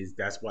 she is.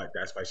 That's why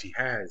she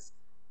has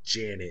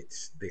Janet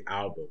the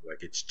album. Like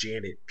it's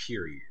Janet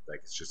period. Like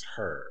it's just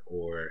her,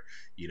 or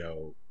you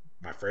know,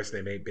 my first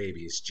name ain't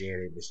baby. It's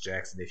Janet Miss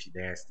Jackson if you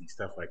nasty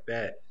stuff like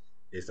that.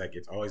 It's like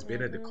it's always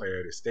been a Hmm.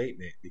 declarative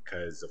statement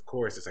because of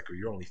course it's like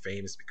you're only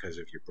famous because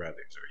of your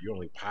brothers or you're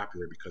only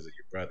popular because of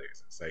your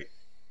brothers. It's like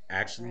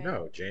actually Right.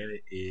 no,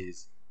 Janet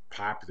is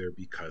popular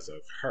because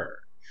of her.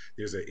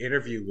 There's an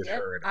interview with Yep.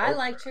 her and I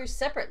liked Oprah. her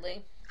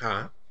separately.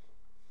 Huh?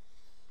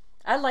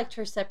 I liked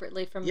her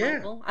separately from Yeah.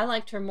 Michael. I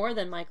liked her more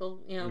than Michael,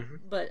 hmm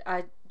but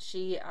I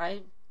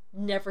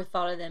never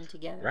thought of them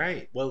together.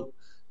 Right. Well,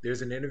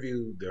 there's an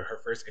interview, her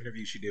first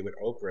interview she did with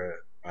Oprah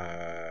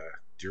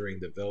during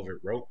the Velvet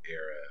Rope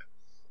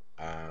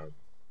era. Um,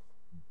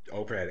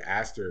 Oprah had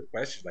asked her a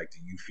question like,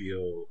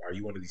 are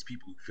you one of these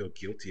people who feel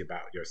guilty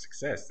about your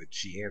success? And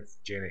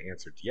Janet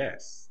answered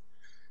yes.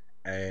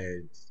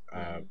 And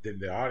Hmm. then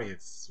the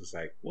audience was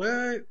like,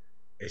 what?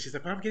 And she's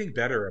like, well, I'm getting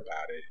better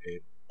about it.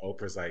 And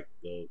Oprah's like,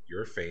 well,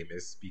 you're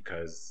famous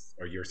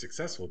or you're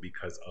successful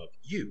because of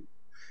you.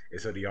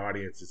 And so the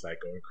audience is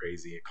like going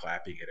crazy and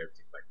clapping and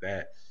everything like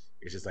that.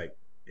 It's just like,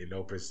 and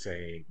Oprah's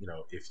saying,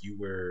 if you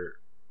were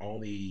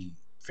only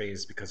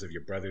famous because of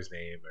your brother's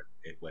name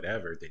and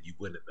whatever, then you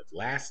wouldn't have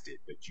lasted.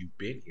 But you've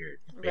been here,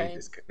 you've made Right.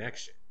 this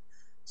connection.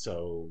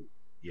 So,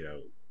 you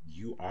know,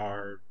 you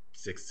are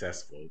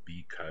successful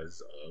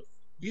because of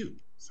you.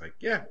 It's like,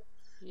 yeah,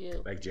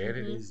 You. like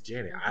Janet Hmm. is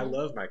Janet. I Hmm.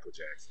 love Michael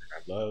Jackson.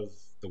 I love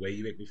The Way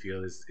You Make Me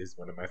Feel is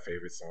one of my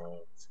favorite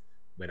songs.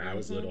 When I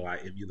was Hmm. little, I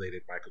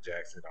emulated Michael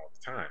Jackson all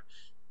the time.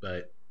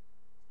 But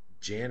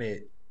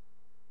Janet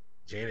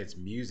Janet's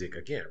music,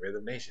 again,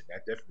 Rhythm Nation,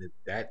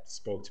 that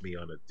spoke to me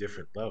on a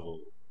different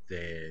level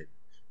than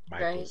Right.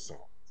 Michael's songs.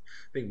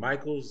 I think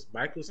Michael's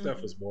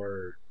stuff Hmm. was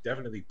more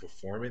definitely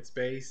performance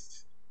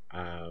based.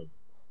 Um,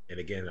 and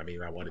again, I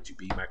mean, I wanted to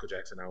be Michael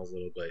Jackson. When I was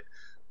little, but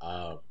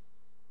um,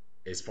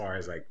 as far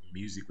as like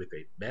music with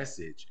a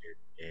message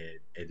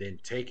and then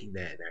taking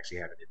that and actually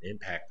having an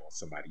impact on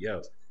somebody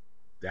else,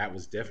 that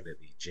was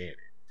definitely Janet.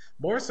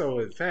 More so,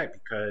 in fact,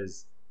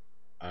 because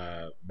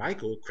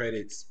Michael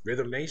credits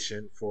Rhythm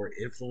Nation for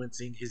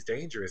influencing his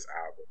Dangerous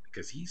album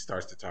because he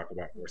starts to talk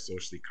about more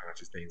socially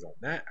conscious things on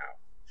that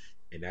album.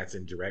 and that's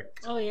in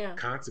direct Oh yeah.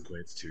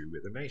 consequence to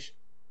Rhythm Nation.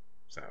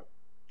 So,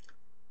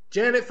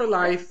 Janet for Yeah,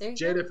 life, there you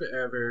Janet go.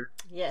 forever.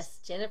 Yes,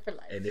 Janet for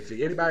life. And if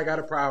anybody got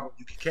a problem,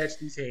 you can catch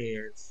these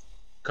hands.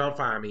 Come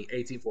find me,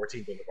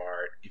 1814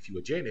 Boulevard. If you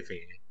a Janet fan,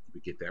 you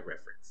would get that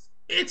reference.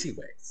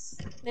 Anyways.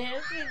 Yeah,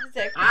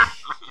 exactly.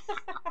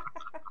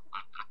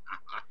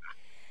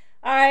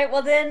 All right.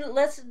 Well, then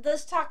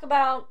let's talk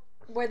about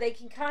where they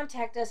can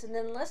contact us, and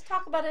then let's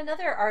talk about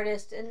another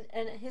artist and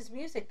his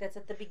music that's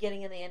at the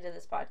beginning and the end of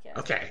this podcast.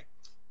 Okay.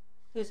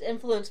 Who's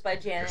influenced by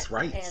Janet That's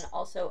right. and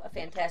also a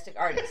fantastic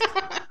artist.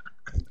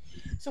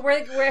 So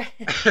where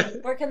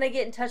where can they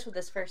get in touch with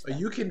us first? Though?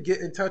 You can get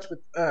in touch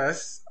with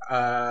us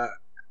at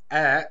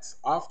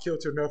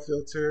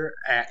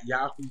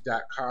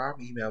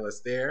offkilternofilter@yahoo.com. Email us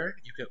there.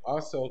 You can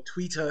also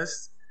tweet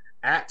us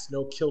at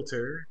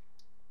NoKilter.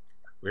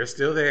 We're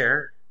still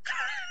there.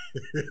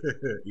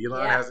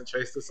 Elon hasn't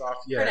traced us off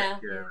yet.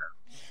 For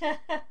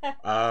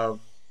now.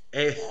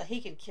 Yeah.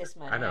 He can kiss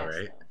my I know, ass,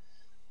 right? though.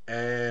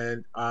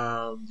 And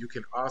you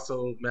can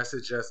also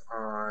message us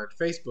on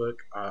Facebook,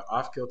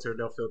 Off Kilter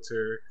No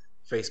Filter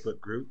Facebook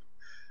group.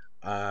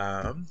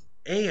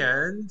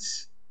 And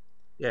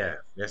yeah,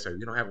 yes, sir.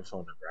 We don't have a phone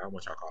number. I don't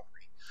want y'all calling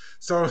me.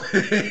 So,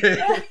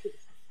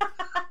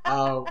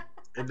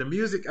 and the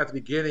music at the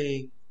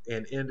beginning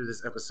and end of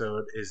this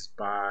episode is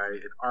by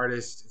an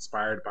artist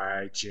inspired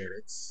by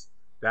Janet's.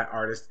 That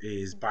artist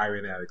is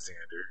Byron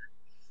Alexander.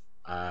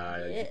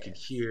 You can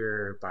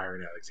hear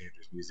Byron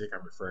Alexander's music.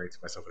 I'm referring to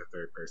myself in the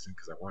third person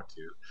because I want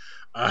to.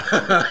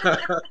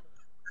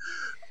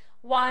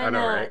 Why know,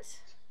 not? Right?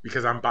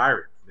 Because I'm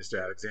Byron, Mr.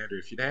 Alexander,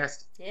 if you're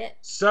nasty. Yeah.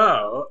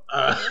 So,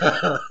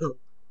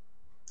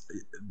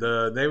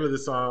 the name of the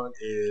song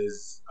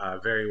is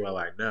Very Well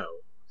I Know.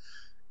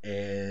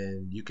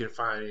 And you can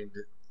find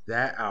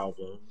that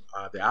album.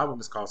 The album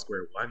is called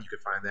Square One. You can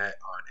find that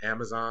on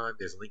Amazon.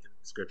 There's a link in the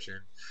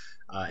description.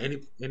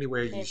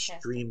 Anywhere you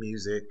stream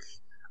music.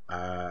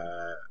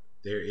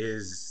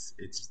 It's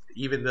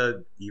even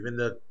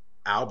the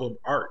album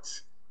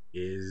art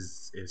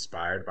is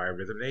inspired by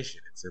Rhythm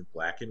Nation. It's in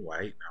black and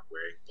white, and I'm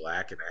wearing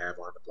black, and I have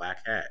on the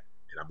black hat,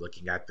 and I'm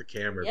looking at the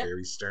camera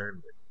very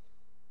sternly.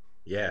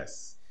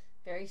 Yes,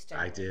 very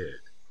sternly. I did.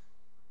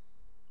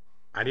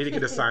 I need to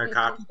get a signed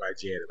copy by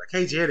Janet. Like,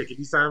 hey Janet, can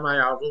you sign my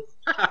album?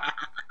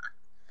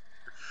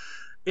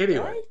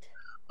 Anyway,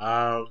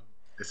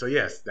 so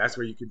yes, that's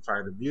where you can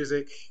find the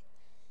music.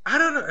 I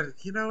don't know.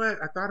 You know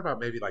what? I thought about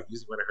maybe like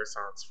using one of her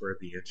songs for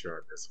the intro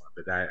on this one,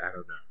 but I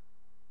don't know.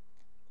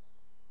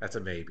 That's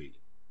a maybe.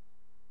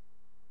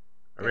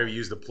 Or maybe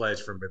use the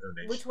pledge from Rhythm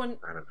Nation. Which one?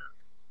 I don't know.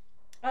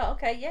 Oh,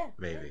 okay, yeah.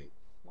 Maybe.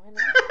 Why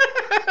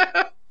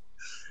not?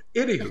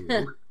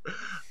 Anywho,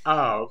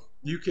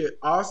 you can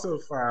also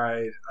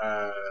find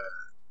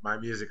my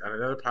music on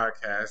another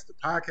podcast. The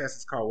podcast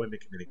is called Women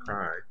Committing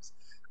Crimes,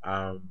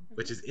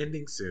 which is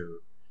ending soon,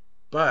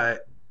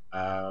 but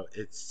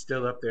it's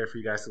still up there for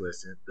you guys to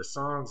listen. The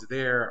songs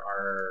there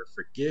are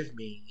Forgive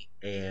Me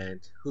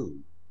and Who.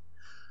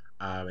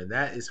 And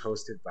that is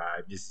hosted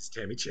by Mrs.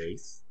 Tammy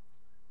Chase,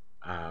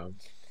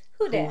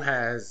 who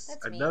has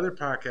another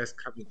podcast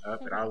coming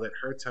up, and I'll let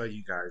her tell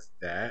you guys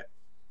that.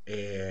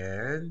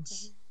 And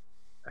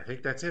I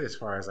think that's it as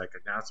far as like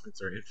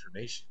announcements or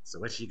information. So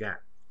what you got?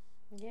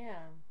 Yeah.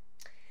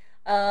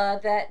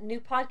 That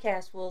new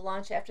podcast will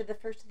launch after the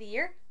first of the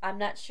year. I'm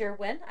not sure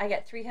when. I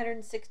got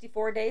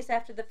 364 days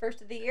after the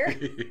first of the year.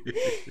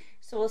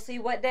 So we'll see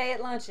what day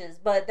it launches.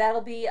 But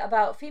that'll be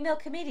about female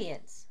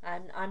comedians.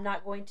 I'm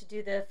not going to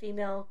do the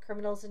female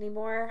criminals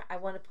anymore. I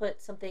want to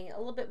put something a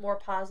little bit more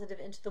positive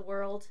into the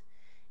world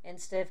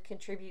instead of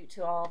contribute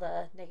to all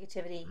the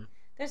negativity. Mm-hmm.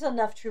 There's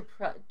enough true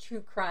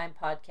crime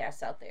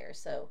podcasts out there.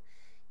 So,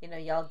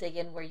 y'all dig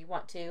in where you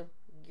want to.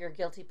 Your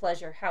guilty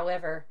pleasure.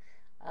 However,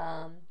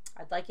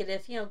 I'd like it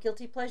if,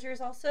 guilty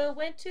pleasures also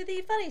went to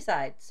the funny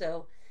side.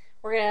 So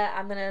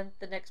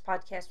the next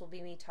podcast will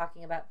be me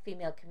talking about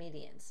female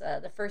comedians.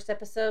 The first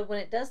episode, when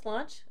it does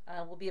launch,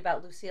 will be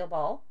about Lucille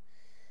Ball.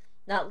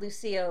 Not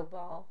Lucio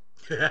Ball,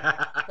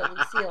 but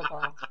Lucille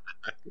Ball.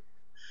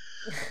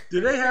 Do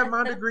they have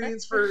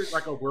mondegrins for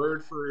like a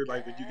word for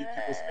like, did you get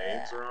people's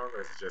names wrong, or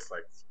is it just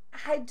like?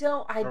 I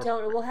don't.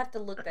 We'll have to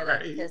look that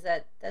up because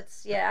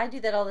that's I do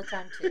that all the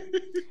time too.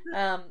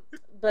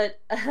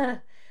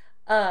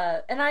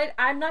 And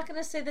I'm not going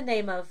to say the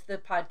name of the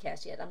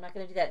podcast yet. I'm not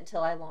going to do that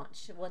until I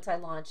launch. Once I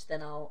launch,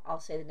 then I'll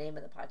say the name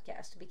of the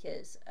podcast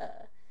because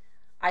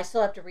I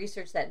still have to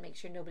research that and make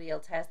sure nobody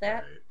else has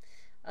that.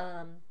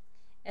 Right.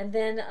 And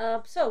then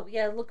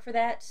look for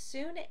that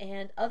soon.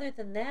 And other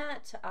than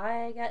that,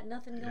 I got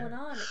nothing going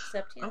on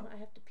except I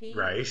have to pee.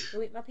 Right.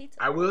 Go eat my pizza.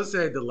 I will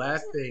say the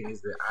last thing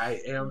is that I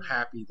am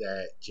happy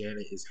that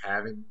Janet is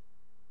having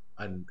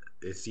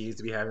it seems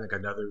to be having like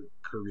another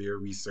career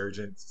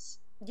resurgence.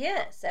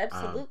 Yes,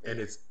 absolutely. And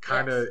it's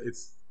kind of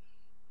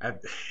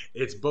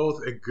it's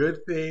both a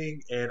good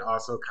thing and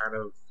also kind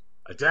of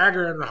a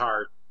dagger in the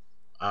heart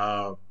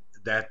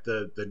that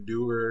the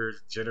newer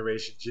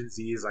generation, Gen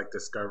Z, is like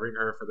discovering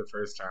her for the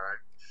first time.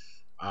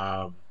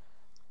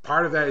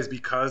 Part of that is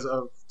because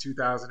of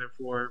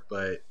 2004,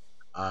 but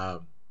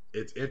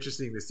It's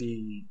interesting to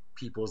see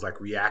people's like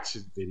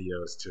reaction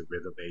videos to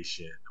Rhythm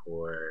Nation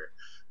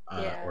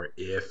Yeah. or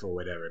If or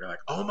whatever. They're like,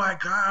 "Oh my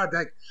god,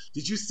 like,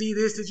 did you see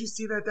this? Did you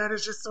see that? That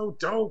is just so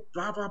dope."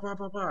 Blah blah blah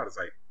blah blah. It's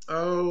like,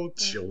 oh,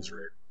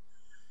 children.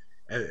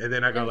 And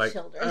then I go Oh, like,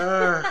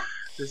 children.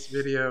 this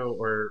video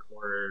or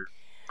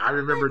I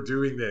remember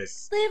doing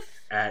this Live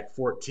at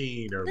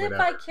 14 or live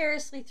whatever.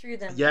 vicariously through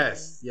them.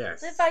 Yes, Kenny.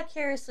 yes. Live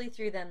vicariously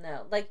through them,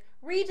 though. Like,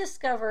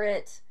 rediscover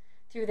it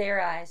through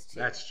their eyes, too.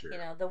 That's true. You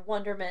know, the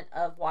wonderment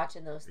of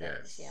watching those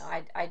things. Yes. You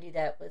know, I do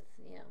that with,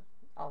 you know,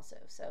 also.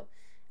 So,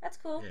 that's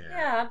cool. Yeah.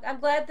 Yeah, I'm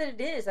glad that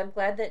it is. I'm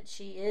glad that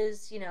she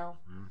is, you know,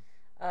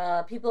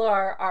 Mhm. people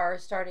are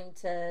starting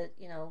to,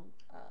 you know,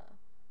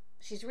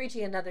 she's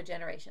reaching another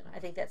generation. I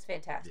think that's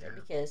fantastic Yeah.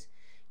 because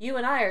you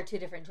and I are two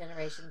different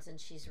generations, and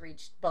she's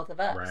reached both of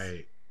us.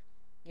 Right.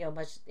 You know,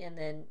 much, and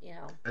then, you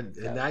know, And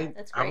so and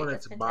that's I great. wanted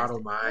That's to model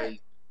fantastic. my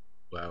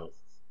well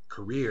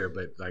career,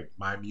 but like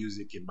my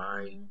music and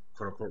my Mhm.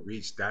 quote unquote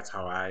reach. That's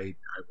how I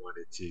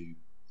wanted to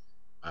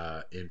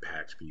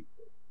impact people.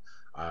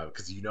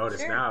 Because you notice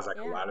Sure, now it's like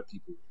a yeah. lot of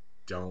people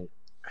don't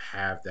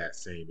have that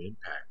same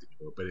impact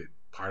anymore. But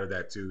part of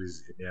that too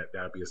is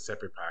that'll be a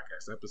separate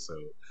podcast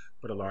episode.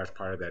 But a large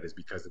part of that is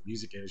because the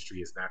music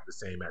industry is not the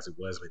same as it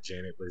was when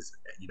Janet was,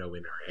 you know,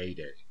 in her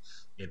heyday,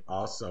 and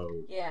also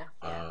Yeah,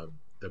 yeah.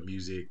 the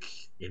music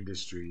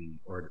industry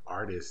or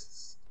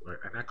artists,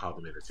 and I call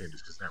them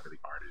entertainers because not really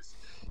artists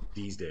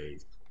these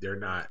days. They're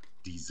not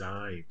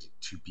designed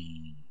to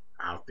be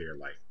out there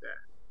like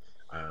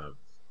that.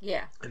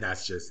 Yeah. And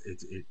that's just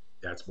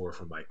that's more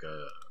from like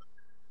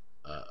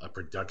a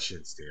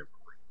production standpoint.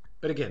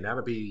 But again,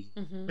 that'll be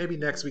Mm-hmm. maybe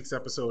next week's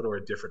episode or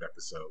a different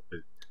episode. But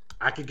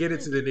I could get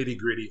into the nitty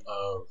gritty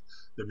of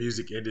the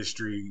music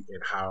industry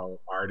and how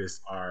artists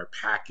are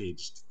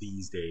packaged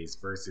these days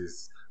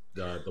versus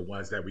the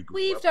ones that we grew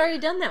We've up. already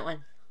done that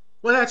one.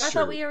 Well, that's I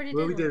true. thought we already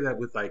Well, did we did one. that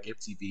with like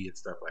MTV and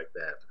stuff like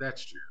that. But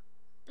that's true.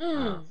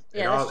 Yeah,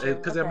 that's true.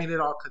 Because Okay. I mean, it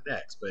all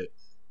connects. But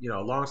you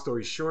know, long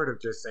story short of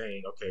just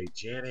saying, okay,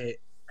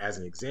 Janet as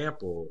an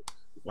example,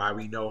 why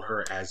we know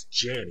her as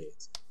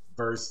Janet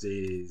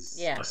versus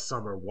Yeah. a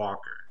Summer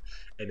Walker,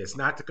 and it's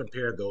not to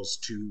compare those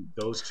two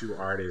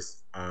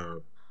artists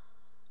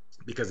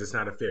because it's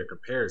not a fair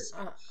comparison.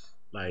 Uh,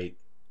 Like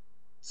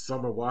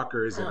Summer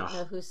Walker is I in don't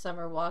know a who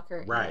Summer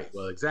Walker right. is.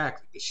 Well,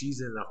 exactly.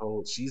 She's in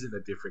a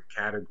different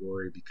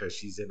category because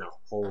she's in a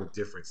whole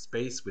different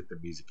space with the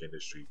music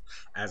industry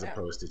as Yeah.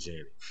 opposed to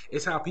Janet.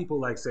 It's how people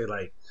like say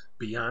like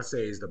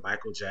Beyonce is the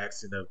Michael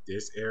Jackson of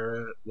this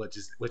era, which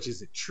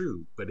isn't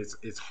true, but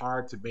it's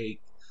hard to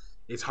make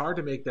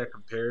that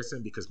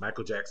comparison because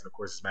Michael Jackson, of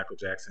course, is Michael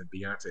Jackson,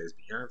 Beyonce is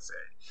Beyonce.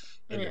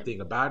 And Yeah. the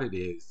thing about it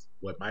is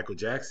what Michael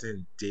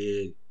Jackson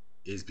did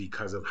is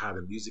because of how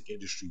the music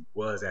industry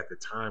was at the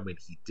time when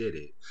he did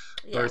it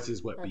Yeah,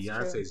 versus what that's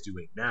Beyonce true. is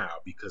doing now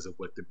because of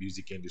what the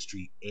music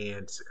industry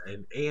and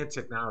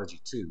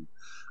technology too,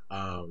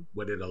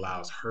 what it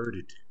allows her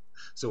to do.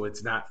 So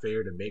it's not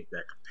fair to make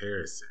that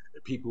comparison.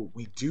 The people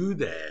we do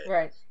that,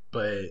 Right.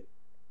 but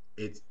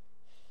it's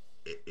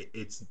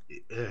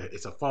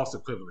it's a false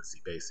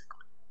equivalency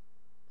basically.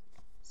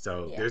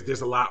 So Yeah.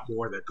 there's a lot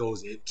more that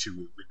goes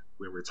into it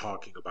when we're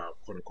talking about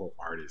quote unquote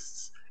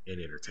artists and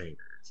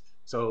entertainers.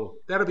 So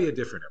that'll be a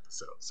different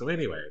episode. So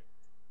anyway,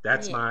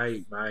 that's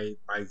Yes.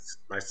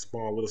 my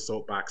small little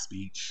soapbox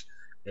speech.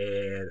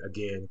 And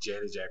again,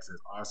 Janet Jackson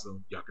is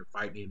awesome. Y'all can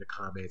fight me in the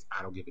comments.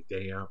 I don't give a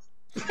damn.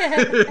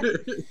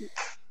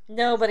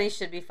 Nobody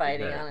should be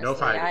fighting, Yeah, honestly. no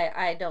fighting.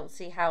 I don't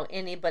see how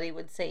anybody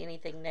would say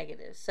anything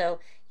negative. So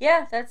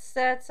yeah, that's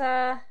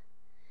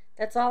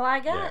all I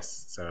got.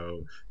 Yes.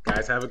 So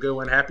guys, have a good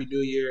one. Happy New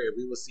Year, and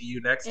we will see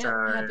you next Yeah,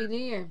 time. Happy New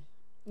Year.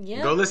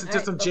 Yeah. Go listen All to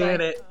right, some bye-bye.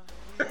 Janet.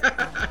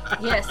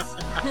 Yes.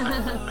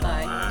 Bye.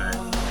 Bye.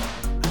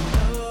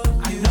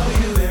 I know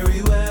you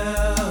very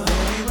well,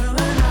 very well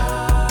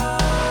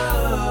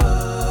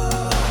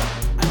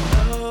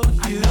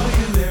I know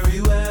you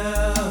very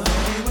well,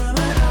 very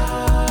well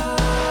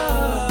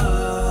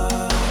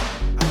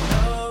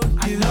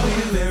I know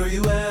you very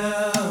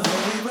well,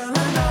 very well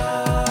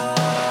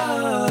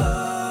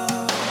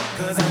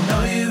 'cause I know